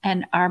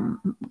 And our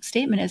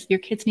statement is your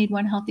kids need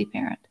one healthy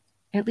parent,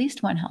 at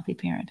least one healthy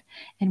parent.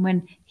 And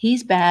when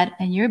he's bad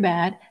and you're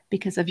bad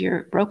because of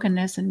your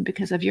brokenness and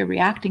because of your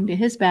reacting to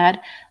his bad,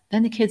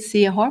 then the kids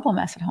see a horrible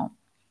mess at home.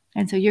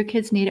 And so your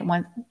kids need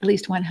at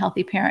least one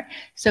healthy parent.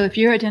 So if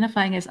you're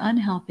identifying as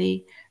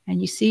unhealthy and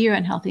you see your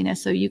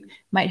unhealthiness, so you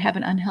might have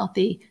an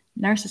unhealthy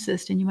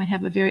narcissist and you might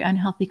have a very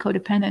unhealthy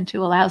codependent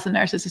who allows the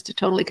narcissist to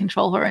totally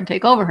control her and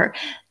take over her.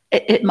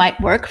 It might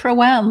work for a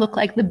while and look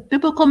like the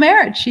biblical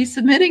marriage. She's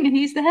submitting and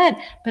he's the head,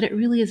 but it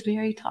really is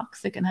very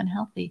toxic and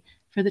unhealthy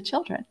for the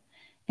children.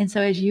 And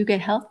so as you get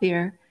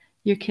healthier,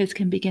 your kids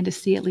can begin to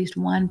see at least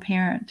one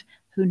parent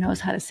who knows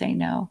how to say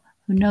no,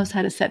 who knows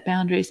how to set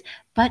boundaries,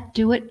 but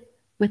do it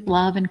with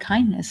love and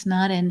kindness,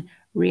 not in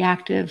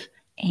reactive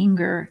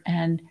anger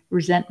and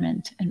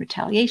resentment and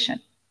retaliation,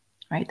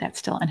 right? That's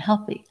still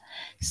unhealthy.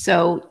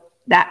 So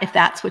that if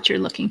that's what you're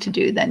looking to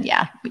do, then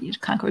yeah,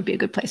 Conquer would be a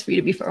good place for you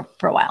to be for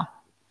a while.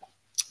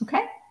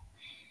 Okay.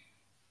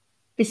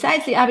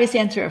 Besides the obvious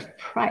answer of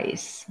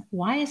price,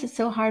 why is it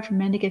so hard for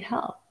men to get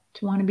help,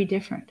 to want to be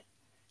different?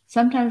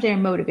 Sometimes they are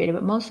motivated,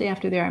 but mostly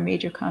after there are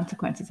major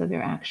consequences of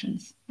their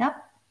actions. Yep.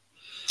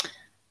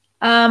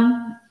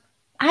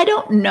 I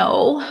don't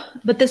know,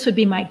 but this would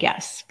be my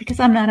guess because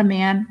I'm not a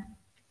man,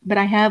 but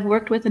I have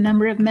worked with a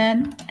number of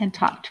men and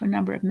talked to a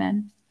number of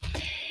men.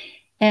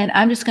 And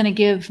I'm just going to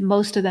give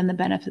most of them the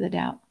benefit of the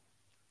doubt.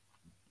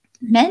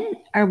 Men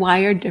are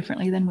wired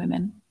differently than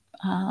women.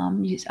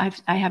 I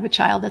have a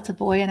child that's a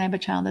boy and I have a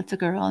child that's a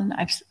girl, and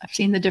I've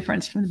seen the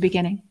difference from the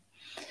beginning.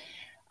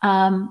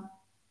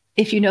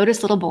 If you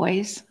notice little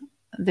boys,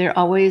 they're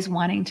always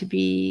wanting to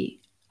be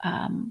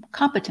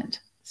competent.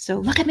 So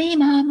look at me,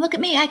 mom, look at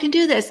me, I can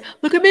do this.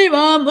 Look at me,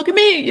 mom, look at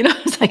me. You know,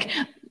 it's like,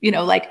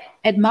 like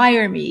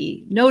admire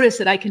me, notice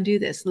that I can do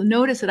this.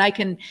 Notice that I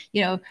can,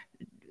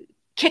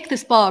 kick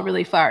this ball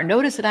really far.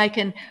 Notice that I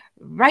can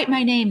write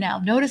my name now.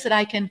 Notice that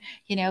I can,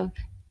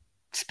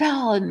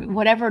 spell and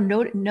whatever.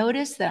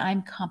 Notice that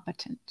I'm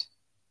competent.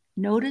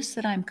 Notice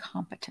that I'm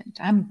competent.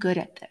 I'm good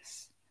at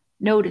this.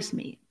 Notice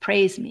me,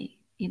 praise me,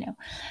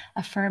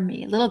 affirm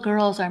me. Little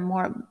girls are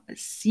more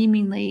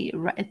seemingly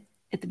right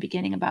at the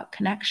beginning about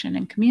connection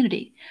and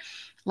community.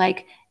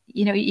 Like,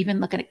 you even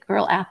look at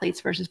girl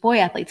athletes versus boy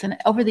athletes. And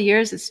over the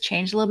years, it's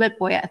changed a little bit.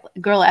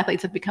 Girl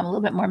athletes have become a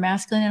little bit more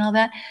masculine and all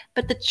that.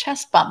 But the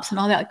chest bumps and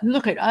all that, like,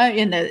 look at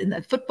in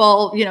the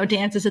football,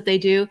 dances that they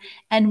do.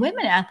 And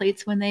women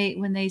athletes, when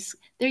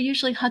they're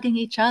usually hugging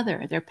each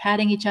other, they're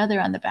patting each other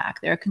on the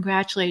back, they're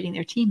congratulating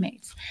their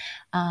teammates.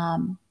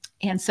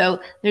 And so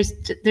there's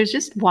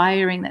just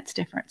wiring that's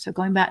different. So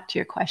going back to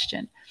your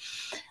question,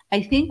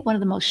 I think one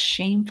of the most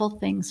shameful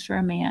things for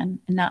a man,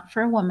 and not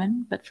for a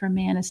woman, but for a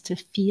man, is to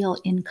feel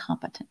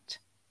incompetent.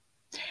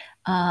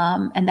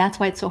 And that's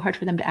why it's so hard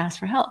for them to ask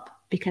for help,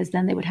 because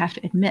then they would have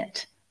to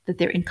admit that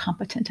they're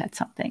incompetent at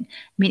something.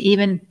 I mean,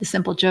 even the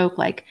simple joke,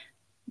 like,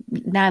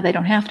 now they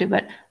don't have to,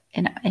 but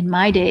in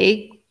my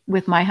day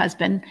with my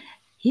husband,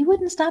 he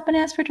wouldn't stop and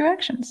ask for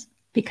directions,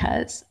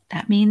 because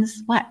that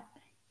means what?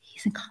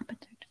 He's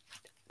incompetent.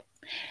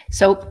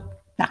 So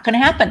not going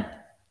to happen.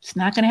 It's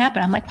not going to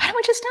happen. I'm like, why don't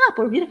we just stop?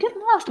 We're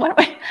getting lost. Why don't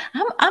we?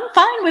 I'm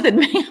fine with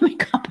admitting I'm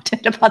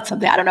incompetent about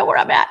something. I don't know where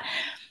I'm at.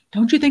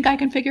 Don't you think I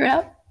can figure it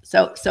out?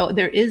 So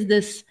there is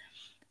this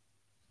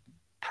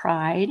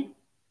pride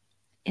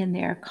in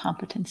their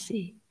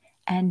competency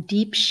and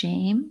deep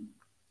shame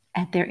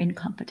at their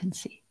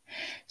incompetency.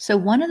 So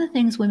one of the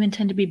things women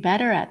tend to be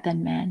better at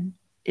than men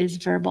is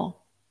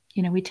verbal.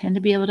 We tend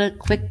to be able to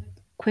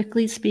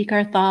quickly speak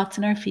our thoughts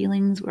and our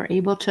feelings. We're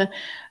able to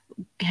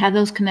have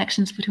those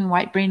connections between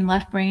right brain and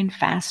left brain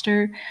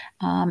faster,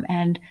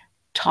 and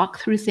talk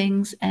through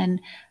things.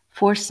 And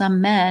for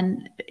some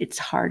men, it's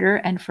harder.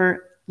 And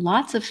for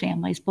lots of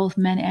families, both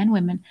men and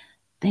women,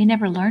 they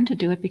never learned to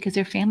do it because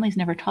their families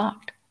never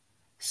talked.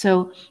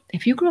 So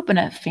if you grew up in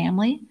a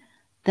family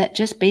that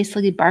just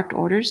basically barked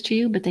orders to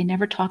you, but they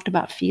never talked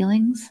about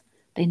feelings,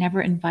 they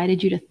never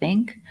invited you to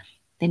think,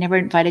 they never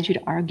invited you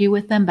to argue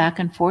with them back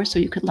and forth so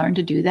you could learn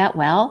to do that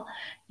well,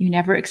 you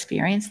never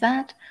experienced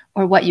that.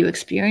 Or what you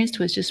experienced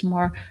was just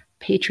more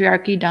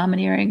patriarchy,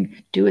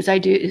 domineering, do as I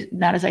do,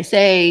 not as I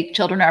say,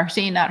 children are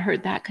seen, not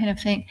heard, that kind of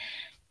thing.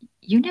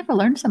 You never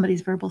learned some of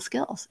these verbal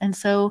skills. And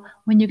so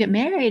when you get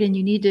married and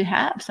you need to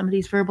have some of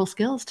these verbal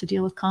skills to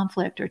deal with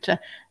conflict or to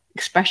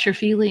express your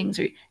feelings,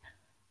 or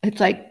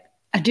it's like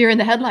a deer in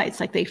the headlights,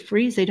 like they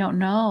freeze, they don't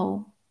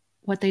know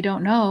what they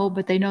don't know,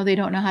 but they know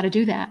don't know how to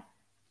do that.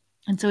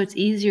 And so it's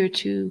easier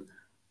to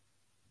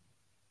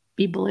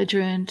be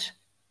belligerent,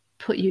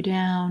 put you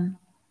down,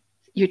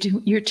 you're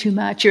too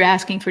much, you're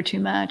asking for too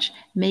much,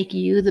 make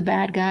you the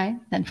bad guy,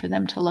 than for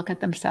them to look at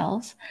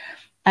themselves.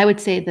 I would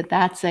say that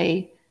that's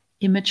a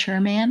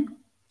immature man,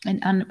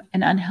 an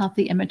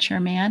unhealthy, immature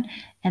man.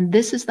 And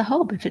this is the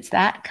hope. If it's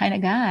that kind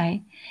of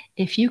guy,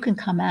 if you can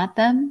come at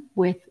them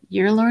with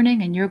your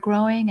learning and your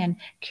growing and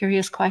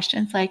curious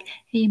questions like,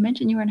 hey, you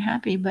mentioned you were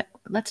unhappy, but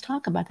let's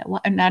talk about that.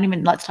 Or not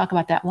even let's talk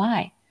about that.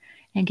 Why?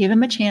 And give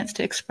him a chance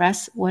to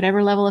express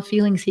whatever level of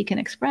feelings he can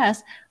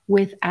express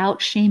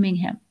without shaming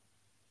him.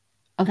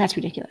 Oh, that's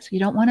ridiculous. You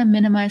don't want to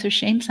minimize or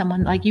shame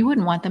someone. Like, you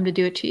wouldn't want them to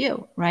do it to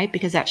you, right?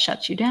 Because that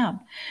shuts you down.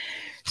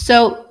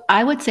 So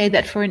I would say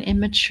that for an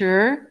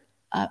immature,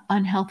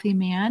 unhealthy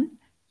man,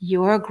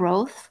 your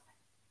growth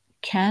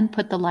can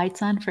put the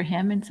lights on for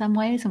him in some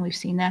ways. And we've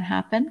seen that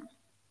happen.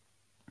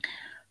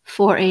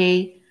 For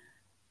a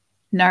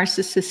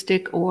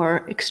narcissistic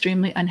or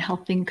extremely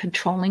unhealthy,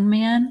 controlling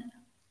man,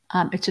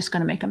 it's just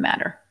going to make him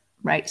madder.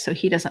 Right. So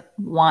he doesn't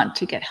want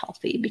to get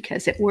healthy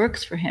because it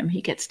works for him.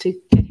 He gets to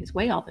get his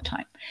way all the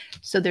time.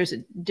 So there's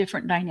a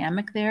different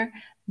dynamic there.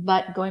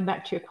 But going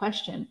back to your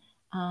question,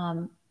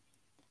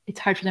 it's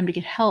hard for them to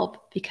get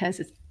help because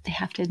they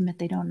have to admit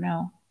they don't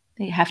know.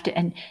 They have to,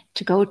 and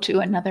to go to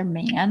another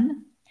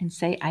man and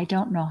say, I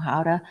don't know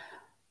how to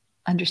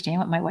understand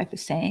what my wife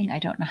is saying. I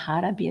don't know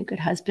how to be a good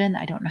husband.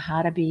 I don't know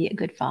how to be a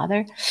good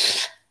father.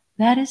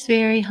 That is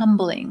very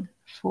humbling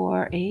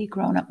for a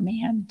grown-up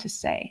man to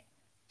say.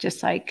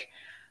 Just like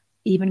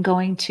even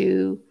going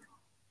to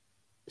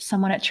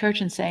someone at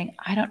church and saying,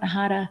 I don't know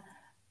how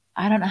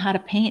to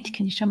paint.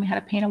 Can you show me how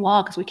to paint a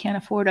wall? Because we can't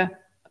afford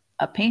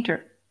a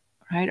painter,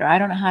 right? Or I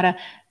don't know how to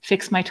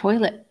fix my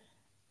toilet.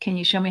 Can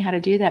you show me how to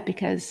do that?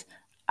 Because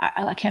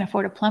I can't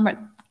afford a plumber.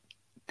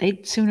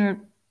 They'd sooner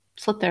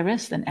slit their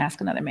wrists than ask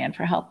another man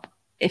for help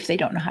if they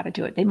don't know how to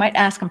do it. They might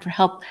ask them for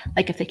help,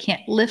 like if they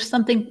can't lift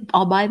something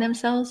all by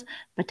themselves,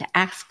 but to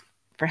ask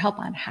for help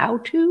on how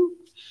to,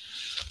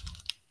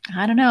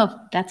 I don't know if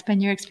that's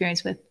been your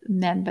experience with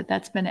men, but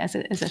that's been as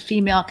a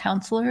female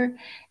counselor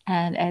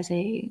and as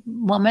a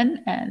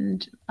woman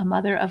and a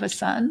mother of a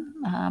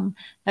son.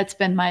 That's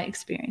been my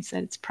experience,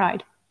 that it's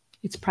pride.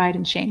 It's pride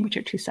and shame, which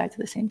are two sides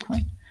of the same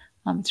coin.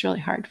 It's really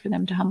hard for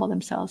them to humble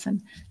themselves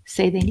and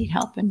say they need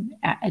help and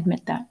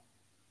admit that.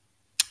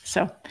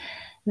 So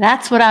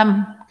that's what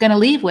I'm going to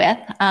leave with.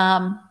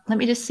 Let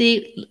me just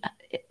see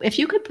if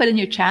you could put in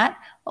your chat,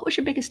 what was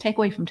your biggest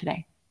takeaway from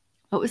today?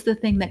 What was the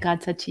thing that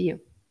God said to you?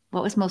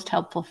 What was most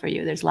helpful for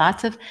you? There's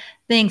lots of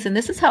things. And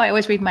this is how I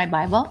always read my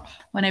Bible.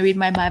 When I read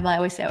my Bible, I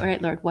always say, all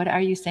right, Lord, what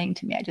are you saying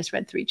to me? I just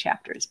read 3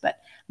 chapters, but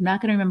I'm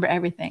not going to remember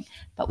everything.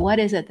 But what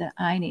is it that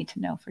I need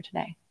to know for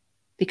today?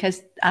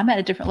 Because I'm at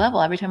a different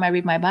level. Every time I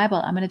read my Bible,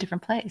 I'm in a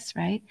different place,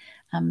 right?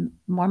 I'm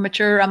more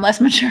mature, I'm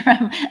less mature,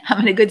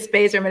 I'm in a good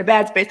space or I'm in a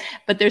bad space.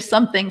 But there's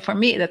something for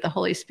me that the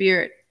Holy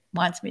Spirit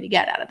wants me to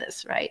get out of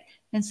this, right?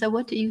 And so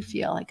what do you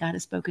feel like God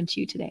has spoken to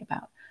you today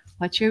about?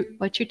 What's your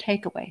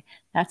takeaway?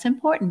 That's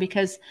important,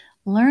 because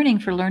learning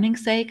for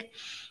learning's sake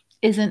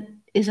isn't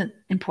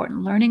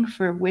important. Learning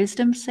for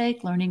wisdom's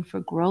sake, learning for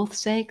growth's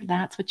sake,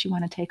 that's what you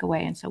want to take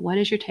away. And so what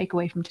is your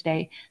takeaway from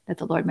today that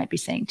the Lord might be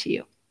saying to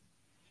you?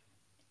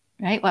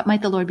 Right? What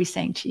might the Lord be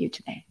saying to you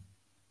today?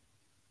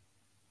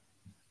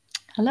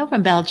 Hello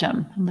from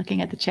Belgium. I'm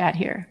looking at the chat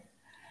here.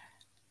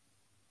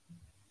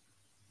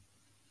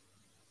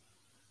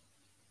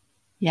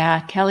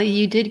 Yeah, Kelly,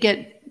 you did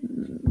get,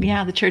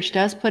 the church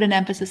does put an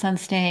emphasis on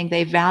staying.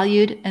 They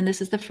valued, and this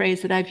is the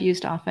phrase that I've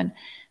used often,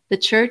 the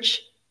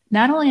church,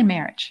 not only in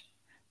marriage,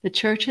 the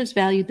church has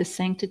valued the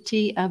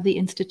sanctity of the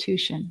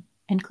institution,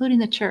 including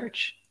the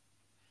church.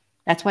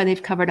 That's why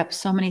they've covered up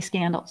so many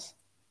scandals.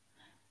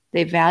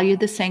 They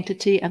valued the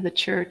sanctity of the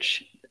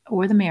church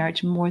or the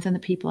marriage more than the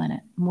people in it,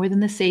 more than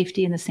the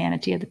safety and the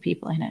sanity of the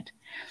people in it.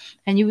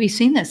 And we've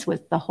seen this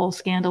with the whole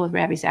scandal with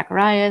Ravi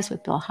Zacharias,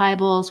 with Bill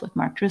Hybels, with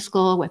Mark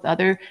Driscoll, with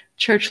other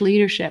church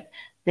leadership.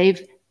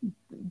 They've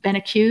been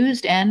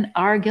accused and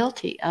are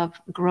guilty of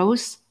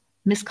gross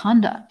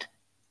misconduct.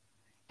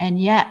 And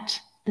yet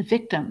the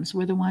victims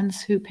were the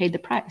ones who paid the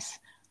price.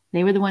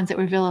 They were the ones that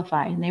were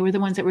vilified, and they were the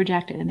ones that were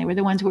rejected, and they were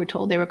the ones who were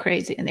told they were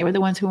crazy, and they were the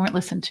ones who weren't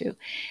listened to.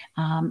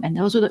 And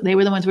they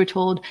were the ones who were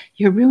told,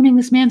 you're ruining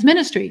this man's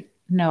ministry.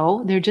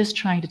 No, they're just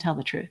trying to tell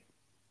the truth.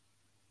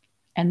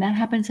 And that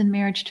happens in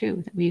marriage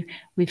too, that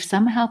we've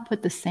somehow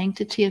put the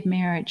sanctity of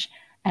marriage,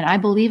 and I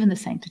believe in the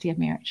sanctity of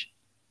marriage.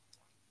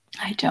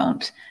 I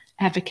don't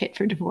advocate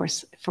for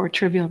divorce for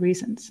trivial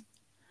reasons,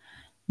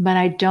 but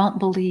I don't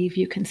believe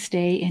you can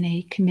stay in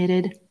a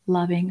committed,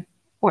 loving,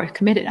 or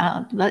committed.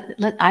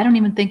 I don't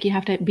even think you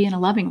have to be in a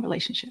loving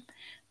relationship,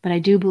 but I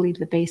do believe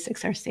the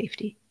basics are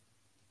safety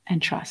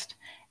and trust.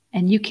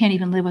 And you can't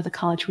even live with a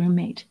college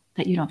roommate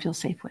that you don't feel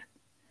safe with,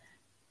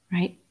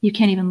 right? You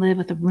can't even live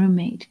with a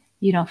roommate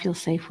you don't feel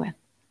safe with.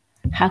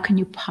 How can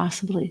you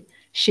possibly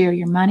share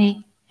your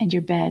money and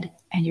your bed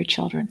and your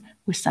children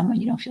with someone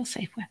you don't feel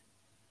safe with?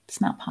 It's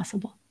not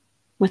possible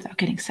without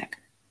getting sick.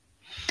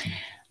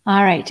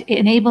 All right,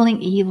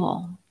 enabling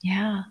evil.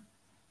 Yeah.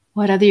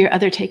 What are your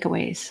other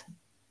takeaways?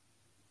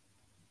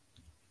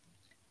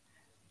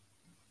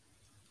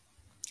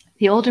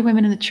 The older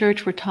women in the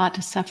church were taught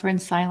to suffer in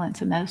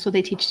silence, and that's what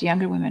they teach the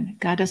younger women.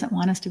 God doesn't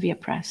want us to be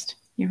oppressed.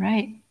 You're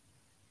right.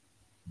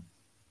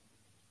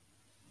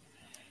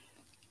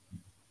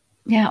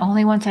 Yeah,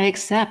 only once I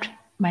accept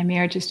my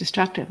marriage is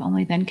destructive,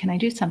 only then can I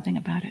do something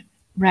about it.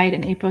 Right,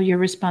 and April, you're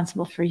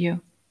responsible for you.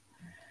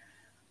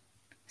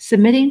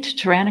 Submitting to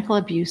tyrannical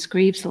abuse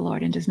grieves the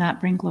Lord and does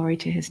not bring glory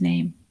to his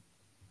name.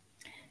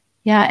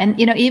 Yeah, and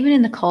even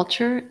in the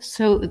culture,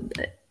 so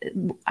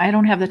I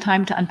don't have the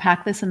time to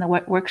unpack this in the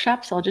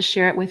workshop, so I'll just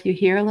share it with you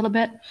here a little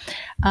bit.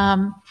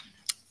 And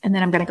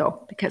then I'm going to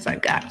go because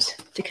I've got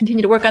to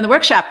continue to work on the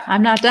workshop.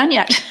 I'm not done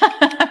yet.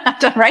 I'm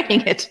not done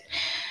writing it.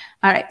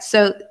 All right,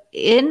 so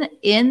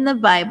in the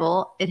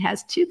Bible, it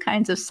has 2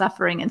 kinds of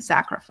suffering and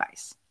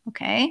sacrifice,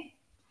 okay?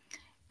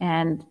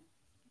 And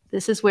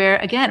this is where,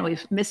 again,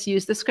 we've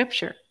misused the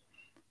scripture.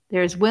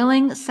 There's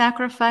willing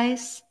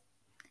sacrifice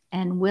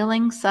and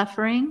willing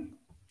suffering.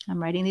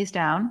 I'm writing these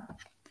down.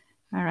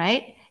 All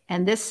right.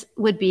 And this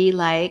would be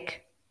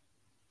like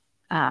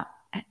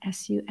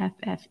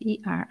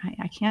S-U-F-F-E-R.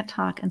 I can't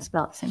talk and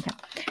spell at the same time.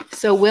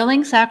 So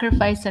willing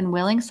sacrifice and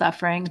willing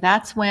suffering,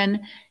 that's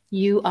when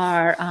you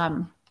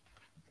are,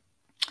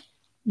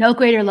 no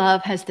greater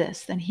love has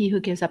this than he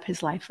who gives up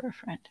his life for a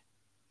friend.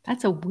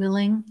 That's a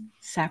willing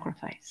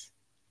sacrifice.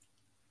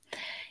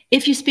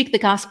 If you speak the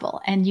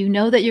gospel and you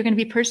know that you're going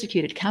to be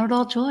persecuted, count it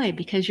all joy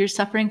because you're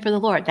suffering for the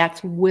Lord.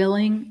 That's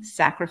willing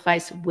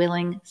sacrifice,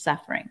 willing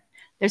suffering.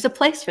 There's a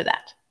place for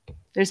that.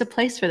 There's a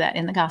place for that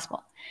in the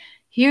gospel.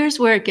 Here's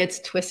where it gets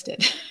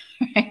twisted,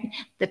 right?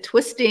 The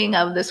twisting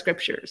of the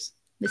scriptures,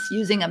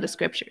 misusing of the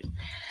scriptures.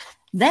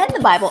 Then the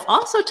Bible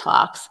also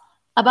talks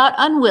about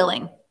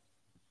unwilling.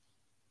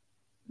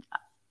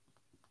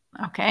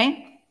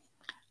 Okay?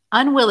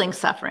 Unwilling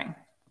suffering.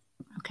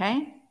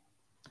 Okay?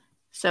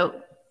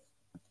 So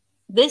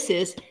this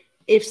is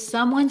if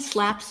someone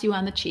slaps you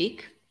on the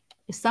cheek,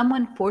 if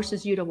someone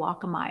forces you to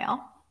walk a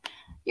mile,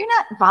 you're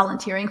not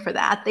volunteering for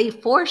that. They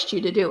forced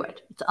you to do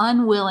it. It's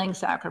unwilling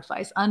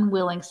sacrifice,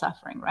 unwilling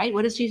suffering, right?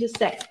 What does Jesus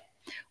say?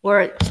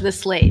 Or to the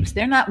slaves,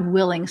 they're not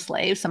willing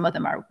slaves. Some of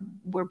them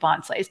were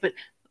bond slaves, but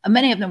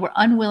many of them were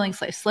unwilling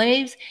slaves.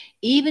 Slaves,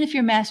 even if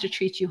your master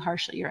treats you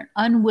harshly, you're an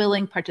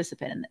unwilling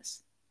participant in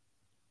this.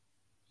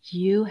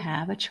 You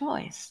have a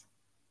choice.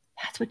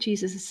 That's what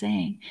Jesus is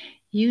saying.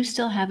 You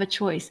still have a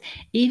choice.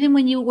 Even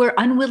when you were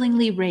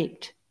unwillingly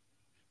raped,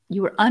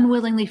 You were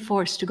unwillingly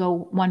forced to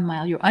go 1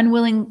 mile. You're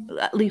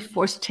unwillingly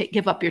forced to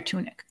give up your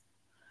tunic.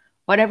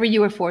 Whatever you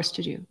were forced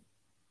to do,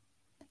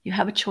 you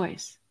have a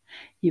choice.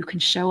 You can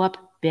show up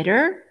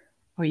bitter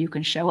or you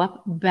can show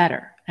up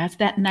better. That's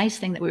that nice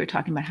thing that we were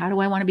talking about. How do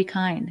I want to be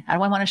kind? How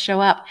do I want to show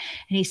up?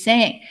 And he's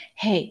saying,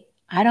 hey,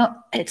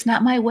 it's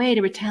not my way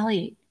to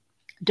retaliate.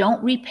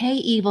 Don't repay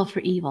evil for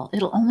evil.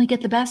 It'll only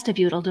get the best of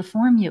you. It'll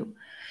deform you.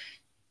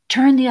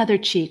 Turn the other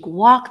cheek,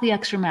 walk the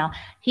extra mile.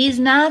 He's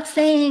not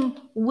saying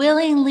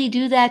willingly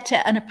do that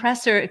to an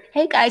oppressor.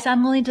 Hey guys,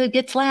 I'm willing to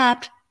get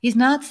slapped. He's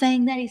not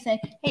saying that. He's saying,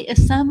 hey, if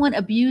someone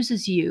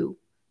abuses you,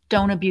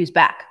 don't abuse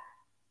back.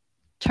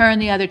 Turn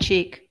the other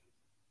cheek.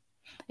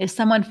 If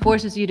someone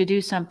forces you to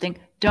do something,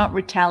 don't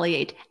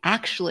retaliate.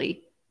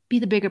 Actually, be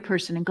the bigger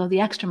person and go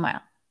the extra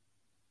mile,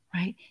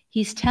 right?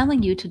 He's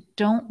telling you to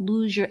don't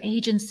lose your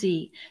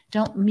agency.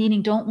 Don't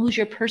lose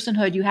your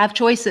personhood. You have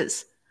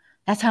choices.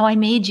 That's how I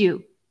made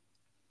you.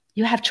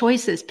 You have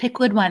choices. Pick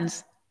good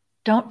ones.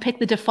 Don't pick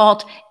the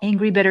default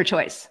angry, bitter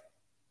choice,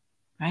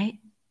 right?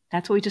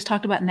 That's what we just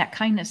talked about in that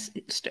kindness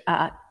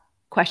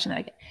question that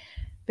I get.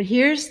 But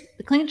here's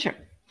the clincher.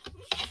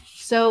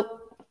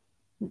 So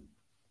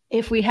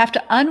if we have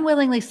to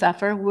unwillingly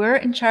suffer, we're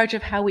in charge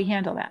of how we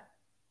handle that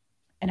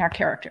in our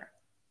character.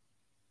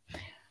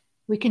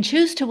 We can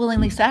choose to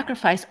willingly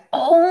sacrifice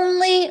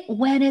only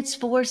when it's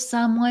for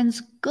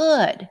someone's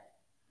good.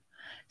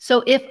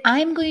 So if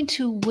I'm going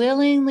to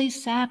willingly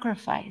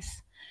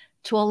sacrifice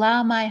to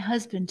allow my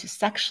husband to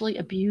sexually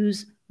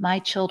abuse my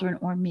children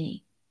or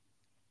me,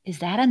 is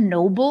that a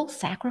noble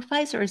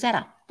sacrifice or is that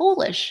a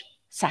foolish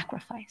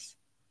sacrifice?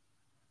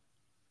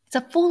 It's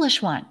a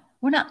foolish one.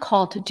 We're not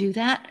called to do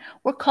that.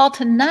 We're called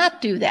to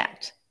not do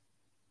that.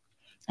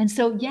 And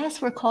so, yes,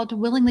 we're called to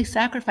willingly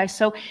sacrifice.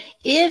 So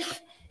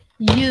if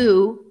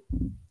your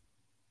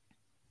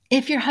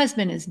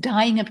husband is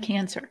dying of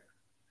cancer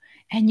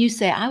and you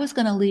say, I was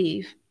going to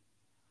leave,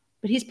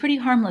 but he's pretty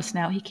harmless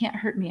now. He can't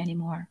hurt me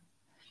anymore.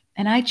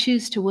 And I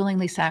choose to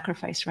willingly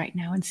sacrifice right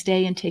now and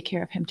stay and take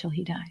care of him till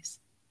he dies.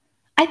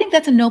 I think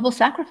that's a noble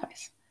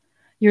sacrifice.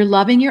 You're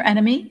loving your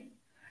enemy,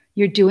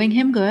 you're doing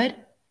him good,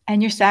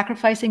 and you're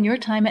sacrificing your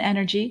time and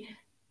energy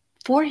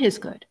for his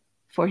good,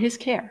 for his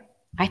care.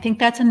 I think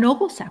that's a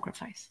noble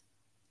sacrifice,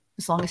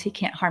 as long as he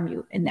can't harm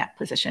you in that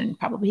position.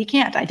 Probably he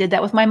can't. I did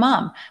that with my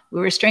mom. We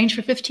were estranged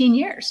for 15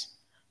 years.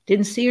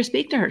 Didn't see or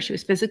speak to her. She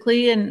was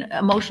physically and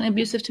emotionally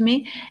abusive to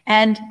me.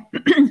 And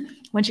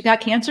when she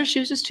got cancer, she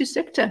was just too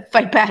sick to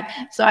fight back.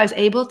 So I was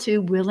able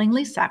to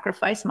willingly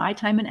sacrifice my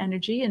time and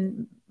energy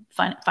and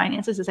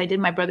finances, as I did,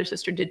 my brother,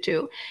 sister did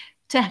too,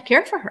 to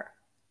care for her,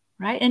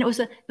 right? And it was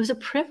a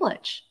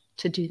privilege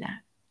to do that.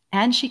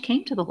 And she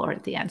came to the Lord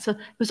at the end. So it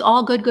was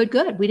all good, good,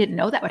 good. We didn't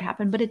know that would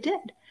happen, but it did.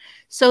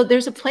 So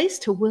there's a place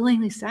to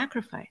willingly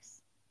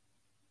sacrifice.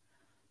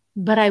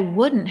 But I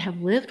wouldn't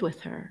have lived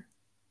with her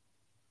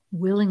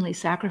willingly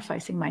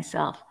sacrificing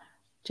myself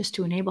just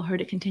to enable her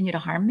to continue to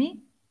harm me.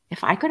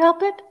 If I could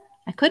help it,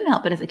 I couldn't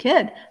help it as a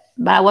kid,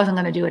 but I wasn't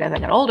going to do it as I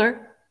got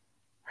older,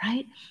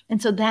 right?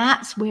 And so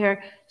that's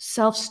where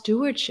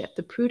self-stewardship,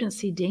 the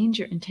prudency,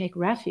 danger, and take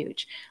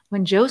refuge.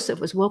 When Joseph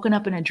was woken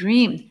up in a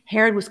dream,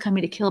 Herod was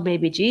coming to kill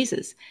baby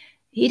Jesus.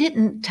 He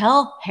didn't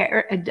tell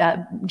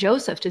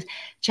Joseph to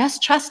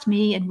just trust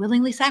me and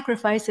willingly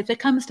sacrifice if it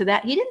comes to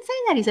that. He didn't say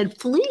that. He said,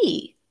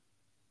 flee.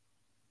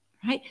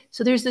 Right?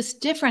 So there's this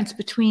difference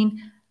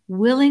between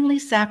willingly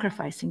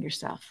sacrificing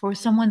yourself for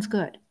someone's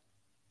good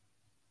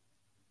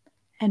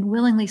and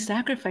willingly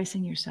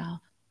sacrificing yourself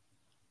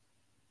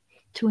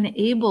to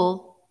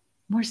enable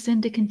more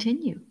sin to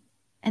continue.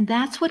 And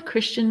that's what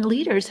Christian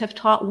leaders have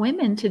taught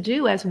women to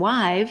do as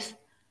wives,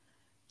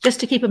 just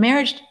to keep a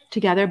marriage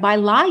together by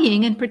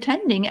lying and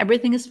pretending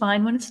everything is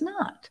fine when it's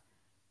not.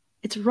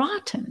 It's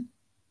rotten.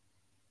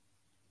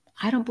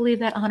 I don't believe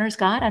that honors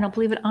God. I don't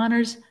believe it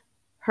honors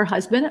her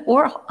husband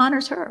or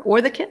honors her or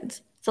the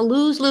kids. It's a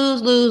lose,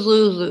 lose, lose,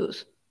 lose,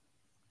 lose.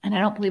 And I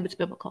don't believe it's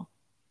biblical.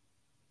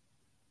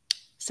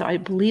 So I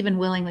believe in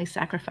willingly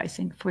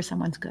sacrificing for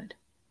someone's good,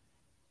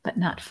 but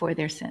not for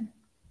their sin.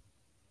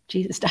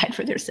 Jesus died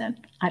for their sin.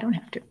 I don't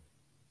have to.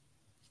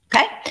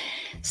 Okay?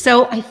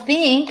 So I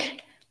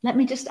think,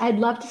 I'd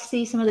love to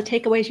see some of the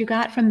takeaways you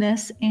got from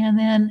this. And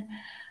then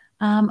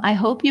I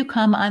hope you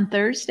come on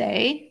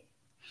Thursday.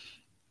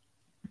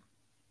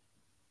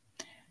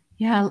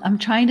 Yeah, I'm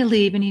trying to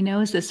leave, and he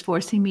knows this,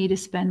 forcing me to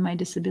spend my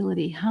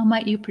disability. How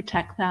might you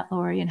protect that,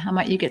 Lori? And how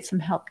might you get some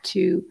help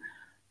to,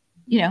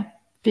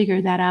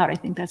 figure that out? I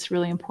think that's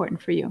really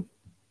important for you.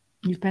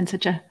 You've been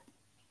such a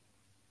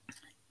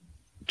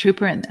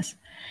trooper in this.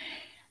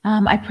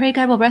 I pray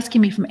God will rescue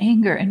me from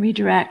anger and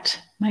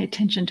redirect my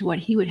attention to what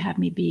he would have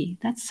me be.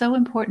 That's so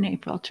important,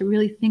 April, to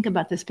really think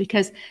about this,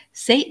 because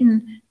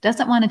Satan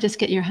doesn't want to just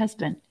get your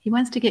husband. He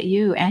wants to get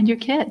you and your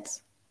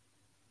kids.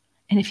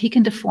 And if he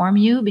can deform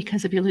you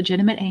because of your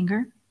legitimate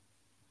anger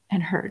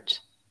and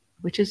hurt,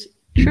 which is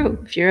true,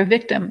 if you're a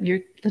victim, you're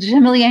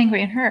legitimately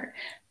angry and hurt.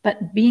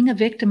 But being a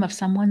victim of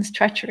someone's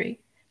treachery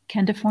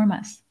can deform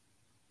us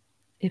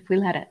if we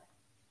let it.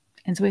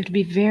 And so we have to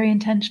be very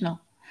intentional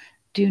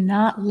Do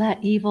not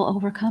let evil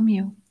overcome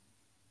you,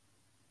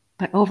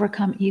 but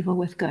overcome evil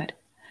with good.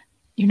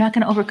 You're not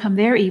going to overcome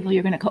their evil.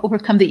 You're going to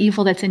overcome the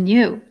evil that's in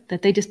you,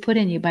 that they just put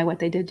in you by what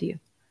they did to you.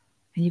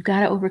 And you've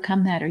got to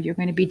overcome that, or you're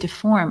going to be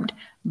deformed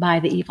by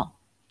the evil.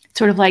 It's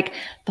sort of like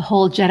the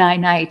whole Jedi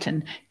Knight,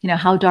 and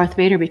how Darth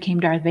Vader became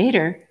Darth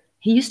Vader.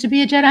 He used to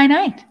be a Jedi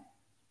Knight,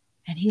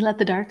 and he let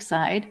the dark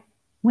side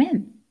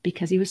win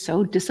because he was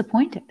so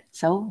disappointed.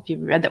 So if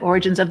you've read the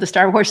origins of the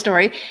Star Wars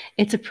story,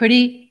 it's a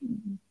pretty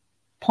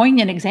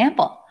poignant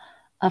example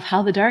of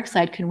how the dark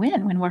side can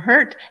win when we're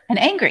hurt and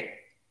angry.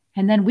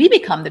 And then we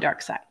become the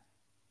dark side,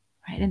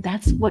 right? And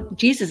that's what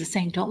Jesus is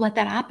saying. Don't let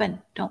that happen.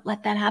 Don't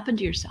let that happen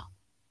to yourself.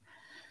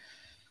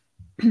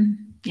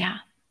 Yeah.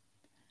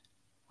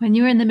 When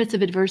you're in the midst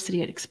of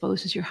adversity, it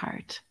exposes your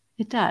heart.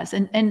 It does.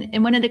 And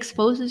when it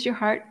exposes your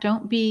heart,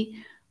 don't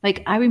be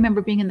like, I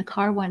remember being in the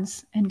car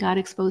once and God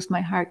exposed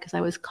my heart because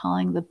I was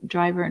calling the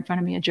driver in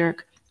front of me a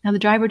jerk. Now the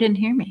driver didn't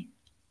hear me.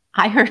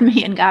 I heard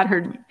me and God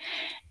heard me.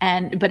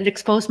 But it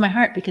exposed my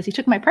heart because he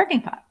took my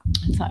parking spot.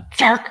 It's like,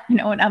 jerk,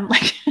 and I'm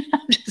like,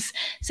 I'm just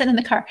sitting in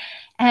the car.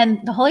 And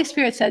the Holy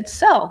Spirit said,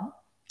 so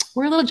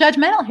we're a little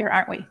judgmental here,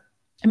 aren't we?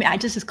 I mean, I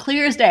just as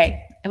clear as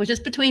day. It was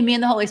just between me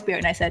and the Holy Spirit.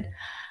 And I said,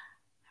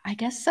 I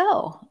guess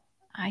so.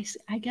 I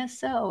guess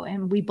so.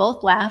 And we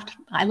both laughed.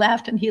 I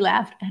laughed and he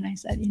laughed. And I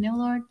said,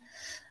 Lord,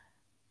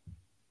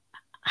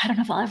 I don't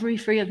know if I'll ever be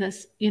free of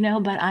this,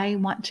 but I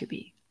want to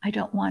be. I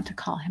don't want to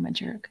call him a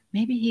jerk.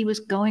 Maybe he was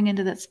going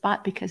into that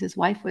spot because his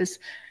wife was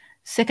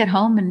sick at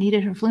home and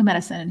needed her flu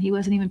medicine. And he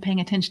wasn't even paying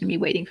attention to me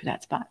waiting for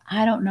that spot.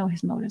 I don't know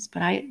his motives,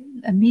 but I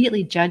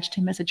immediately judged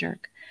him as a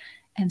jerk.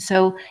 And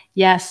so,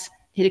 yes,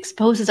 it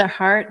exposes our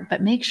heart,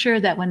 but make sure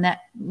that when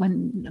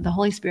the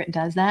Holy Spirit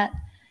does that,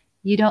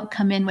 you don't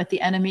come in with the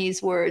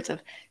enemy's words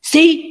of,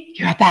 see,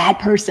 you're a bad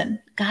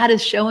person. God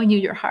is showing you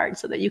your heart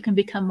so that you can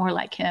become more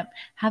like him.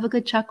 Have a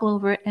good chuckle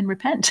over it and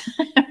repent.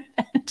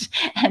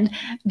 And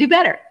do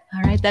better.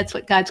 All right. That's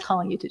what God's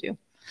calling you to do.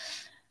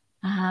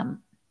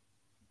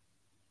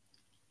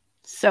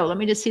 So let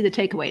me just see the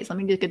takeaways. Let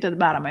me just get to the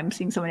bottom. I'm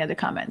seeing so many other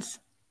comments.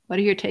 What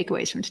are your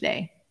takeaways from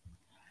today?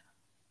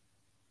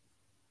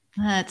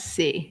 Let's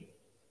see.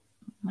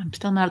 I'm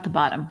still not at the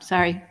bottom.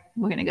 Sorry.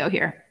 We're going to go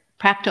here.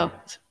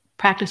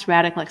 Practice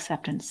radical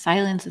acceptance.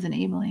 Silence is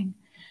enabling.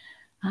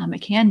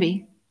 It can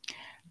be.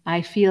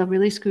 I feel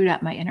really screwed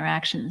up my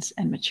interactions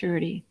and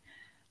maturity.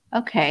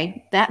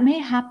 Okay, that may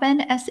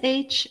happen,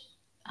 SH,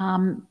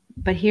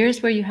 but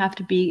here's where you have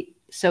to be.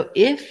 So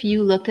if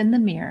you looked in the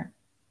mirror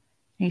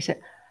and you said,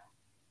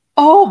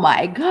 oh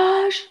my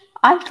gosh,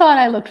 I thought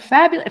I looked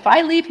fabulous. If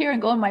I leave here and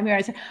go in my mirror,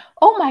 I say,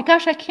 oh my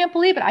gosh, I can't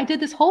believe it. I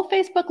did this whole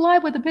Facebook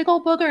Live with a big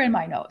old booger in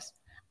my nose.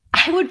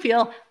 I would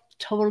feel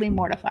totally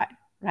mortified,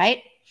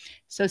 right?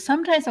 So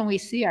sometimes when we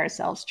see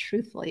ourselves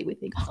truthfully, we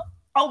think,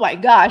 oh my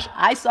gosh,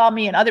 I saw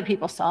me and other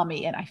people saw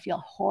me and I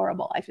feel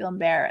horrible. I feel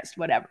embarrassed,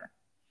 whatever.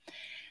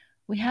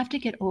 We have to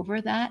get over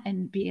that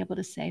and be able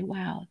to say,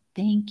 wow,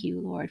 thank you,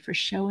 Lord, for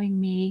showing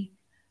me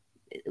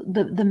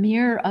the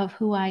mirror of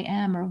who I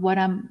am or what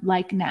I'm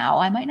like now.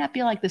 I might not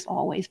be like this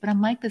always, but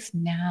I'm like this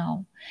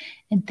now.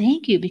 And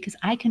thank you, because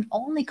I can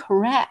only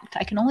correct.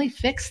 I can only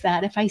fix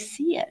that if I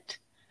see it,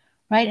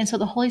 right? And so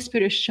the Holy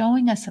Spirit is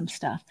showing us some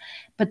stuff,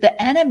 but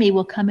the enemy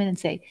will come in and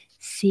say,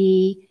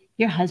 see,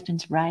 your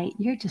husband's right.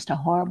 You're just a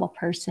horrible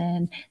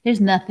person.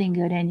 There's nothing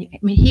good in you. I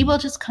mean, he will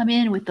just come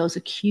in with those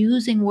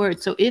accusing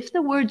words. So if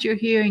the words you're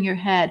hearing in your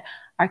head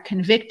are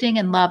convicting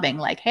and loving,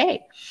 like,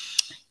 hey,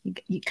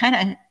 you kind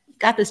of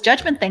got this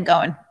judgment thing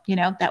going,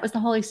 that was the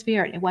Holy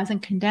Spirit. It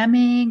wasn't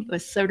condemning. It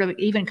was sort of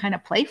even kind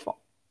of playful.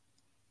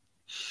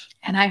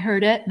 And I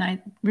heard it and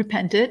I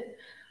repented,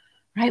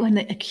 right? When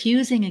the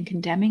accusing and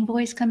condemning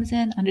voice comes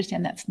in,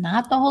 understand that's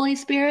not the Holy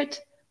Spirit.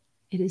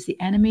 It is the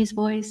enemy's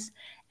voice.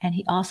 And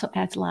he also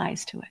adds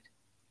lies to it.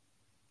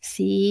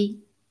 See,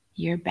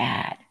 you're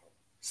bad.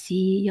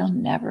 See, you'll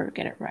never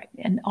get it right.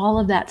 And all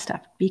of that stuff.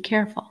 Be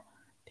careful,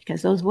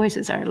 because those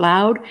voices are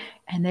loud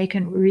and they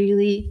can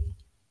really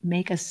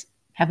make us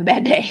have a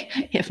bad day,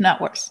 if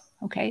not worse.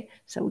 Okay,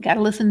 so we got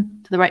to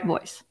listen to the right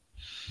voice.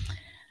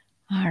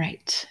 All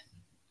right.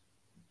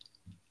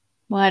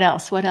 What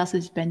else? What else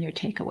has been your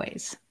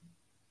takeaways?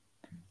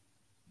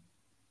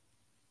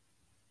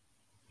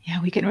 Yeah,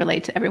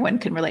 everyone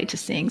can relate to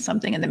seeing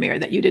something in the mirror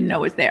that you didn't know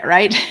was there,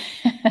 right?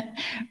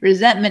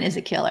 Resentment is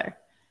a killer.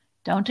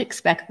 Don't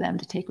expect them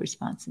to take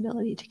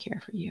responsibility to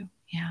care for you.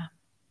 Yeah.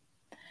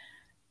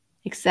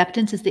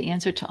 Acceptance is the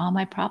answer to all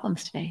my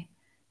problems today.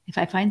 If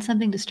I find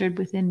something disturbed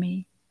within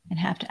me and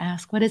have to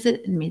ask, what is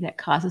it in me that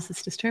causes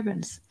this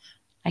disturbance?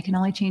 I can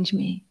only change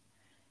me.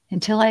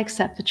 Until I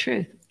accept the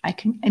truth,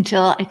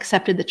 until I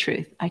accepted the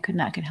truth, I could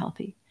not get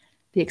healthy.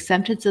 The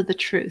acceptance of the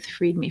truth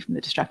freed me from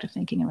the destructive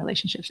thinking in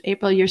relationships.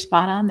 April, you're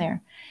spot on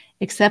there.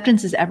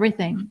 Acceptance is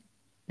everything.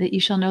 That you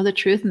shall know the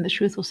truth and the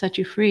truth will set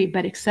you free.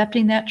 But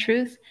accepting that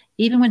truth,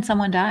 even when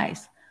someone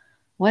dies,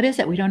 what is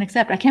it we don't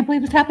accept? I can't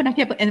believe this happened.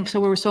 And so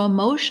we're so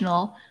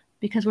emotional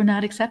because we're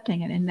not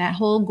accepting it. And that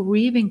whole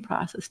grieving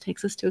process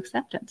takes us to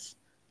acceptance.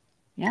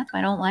 Yeah, I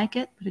don't like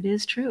it, but it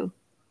is true.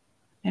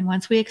 And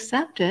once we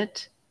accept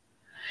it,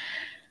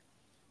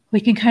 we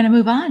can kind of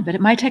move on. But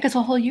it might take us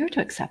a whole year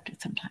to accept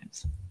it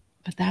sometimes.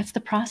 But that's the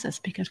process,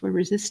 because we're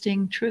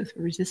resisting truth.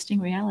 We're resisting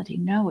reality.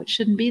 No, it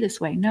shouldn't be this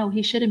way. No,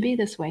 he shouldn't be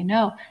this way.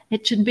 No,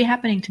 it shouldn't be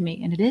happening to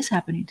me. And it is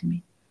happening to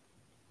me.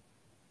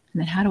 And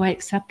then how do I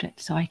accept it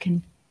so I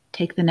can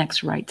take the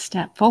next right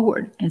step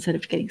forward instead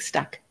of getting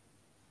stuck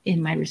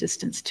in my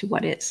resistance to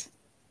what is?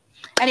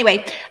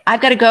 Anyway, I've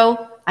got to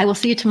go. I will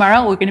see you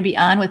tomorrow. We're going to be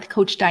on with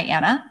Coach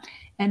Diana,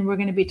 and we're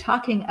going to be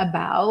talking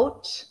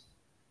about,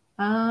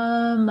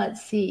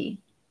 let's see.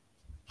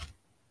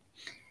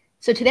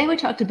 So today we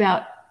talked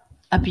about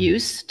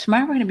abuse.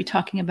 Tomorrow we're going to be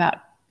talking about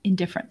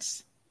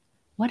indifference.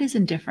 What is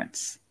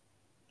indifference?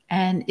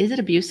 And is it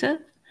abusive?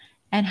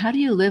 And how do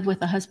you live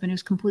with a husband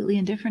who's completely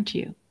indifferent to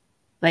you?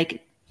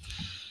 Like,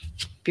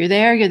 if you're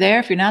there, you're there.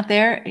 If you're not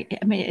there,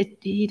 I mean,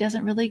 he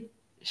doesn't really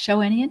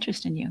show any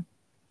interest in you.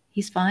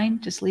 He's fine.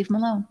 Just leave him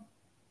alone.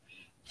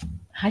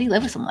 How do you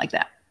live with someone like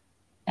that?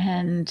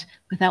 And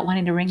without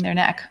wanting to wring their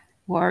neck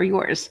or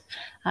yours.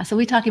 So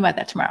we'll be talking about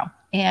that tomorrow.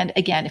 And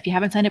again, if you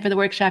haven't signed up for the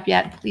workshop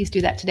yet, please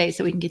do that today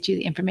so we can get you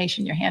the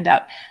information, your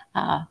handout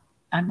on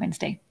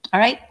Wednesday. All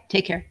right.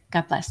 Take care.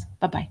 God bless.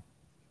 Bye-bye.